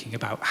data, thinking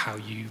about how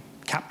you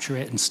capture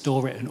it and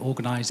store it and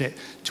organise it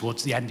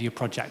towards the end of your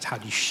project? How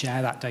do you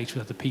share that data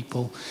with other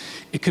people?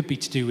 It could be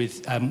to do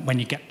with when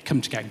you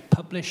come to getting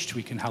published.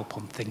 We can help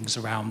on things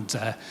around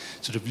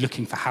sort of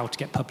looking for how to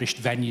get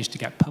published, venues to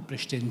get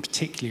published in,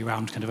 particularly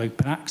around kind of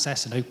open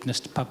access and openness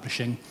to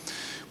publishing.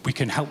 We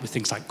can help with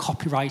things like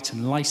copyright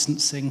and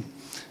licensing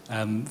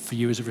for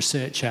you as a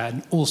researcher,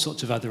 and all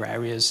sorts of other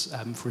areas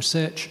for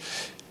research.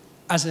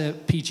 As a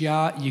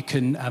PGR, you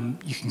can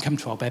come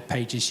to our web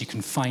pages. You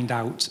can find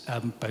out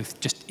both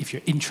just if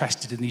you're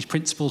interested in these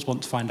principles,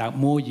 want to find out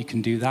more, you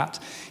can do that.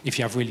 If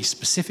you have really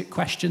specific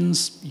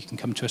questions, you can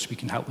come to us, we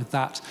can help with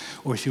that.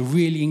 Or if you're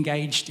really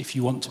engaged, if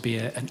you want to be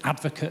an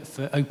advocate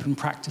for open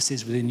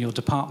practices within your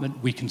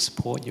department, we can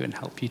support you and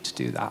help you to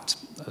do that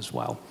as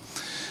well.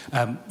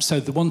 So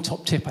the one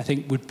top tip, I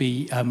think, would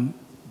be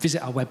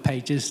visit our web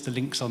pages. The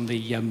link's on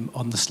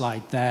the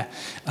slide there.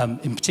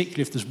 In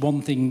particular, if there's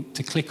one thing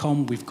to click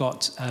on, we've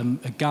got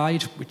a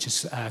guide, which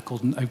is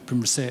called an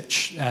Open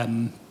Research,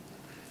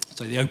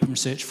 so the Open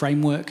Research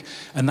Framework,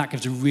 and that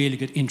gives a really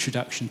good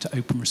introduction to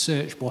open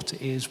research, what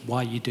it is,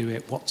 why you do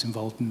it, what's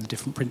involved in the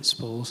different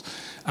principles,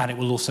 and it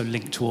will also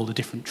link to all the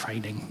different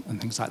training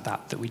and things like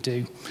that we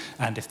do.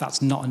 And if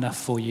that's not enough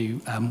for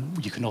you,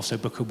 you can also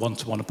book a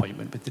one-to-one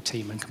appointment with the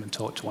team and come and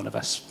talk to one of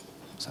us.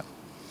 So,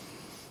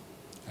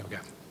 there we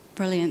go.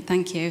 Brilliant,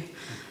 thank you.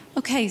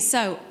 Okay,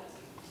 so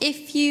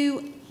if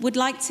you would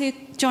like to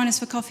join us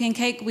for coffee and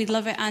cake, we'd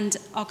love it, and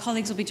our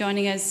colleagues will be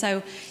joining us.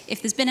 So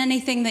if there's been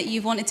anything that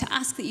you've wanted to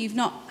ask that you've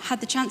not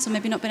had the chance or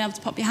maybe not been able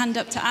to pop your hand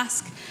up to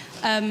ask,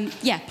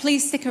 yeah,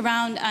 please stick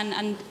around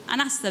and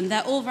ask them.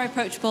 They're all very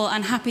approachable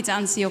and happy to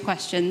answer your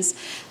questions.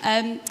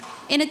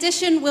 In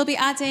addition, we'll be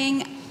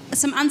adding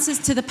some answers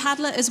to the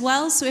Padlet as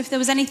well, so if there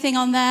was anything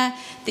on there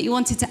that you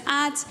wanted to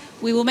add,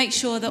 we will make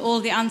sure that all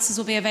the answers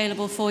will be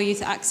available for you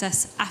to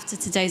access after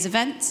today's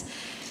event.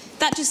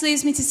 That just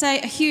leaves me to say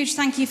a huge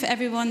thank you for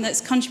everyone that's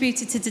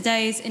contributed to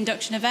today's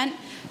induction event.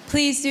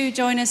 Please do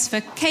join us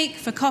for cake,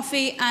 for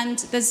coffee, and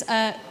there's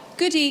a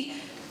goodie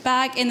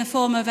bag in the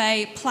form of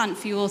a plant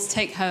for you all to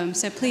take home,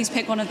 so please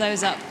pick one of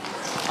those up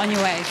on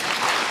your way.